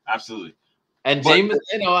 Yes, absolutely. And Jameis,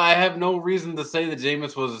 I have no reason to say that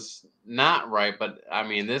Jameis was not right, but I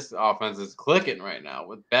mean, this offense is clicking right now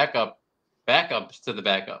with backups to the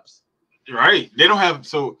backups. Right. They don't have.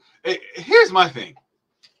 So here's my thing.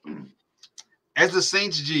 As the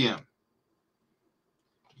Saints GM,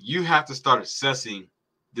 you have to start assessing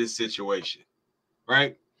this situation.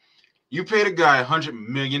 Right? You paid a guy $100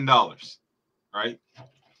 million, right?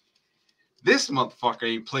 This motherfucker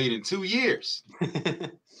ain't played in 2 years.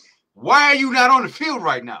 Why are you not on the field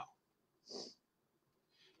right now?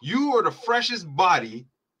 You are the freshest body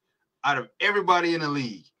out of everybody in the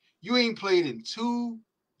league. You ain't played in 2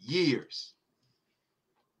 years.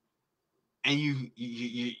 And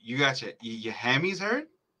you got your hammies hurt?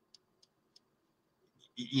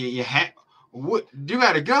 You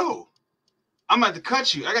got to go. I'm about to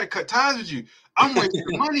cut you. I got to cut ties with you. I'm wasting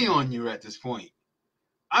money on you at this point.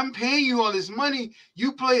 I'm paying you all this money.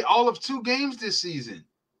 You played all of 2 games this season.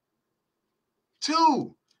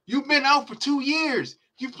 2. You've been out for 2 years.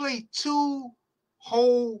 You played 2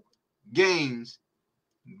 whole games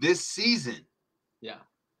this season. Yeah.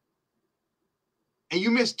 And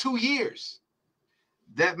you missed 2 years.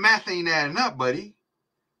 That math ain't adding up, buddy.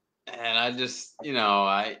 And I just,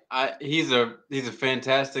 he's a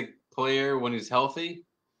fantastic player when he's healthy.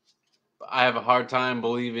 I have a hard time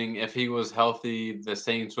believing if he was healthy, the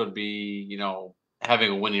Saints would be,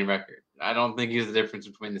 having a winning record. I don't think he's the difference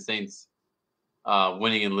between the Saints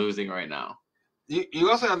winning and losing right now. You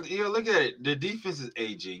also have to look at it. The defense is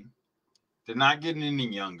aging. They're not getting any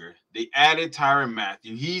younger. They added Tyrann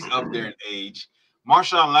Mathieu. He's up there in age.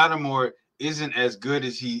 Marshawn Lattimore isn't as good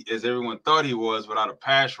as everyone thought he was without a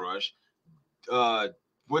pass rush.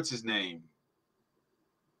 What's his name?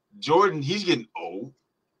 Jordan, he's getting old.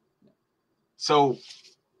 So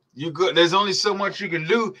there's only so much you can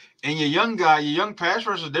do. And your young pass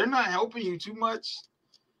rushers, they're not helping you too much.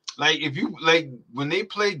 Like when they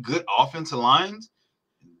play good offensive lines,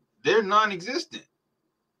 they're non-existent.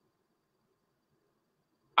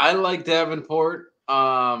 I like Davenport.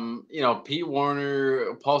 Pete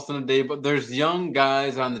Werner, Paulson Day, but there's young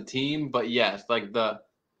guys on the team. But yes, like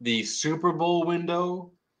the Super Bowl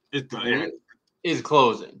window is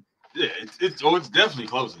closing. Yeah, it's definitely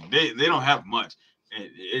closing. They don't have much,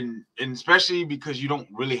 and especially because you don't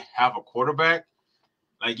really have a quarterback.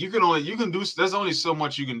 Like there's only so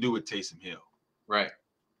much you can do with Taysom Hill. Right.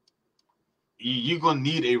 You're gonna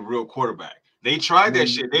need a real quarterback. They tried that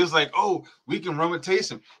shit. They was like, oh, we can run with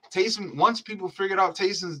Taysom. Taysom, once people figured out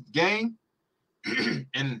Taysom's game,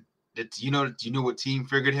 and you know what team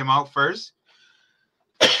figured him out first?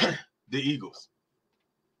 The Eagles.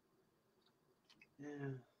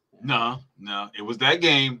 Yeah. No, it was that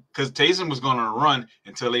game because Taysom was going to run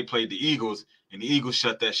until they played the Eagles, and the Eagles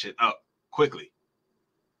shut that shit up quickly.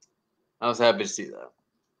 I was happy to see that.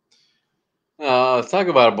 Let's talk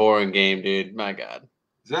about a boring game, dude. My God.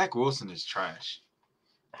 Zach Wilson is trash.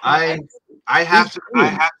 I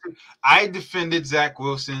defended Zach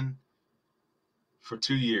Wilson for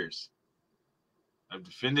 2 years. I've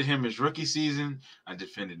defended him his rookie season. I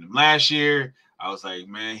defended him last year. I was like,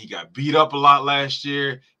 man, he got beat up a lot last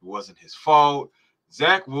year. It wasn't his fault.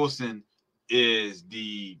 Zach Wilson is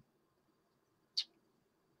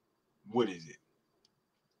what is it?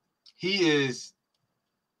 He is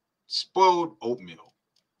spoiled oatmeal.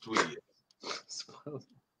 That's what he is.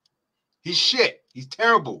 He's shit. He's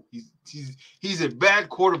terrible. He's a bad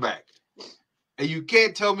quarterback. And you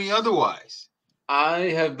can't tell me otherwise. I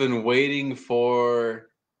have been waiting for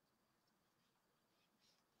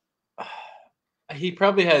he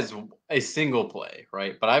probably has a single play,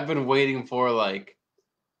 right? But I've been waiting for like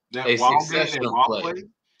a succession of plays.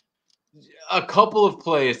 A couple of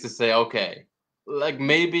plays to say, okay, like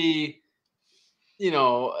maybe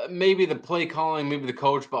the play calling, maybe the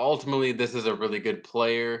coach, but ultimately this is a really good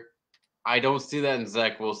player. I don't see that in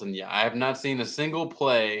Zach Wilson yet. I have not seen a single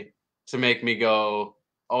play to make me go,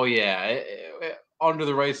 oh yeah, under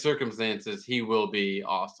the right circumstances, he will be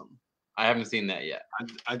awesome. I haven't seen that yet.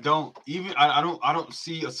 I don't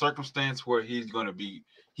see a circumstance where he's gonna be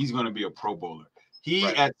a Pro Bowler.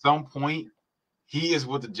 Right. At some point, he is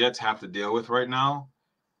what the Jets have to deal with right now.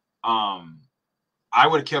 I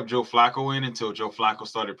would have kept Joe Flacco in until Joe Flacco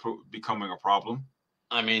started becoming a problem.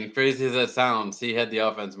 I mean, crazy as that sounds, he had the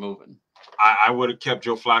offense moving. I would have kept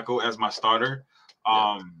Joe Flacco as my starter.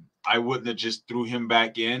 I wouldn't have just threw him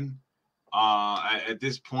back in at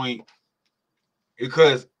this point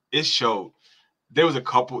because it showed. There was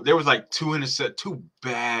like two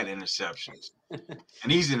bad interceptions.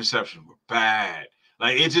 And these interceptions were bad.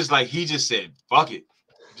 Like it's just like he just said, fuck it.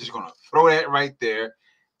 I'm just gonna throw that right there.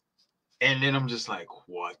 And then I'm just like,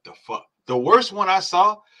 what the fuck? The worst one I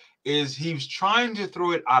saw is he was trying to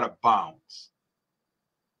throw it out of bounds.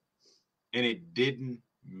 And it didn't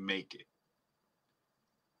make it.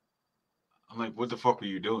 I'm like, what the fuck are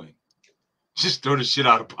you doing? Just throw the shit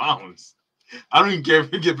out of bounds. I don't even care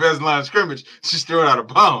if you get past the line of scrimmage. Just throw it out of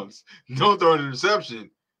bounds. Don't throw an interception.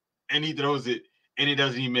 And he throws it, and it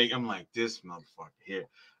doesn't even make. I'm like, this motherfucker here.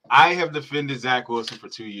 I have defended Zach Wilson for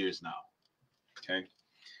 2 years now. Okay.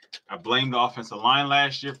 I blamed the offensive line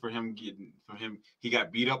last year for him. He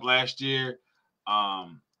got beat up last year.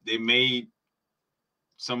 They made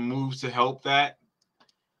some moves to help that.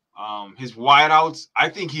 His wideouts, I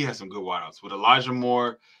think he has some good wideouts with Elijah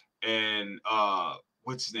Moore and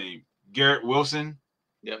what's his name? Garrett Wilson.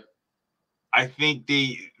 Yep. I think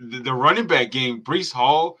the running back game, Breece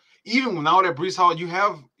Hall, even now that Breece Hall, you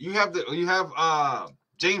have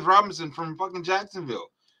James Robinson from fucking Jacksonville.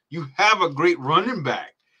 You have a great running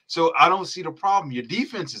back. So I don't see the problem. Your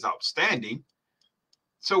defense is outstanding.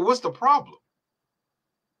 So what's the problem?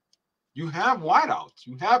 You have wideouts.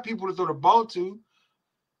 You have people to throw the ball to.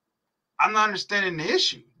 I'm not understanding the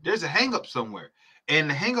issue. There's a hang up somewhere. And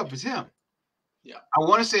the hang up is him. Yeah. I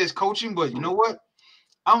want to say it's coaching, but you know what?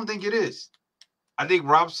 I don't think it is. I think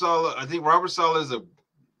Robert Saleh is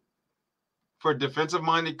for a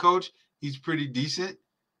defensive-minded coach, he's pretty decent.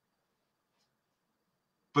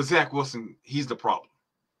 But Zach Wilson, he's the problem.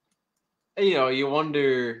 You know, you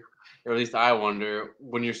wonder, or at least I wonder,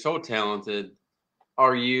 when you're so talented,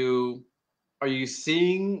 are you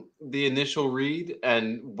seeing the initial read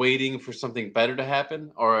and waiting for something better to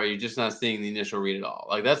happen, or are you just not seeing the initial read at all?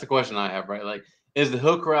 Like, that's the question I have, right? Like, is the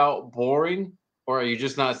hook route boring, or are you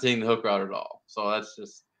just not seeing the hook route at all? So that's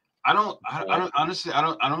just. I don't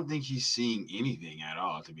think he's seeing anything at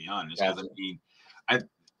all, to be honest. Because Gotcha.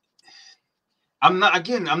 I mean,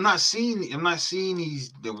 I'm not seeing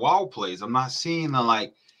the wall plays. I'm not seeing the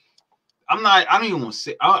like. I don't even want to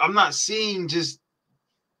say. I'm not seeing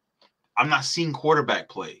quarterback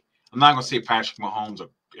play. I'm not gonna say Patrick Mahomes or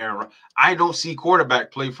Aaron. I don't see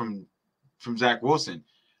quarterback play from Zach Wilson.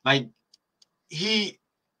 Like they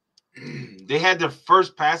had their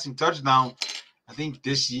first passing touchdown, I think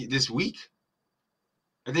this week.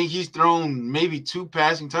 I think he's thrown maybe 2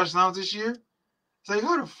 passing touchdowns this year. It's like,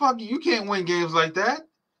 how the fuck you can't win games like that?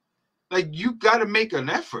 Like, you got to make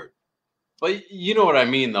an effort. But you know what I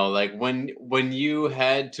mean, though. Like when you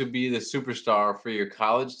had to be the superstar for your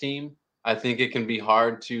college team, I think it can be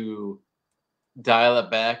hard to dial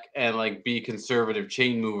it back and like be conservative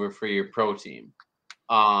chain mover for your pro team.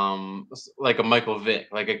 Like a Michael Vick,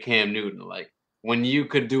 like a Cam Newton. Like when you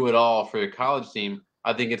could do it all for your college team,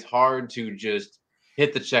 I think it's hard to just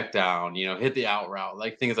hit the check down, you know, hit the out route,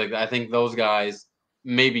 like things like that. I think those guys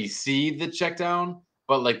maybe see the check down,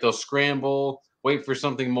 but like they'll scramble, wait for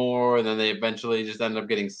something more, and then they eventually just end up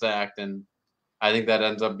getting sacked. And I think that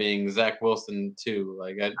ends up being Zach Wilson too.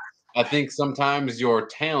 Like I think sometimes your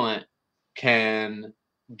talent can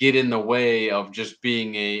get in the way of just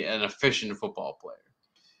being an efficient football player.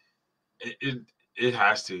 It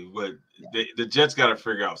has to, but the Jets got to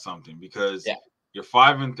figure out something because you're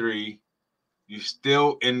 5-3. You're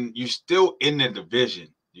still in the division.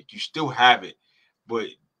 You still have it, but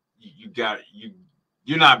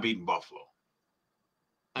you're not beating Buffalo.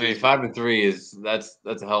 I mean, 5-3 is that's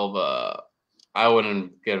a hell of a. I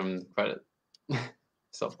wouldn't give him credit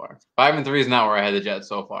so far. 5-3 is not where I had the Jets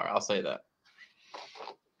so far. I'll say that.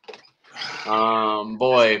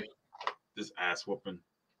 Boy, this ass whooping.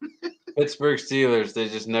 Pittsburgh Steelers, they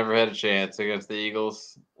just never had a chance against the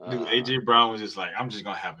Eagles. Dude, AJ Brown was just like, I'm just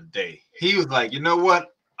gonna have a day. He was like, you know what?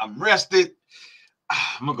 I'm rested.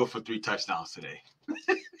 I'm gonna go for 3 touchdowns today.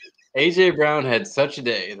 AJ Brown had such a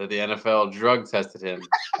day that the NFL drug tested him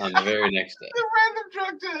on the very next day. The random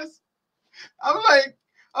drug test. I'm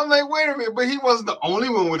like, wait a minute, but he wasn't the only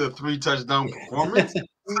one with a 3 touchdown performance.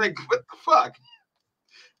 It's like, what the fuck?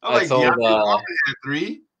 I'm like, DeAndre had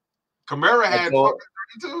 3. Kamara had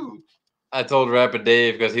 32. I told Rapid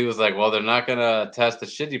Dave because he was like, well, they're not going to test the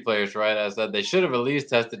shitty players, right? I said they should have at least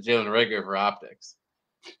tested Jalen Reagor for optics.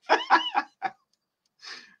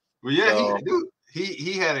 Well, yeah, so,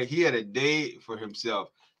 he had a day for himself.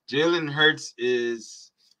 Jalen Hurts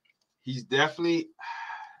he's definitely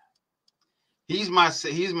he's gonna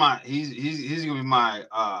be my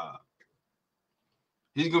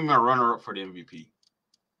runner up for the MVP.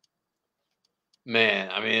 Man,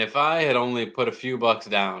 I mean, if I had only put a few bucks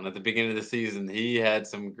down at the beginning of the season, he had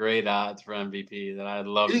some great odds for MVP that I'd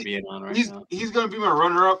love to be in on now. He's going to be my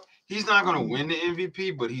runner-up. He's not going to win the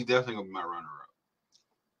MVP, but he's definitely going to be my runner-up.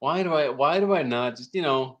 Why do I not just,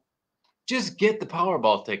 just get the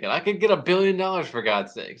Powerball ticket? I could get $1 billion for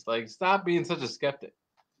God's sakes. Like, stop being such a skeptic.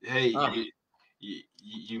 Hey,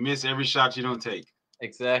 you miss every shot you don't take.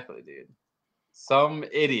 Exactly, dude. Some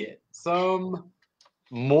idiot, some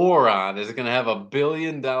moron is going to have $1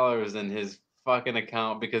 billion in his fucking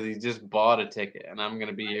account because he just bought a ticket, and I'm going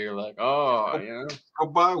to be here like, go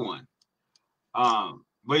buy one.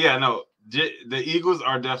 But yeah, no, the Eagles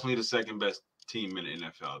are definitely the second best team in the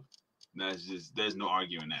NFL. There's no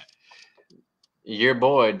arguing that. Your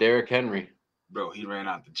boy Derrick Henry, bro, he ran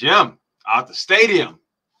out the gym, out the stadium.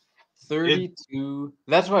 32.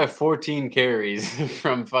 That's why 14 carries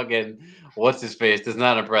from fucking what's his face does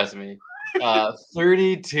not impress me.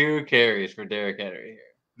 32 carries for Derrick Henry here.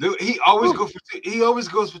 Dude, he always goes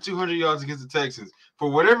for 200 yards against the Texans. For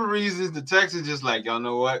whatever reason, the Texans just like, y'all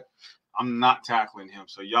know what? I'm not tackling him,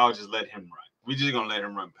 so y'all just let him run. We're just gonna let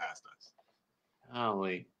him run past us.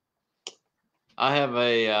 Holy. I have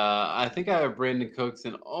I think I have Brandon Cooks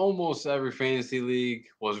in almost every fantasy league.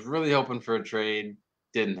 Was really hoping for a trade.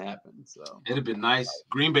 Didn't happen. So It'd have been nice.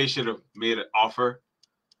 Green Bay should have made an offer,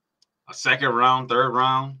 a second round, third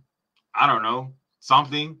round. I don't know,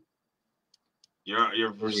 something.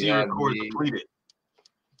 Your receiver core is depleted.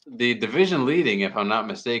 The division leading, if I'm not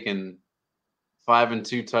mistaken,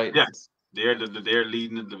 5-2 Titans. Yeah, they're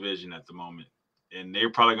leading the division at the moment, and they're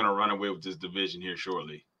probably going to run away with this division here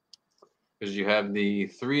shortly. Because you have the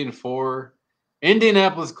 3-4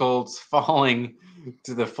 Indianapolis Colts falling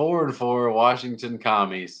to the 4-4 Washington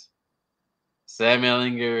Commies. Sam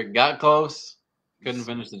Ehlinger got close, couldn't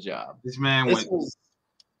finish the job. This man went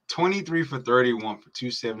 23 for 31 for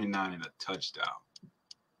 279 and a touchdown.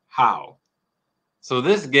 How? So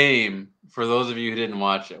this game, for those of you who didn't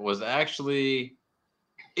watch it, was actually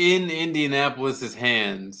in Indianapolis's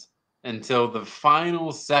hands until the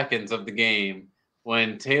final seconds of the game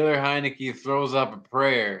when Taylor Heineke throws up a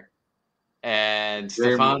prayer and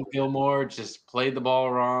Stephon Gilmore just played the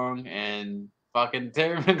ball wrong and fucking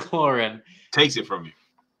Terry McLaurin takes it from you.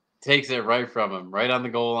 Takes it right from him, right on the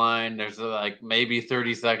goal line. There's like maybe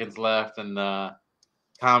 30 seconds left, and the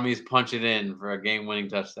Commies punch it in for a game-winning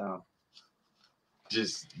touchdown.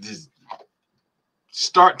 Just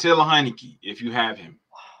start Taylor Heineke if you have him.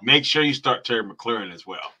 Make sure you start Terry McLaurin as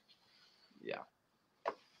well. Yeah.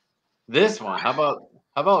 This one, how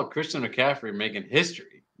about Christian McCaffrey making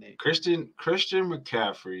history? Nate? Christian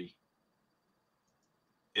McCaffrey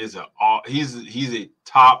is he's a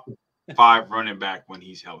top 5 running back when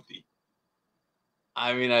he's healthy.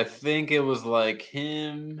 I mean, I think it was like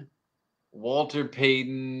him, Walter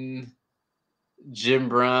Payton, Jim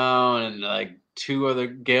Brown, and like 2 other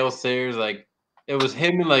Gale Sayers. Like it was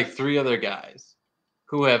him and like 3 other guys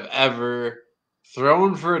who have ever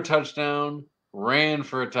thrown for a touchdown, ran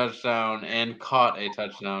for a touchdown, and caught a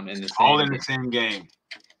touchdown in the same all in the same game.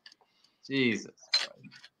 Jesus.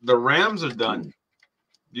 The Rams are done.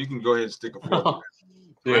 You can go ahead and stick a fork.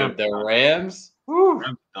 Dude, the Rams?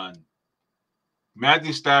 Rams are done.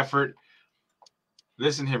 Matthew Stafford.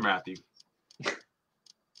 Listen here, Matthew.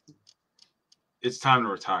 It's time to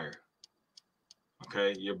retire.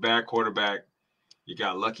 Okay? You're a bad quarterback. You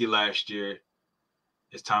got lucky last year.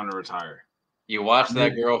 It's time to retire. You watched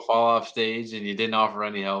that girl fall off stage and you didn't offer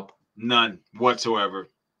any help? None whatsoever.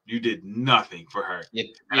 You did nothing for her.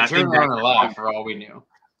 You turned around and laughed for all we knew.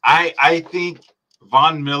 I think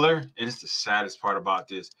Von Miller, and it's the saddest part about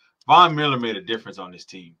this, Von Miller made a difference on this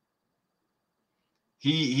team.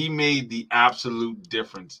 He made the absolute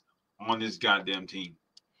difference on this goddamn team.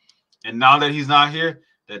 And now that he's not here,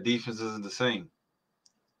 that defense isn't the same.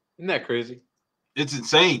 Isn't that crazy? It's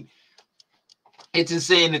insane. It's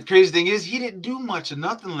insane. The crazy thing is he didn't do much of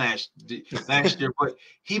nothing last year, but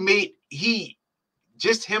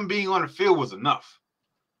just him being on the field was enough.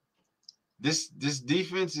 This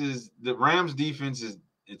defense is the Rams defense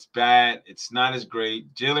it's bad. It's not as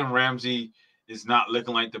great. Jalen Ramsey is not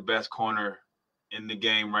looking like the best corner in the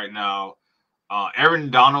game right now. Aaron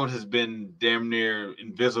Donald has been damn near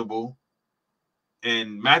invisible.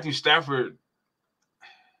 And Matthew Stafford,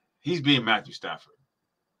 he's being Matthew Stafford.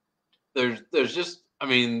 There's just, I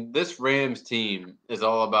mean, this Rams team is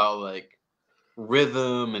all about like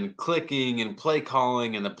rhythm and clicking and play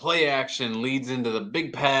calling, and the play action leads into the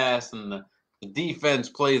big pass, and the defense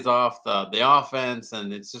plays off the offense,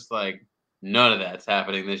 and it's just like none of that's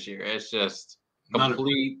happening this year. It's just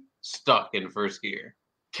complete stuck in first gear.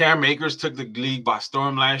 Cam Akers took the league by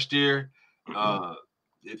storm last year.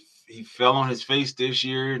 He fell on his face this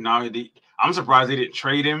year. Now I'm surprised they didn't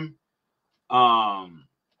trade him.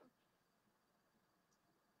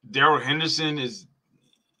 Darrell Henderson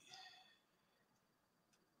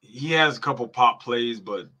he has a couple pop plays,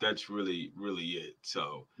 but that's really, really it.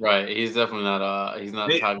 So right, he's definitely not he's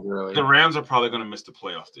not Todd Gurley. The Rams are probably going to miss the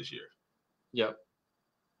playoffs this year. Yep.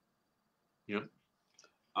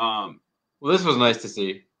 Well, this was nice to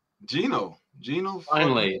see. Geno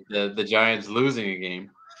finally the Giants losing a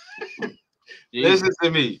game. Listen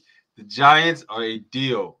to me. The Giants are a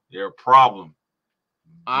deal. They're a problem.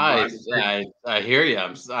 I hear you.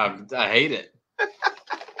 I hate it.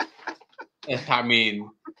 I mean,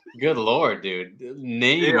 good Lord, dude.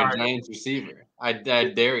 Name a Giants receiver. I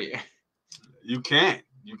dare you. You can't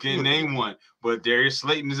name one, but Darius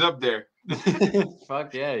Slayton is up there.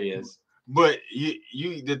 Fuck yeah, he is. But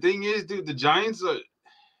the thing is, dude, the Giants are.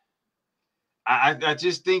 I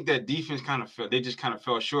just think that defense they just kind of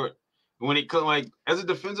fell short. When it comes, like, as a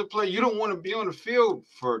defensive player, you don't want to be on the field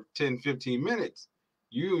for 10, 15 minutes.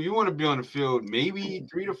 You want to be on the field maybe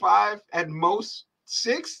 3 to 5, at most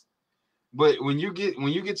 6. But when you get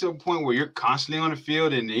to a point where you're constantly on the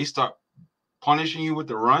field and they start punishing you with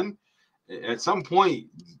the run, at some point,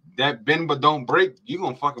 that bend but don't break, you're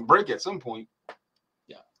going to fucking break at some point.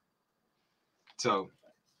 Yeah. So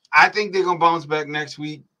I think they're going to bounce back next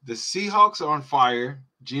week. The Seahawks are on fire.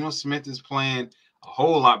 Geno Smith is playing a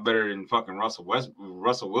whole lot better than fucking Russell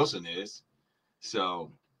Wilson is.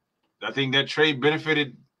 So I think that trade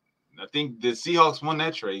benefited. I think the Seahawks won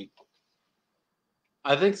that trade.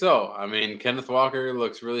 I think so. I mean, Kenneth Walker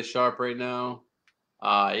looks really sharp right now.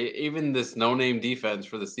 Even this no-name defense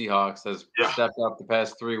for the Seahawks has stepped up the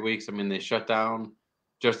past 3 weeks. I mean, they shut down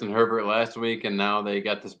Justin Herbert last week, and now they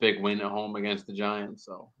got this big win at home against the Giants.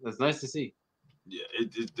 So it's nice to see. Yeah,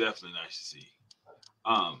 it's definitely nice to see.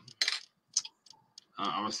 I'm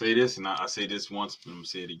gonna say this, and I say this once, but I'm gonna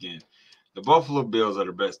say it again. The Buffalo Bills are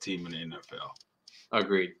the best team in the NFL.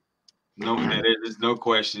 Agreed. No, there's no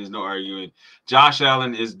question, there's no arguing. Josh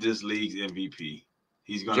Allen is this league's MVP.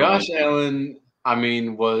 He's gonna. Josh Allen, I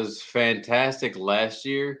mean, was fantastic last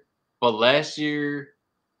year, but last year,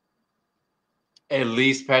 at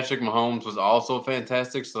least Patrick Mahomes was also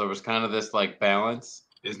fantastic. So there was kind of this like balance.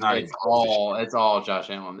 It's not. It's all Josh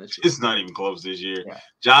Allen this year. It's not even close this year. Yeah.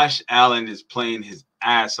 Josh Allen is playing his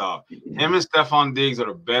ass off. Him and Stephon Diggs are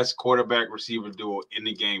the best quarterback receiver duo in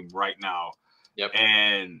the game right now. Yep.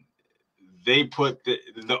 And they put the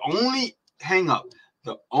only hang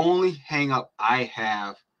up I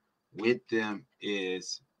have with them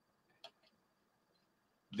is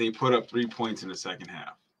they put up 3 points in the second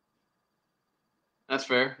half. That's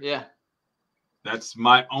fair. Yeah. That's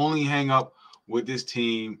my only hang up with this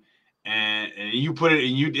team. And you put it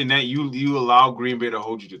you allow Green Bay to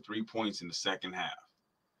hold you to 3 points in the second half.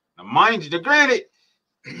 Now, mind you, granted,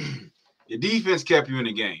 the defense kept you in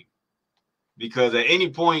the game because at any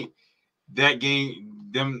point that game,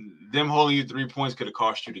 them holding you 3 points could have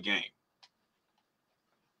cost you the game.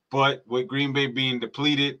 But with Green Bay being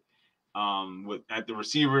depleted, at the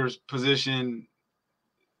receivers position,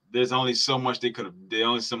 there's only so much they could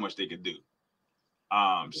do.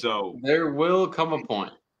 So there will come a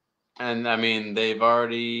point, and I mean they've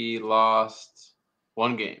already lost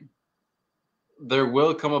one game. There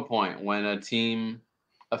will come a point when a team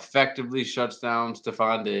effectively shuts down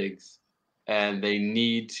Stephon Diggs, and they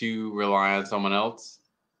need to rely on someone else.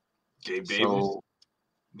 Gabe Davis.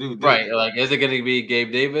 Dude, right. Like, is it going to be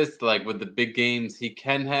Gabe Davis, like with the big games he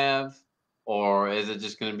can have, or is it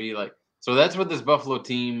just going to be like? So that's what this Buffalo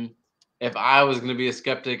team. If I was going to be a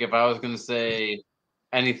skeptic, if I was going to say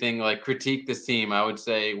anything like critique this team, I would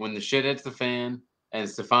say when the shit hits the fan and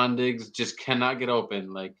Stephon Diggs just cannot get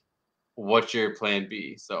open, like, what's your plan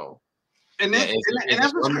B? So, is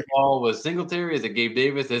it run the ball with Singletary? Is it Gabe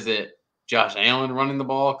Davis? Is it Josh Allen running the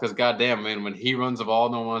ball? Because goddamn, man, when he runs the ball,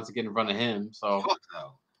 no one wants to get in front of him. So,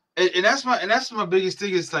 and that's my biggest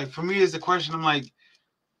thing. Is like for me is the question. I'm like,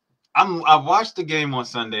 I watched the game on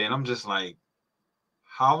Sunday, and I'm just like,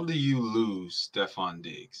 how do you lose Stephon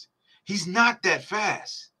Diggs? He's not that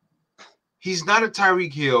fast. He's not a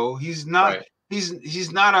Tyreek Hill. He's not. Right.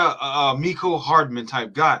 He's not a Miko Hardman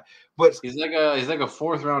type guy. But he's like a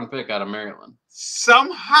 4th round pick out of Maryland.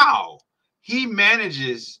 Somehow he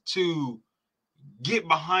manages to get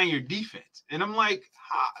behind your defense, and I'm like,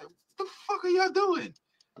 what the fuck are y'all doing?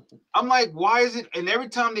 I'm like, why is it? And every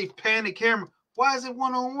time they pan the camera, why is it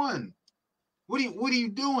 1-on-1? What are you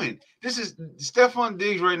doing? This is Stephon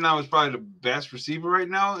Diggs right now is probably the best receiver right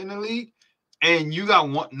now in the league, and you got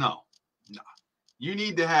one. No. You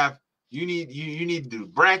need to do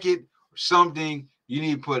bracket or something. You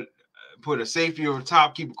need to put a safety over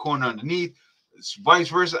top, keep a corner underneath, vice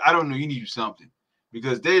versa. I don't know. You need to do something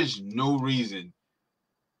because there's no reason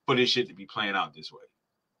for this shit to be playing out this way.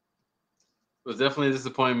 It was definitely a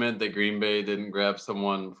disappointment that Green Bay didn't grab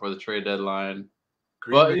someone for the trade deadline.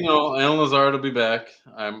 But, Allen Lazard will be back.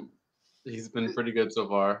 He's been pretty good so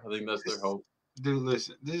far. I think that's their hope. Dude,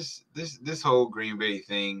 listen, this whole Green Bay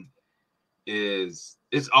thing it's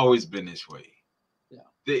always been this way.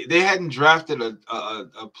 Yeah. They hadn't drafted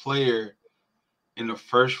a player in the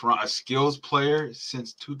first round, a skills player,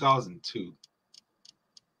 since 2002.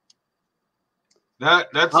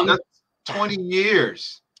 That's 20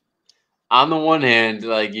 years. On the one hand,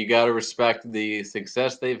 like, you got to respect the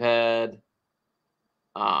success they've had,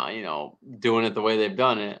 doing it the way they've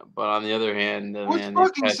done it. But on the other hand,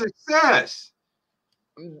 success?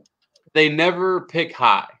 They never pick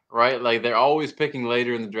high, right? Like, they're always picking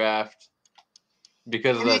later in the draft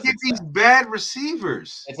because of that. They get these bad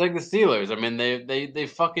receivers. It's like the Steelers. I mean, they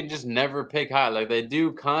fucking just never pick high. Like, they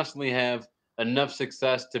do constantly have enough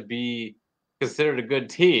success to be considered a good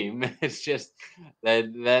team. It's just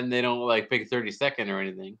that then they don't like pick 32nd or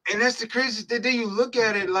anything. And that's the craziest thing. You look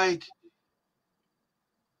at it like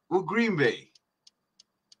with Green Bay,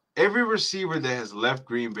 every receiver that has left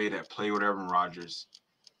Green Bay that played with Aaron Rodgers,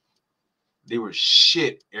 they were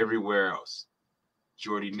shit everywhere else.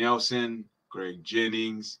 Jordy Nelson, Greg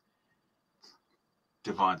Jennings,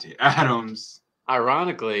 Devontae Adams.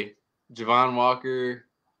 Ironically, Javon Walker,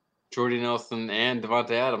 Jordy Nelson, and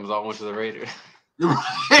Devontae Adams all went to the Raiders.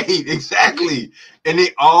 Right, exactly. And they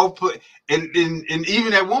all put and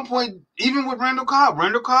even at one point, even with Randall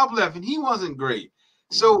Cobb left and he wasn't great.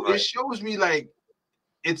 So Right. it shows me like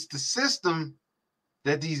it's the system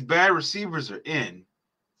that these bad receivers are in.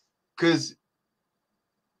 Because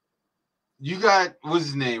you got what's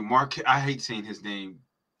his name? I hate saying his name.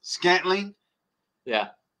 Scantling. Yeah.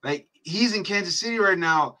 Like he's in Kansas City right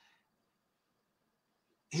now.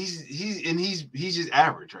 He's just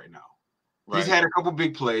average right now. Right. He's had a couple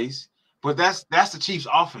big plays, but that's the Chiefs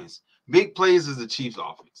offense. Big plays is the Chiefs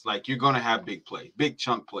offense. Like you're gonna have big plays, big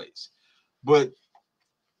chunk plays. But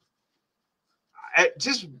at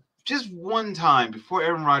just one time before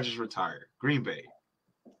Aaron Rodgers retired, Green Bay,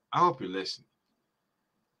 I hope you're listening.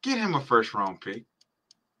 Get him a first round pick,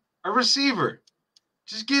 a receiver.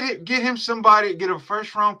 Just get him somebody, get a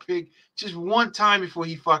first round pick just one time before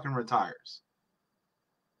he fucking retires.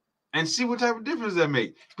 And see what type of difference that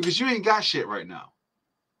make. Because you ain't got shit right now.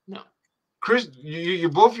 No. Chris, you're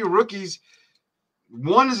both your rookies.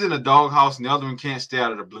 One is in a doghouse and the other one can't stay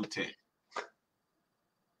out of the blue tent.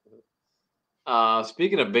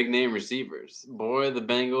 Speaking of big name receivers, boy, the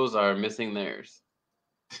Bengals are missing theirs.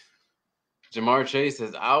 Jamar Chase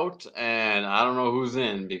is out, and I don't know who's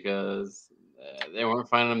in because they weren't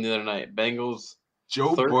finding him the other night. Bengals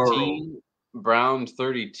Joe 13, Browns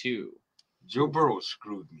 32. Joe Burrow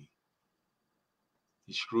screwed me.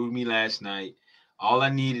 He screwed me last night. All I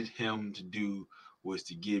needed him to do was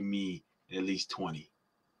to give me at least 20.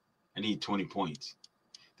 I need 20 points.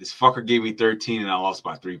 This fucker gave me 13 and I lost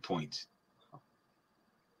by 3 points.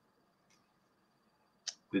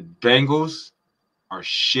 The Bengals are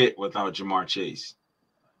shit without Jamar Chase.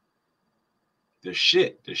 They're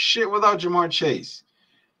shit. They're shit without Jamar Chase.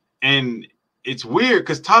 And it's weird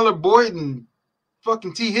because Tyler Boyd and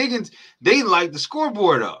fucking T. Higgins, they light the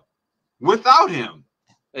scoreboard up without him.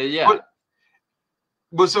 Yeah.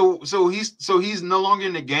 But so he's no longer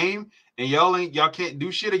in the game, and y'all can't do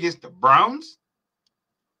shit against the Browns.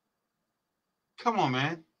 Come on,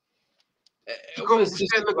 man. It was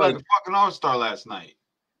just looked like a fucking all-star last night.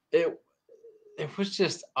 It was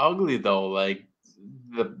just ugly though. Like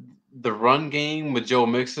the run game with Joe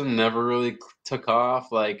Mixon never really took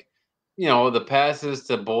off. Like, you know, the passes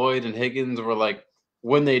to Boyd and Higgins were like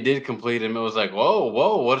when they did complete them, it was like,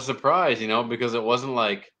 whoa, what a surprise, you know, because it wasn't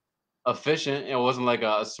like efficient. It wasn't like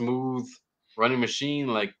a smooth running machine.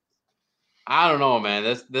 Like, I don't know, man.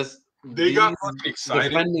 They got fucking excited.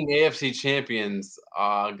 Defending AFC champions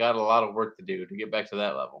got a lot of work to do to get back to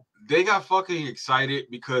that level. They got fucking excited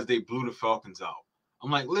because they blew the Falcons out. I'm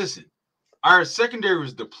like, listen, our secondary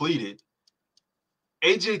was depleted.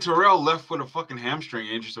 AJ Terrell left with a fucking hamstring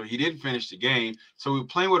injury, so he didn't finish the game. So we're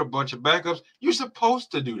playing with a bunch of backups. You're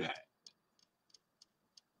supposed to do that.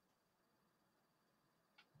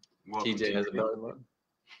 TJ has a belly button.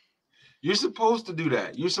 You're supposed to do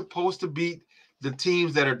that. You're supposed to beat the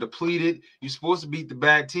teams that are depleted. You're supposed to beat the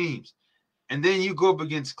bad teams. And then you go up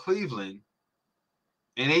against Cleveland,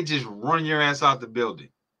 and they just run your ass out the building.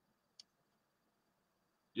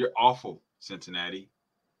 You're awful, Cincinnati.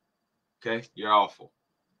 Okay? You're awful.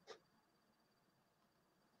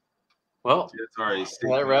 Well,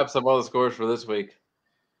 that wraps up all the scores for this week.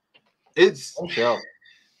 The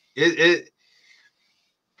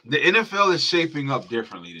NFL is shaping up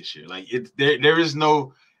differently this year. Like there is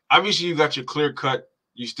no, obviously you got your clear cut.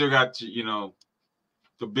 You still got your,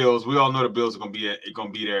 the Bills. We all know the Bills are gonna be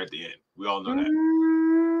there at the end. We all know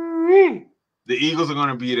that. The Eagles are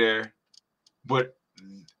gonna be there, but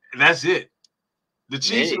that's it. The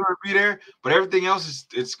Chiefs are gonna be there, but everything else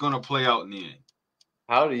it's gonna play out in the end.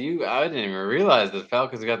 I didn't even realize the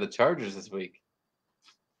Falcons got the Chargers this week.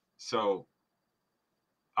 So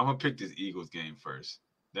I'm gonna pick this Eagles game first.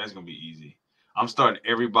 That's gonna be easy. I'm starting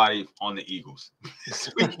everybody on the Eagles this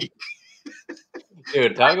week.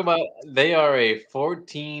 Dude, talk about they are a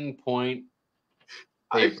 14-point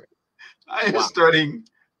favorite. I am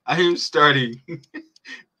starting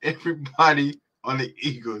everybody on the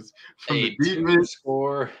Eagles from the defense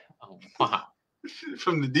score. Oh wow!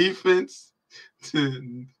 From the defense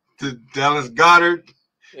to Dallas Goedert.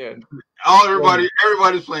 Yeah.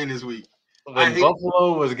 Everybody's playing this week. When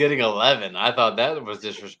Buffalo was getting 11, I thought that was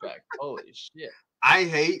disrespect. Holy shit! I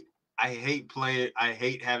hate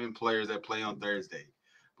having players that play on Thursday,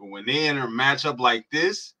 but when they enter a matchup like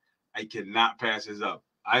this, I cannot pass this up.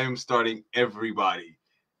 I am starting everybody.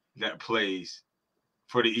 that plays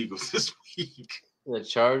for the Eagles this week. The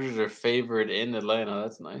Chargers are favored in Atlanta.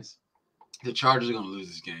 That's nice. The Chargers are going to lose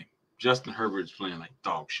this game. Justin Herbert's playing like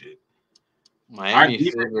dog shit. Miami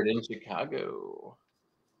favored in Chicago.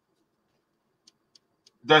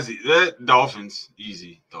 That's it. Dolphins,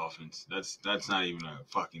 easy. Dolphins. That's not even a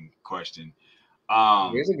fucking question.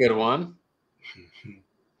 Here's a good one.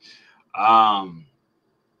 Battle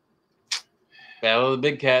of the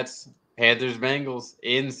Big Cats. Panthers Bengals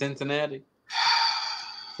in Cincinnati.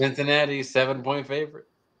 Cincinnati 7-point favorite.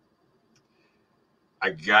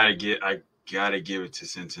 I gotta give it to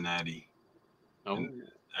Cincinnati. Oh.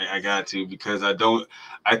 I got to, because I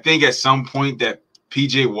think at some point that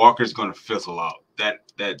PJ Walker is gonna fizzle out.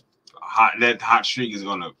 That hot streak is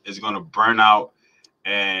gonna burn out,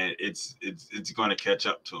 and it's gonna catch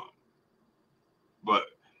up to him. But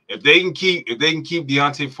if they can keep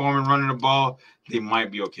Deontay Foreman running the ball, they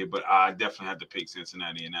might be okay. But I definitely have to pick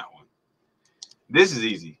Cincinnati in that one. This is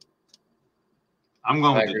easy. I'm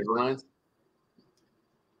going with Detroit.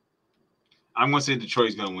 I'm going to say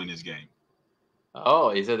Detroit's going to win this game.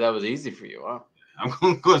 Oh, he said that was easy for you, huh?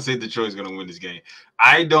 I'm going to say Detroit's going to win this game.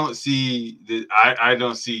 I just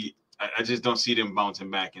don't see them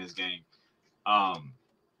bouncing back in this game.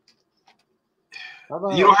 You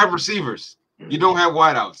don't have receivers. You don't have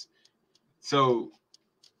wideouts. So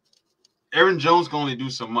Aaron Jones can only do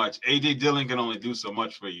so much. A.J. Dillon can only do so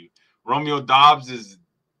much for you. Romeo Doubs is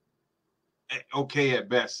okay at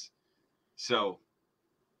best. So,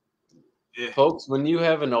 yeah. Folks, when you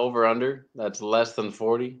have an over-under that's less than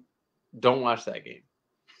 40, don't watch that game.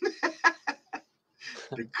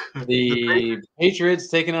 The Patriots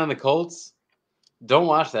taking on the Colts, don't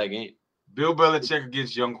watch that game. Bill Belichick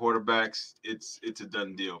against young quarterbacks, it's a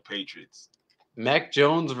done deal. Patriots. Mac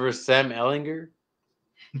Jones versus Sam Ehlinger,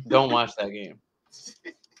 don't watch that game.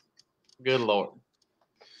 Good Lord.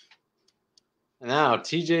 Now,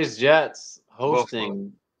 TJ's Jets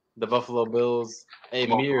hosting the Buffalo Bills,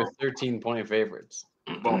 mere 13-point favorites.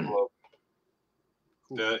 Buffalo.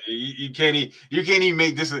 You can't even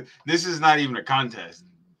make this. This is not even a contest.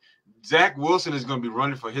 Zach Wilson is going to be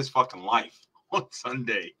running for his fucking life on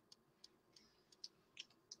Sunday.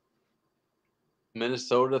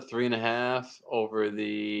 Minnesota 3.5 over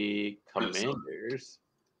the Commanders.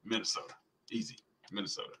 Minnesota. Easy.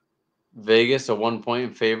 Minnesota. Vegas, a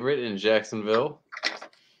 1-point favorite in Jacksonville.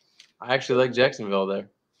 I actually like Jacksonville there.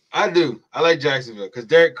 I do. I like Jacksonville because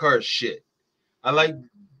Derek Carr is shit. I like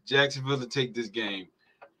Jacksonville to take this game.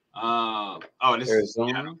 This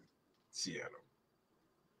Arizona? is Seattle.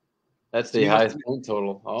 That's the highest point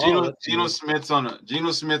total. Oh, Geno Smith's on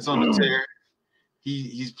the tear.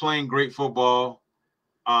 He's playing great football.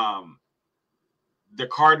 The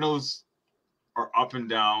Cardinals are up and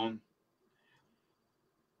down.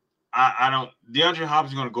 DeAndre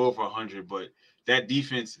Hopkins is going to go for 100, but their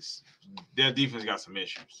defense got some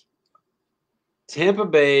issues. Tampa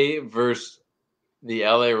Bay versus the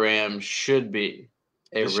LA Rams should be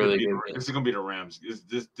really good game. This is going to be the Rams.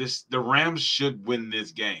 The Rams should win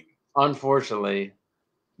this game. Unfortunately,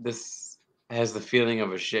 this has the feeling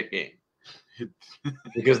of a shit game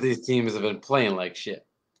because these teams have been playing like shit.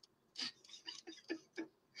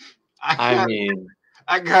 I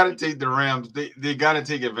gotta take the Rams. They gotta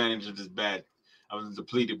take advantage of the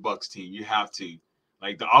depleted Bucks team. You have to.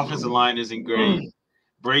 Like, the offensive line isn't great.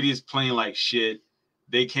 Brady is playing like shit.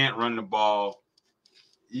 They can't run the ball.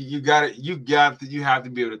 You have to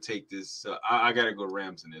be able to take this. So I gotta go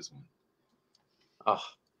Rams in this one. Oh,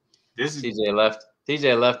 TJ left.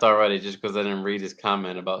 TJ left already just because I didn't read his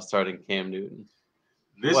comment about starting Cam Newton.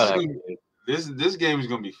 This game is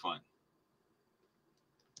gonna be fun.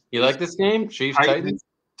 You like this game? Chiefs, Titans?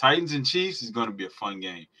 Titans and Chiefs is going to be a fun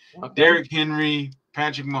game. Okay. Derrick Henry,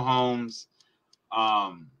 Patrick Mahomes.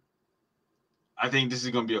 I think this is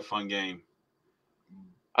going to be a fun game.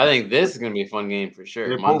 I think this is going to be a fun game for sure.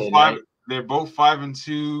 They're both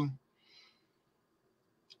 5-2.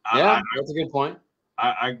 That's a good point.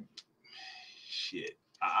 I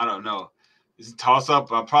don't know. It's a toss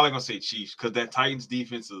up. I'm probably going to say Chiefs because that Titans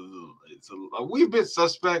defense is a wee bit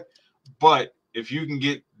suspect, but if you can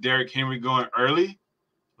get Derrick Henry going early,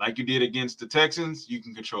 like you did against the Texans, you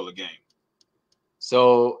can control the game.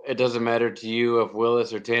 So it doesn't matter to you if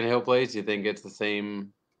Willis or Tannehill plays? You think it's the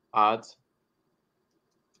same odds?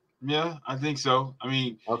 Yeah, I think so. I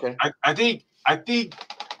mean, okay. I think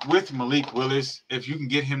with Malik Willis, if you can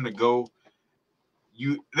get him to go,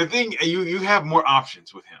 you have more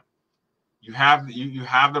options with him. You have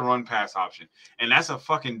the run pass option, and that's a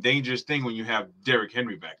fucking dangerous thing when you have Derrick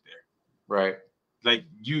Henry back there. Right. Like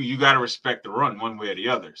you got to respect the run one way or the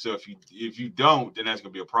other. So if you don't, then that's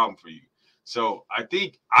gonna be a problem for you. So I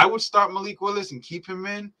think I would start Malik Willis and keep him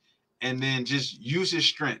in, and then just use his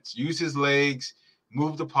strengths, use his legs,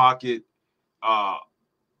 move the pocket,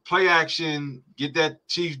 play action, get that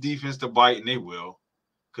Chiefs defense to bite, and they will,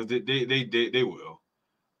 because they will.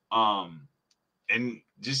 And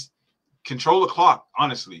just control the clock.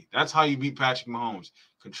 Honestly, that's how you beat Patrick Mahomes.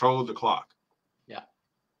 Control the clock.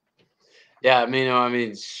 Yeah,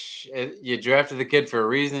 you drafted the kid for a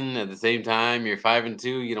reason. At the same time, you're 5-2.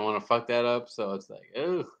 You don't want to fuck that up. So it's like,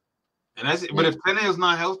 oh. And that's it. But if Tannehill's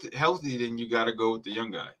not healthy, then you got to go with the young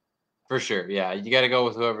guy. For sure. Yeah, you got to go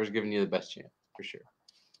with whoever's giving you the best chance. For sure.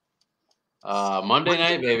 Monday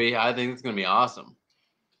night, baby. I think it's gonna be awesome.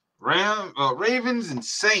 Ravens and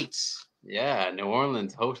Saints. Yeah, New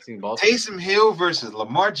Orleans hosting Baltimore. Taysom Hill versus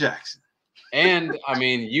Lamar Jackson. And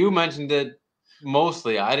you mentioned it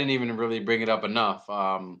mostly. I didn't even really bring it up enough.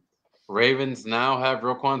 Ravens now have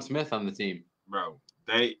Roquan Smith on the team. Bro,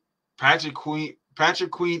 Patrick Queen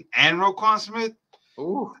and Roquan Smith.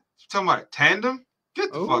 Ooh, You talking about a tandem?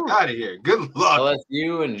 Get the fuck out of here. Good luck.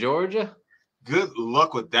 LSU and Georgia. Good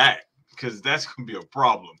luck with that, because that's gonna be a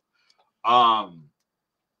problem. I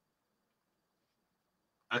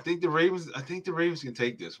think the Ravens can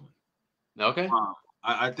take this one. Okay.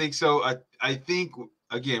 I think so. I think,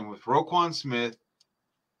 again, with Roquan Smith,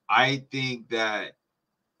 I think that,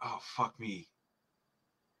 oh, fuck me.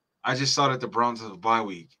 I just saw that the Browns have a bye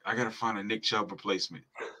week. I got to find a Nick Chubb replacement.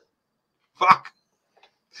 Fuck.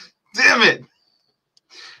 Damn it.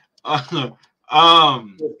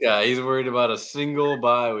 This guy, he's worried about a single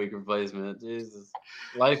bye week replacement. Jesus.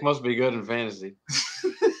 Life must be good in fantasy.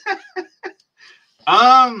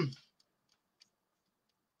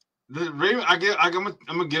 The Ravens. I'm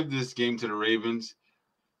gonna give this game to the Ravens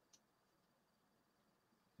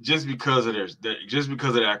just because of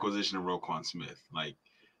the acquisition of Roquan Smith. Like,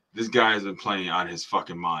 this guy has been playing out of his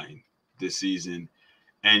fucking mind this season,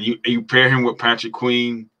 and you pair him with Patrick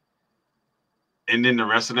Queen, and then the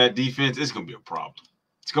rest of that defense, it's gonna be a problem.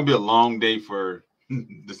 It's gonna be a long day for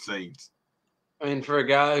the Saints. For a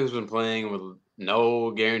guy who's been playing with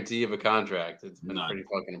no guarantee of a contract, it's been pretty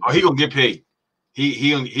fucking impressive. Oh, he gonna get paid.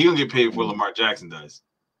 He gonna get paid before Lamar Jackson does.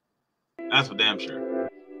 That's for damn sure.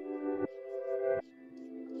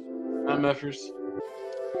 MFers.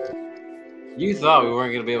 You thought we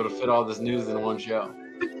weren't gonna be able to fit all this news in one show.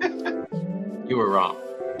 You were wrong.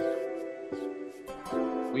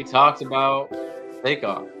 We talked about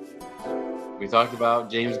Takeoff. We talked about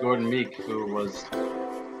James Gordon-Meek, who was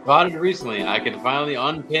spotted recently. I can finally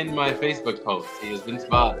unpin my Facebook post. He has been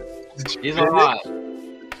spotted. He's alive.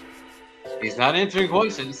 He's not answering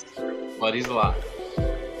questions, but he's alive.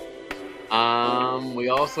 We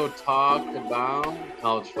also talked about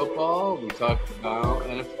college football. We talked about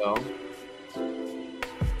NFL.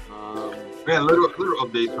 We had little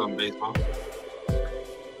updates on baseball.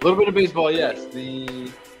 A little bit of baseball, yes. The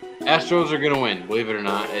Astros are going to win, believe it or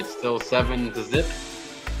not. It's still 7-0.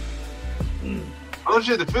 Oh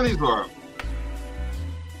shit, the Phillies were up.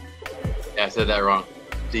 Yeah, I said that wrong.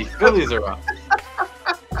 The Phillies are up.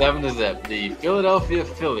 7-0. The Philadelphia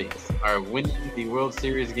Phillies are winning the World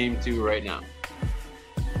Series Game 2 right now.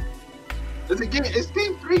 It's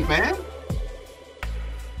game 3, man.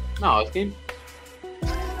 No, it's game.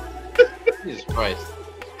 Jesus Christ.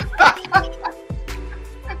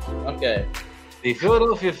 Okay. The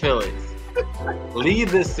Philadelphia Phillies lead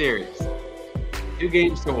this series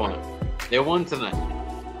 2-1. They won tonight.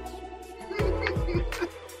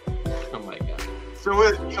 Oh my god. So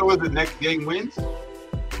is the next game wins? Is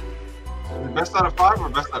it best out of 5 or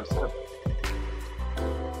best out of 7?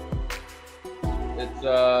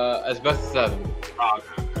 It's best of 7. Oh,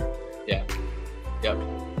 okay. Yeah. Yep.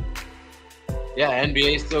 Yeah,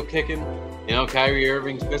 NBA's still kicking. Kyrie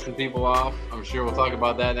Irving's pissing people off. I'm sure we'll talk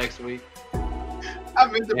about that next week. I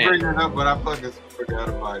meant to bring it up, but I fucking forgot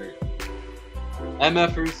about it.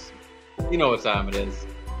 MFers, you know what time it is.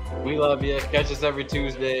 We love you. Catch us every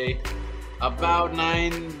Tuesday. About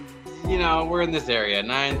 9, we're in this area.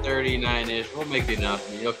 9:30, 9-ish. We'll make the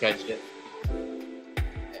announcement. You'll catch it.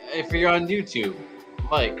 If you're on YouTube,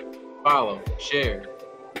 like, follow, share,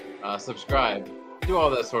 subscribe. Do all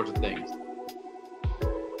that sorts of things.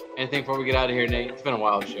 Anything before we get out of here, Nate? It's been a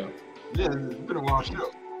wild show. Yeah, it's been a wild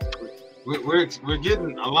show. We're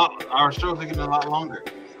getting a lot. Our shows are getting a lot longer.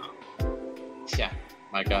 So. Yeah,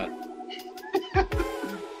 my God.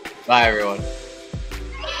 Bye, everyone.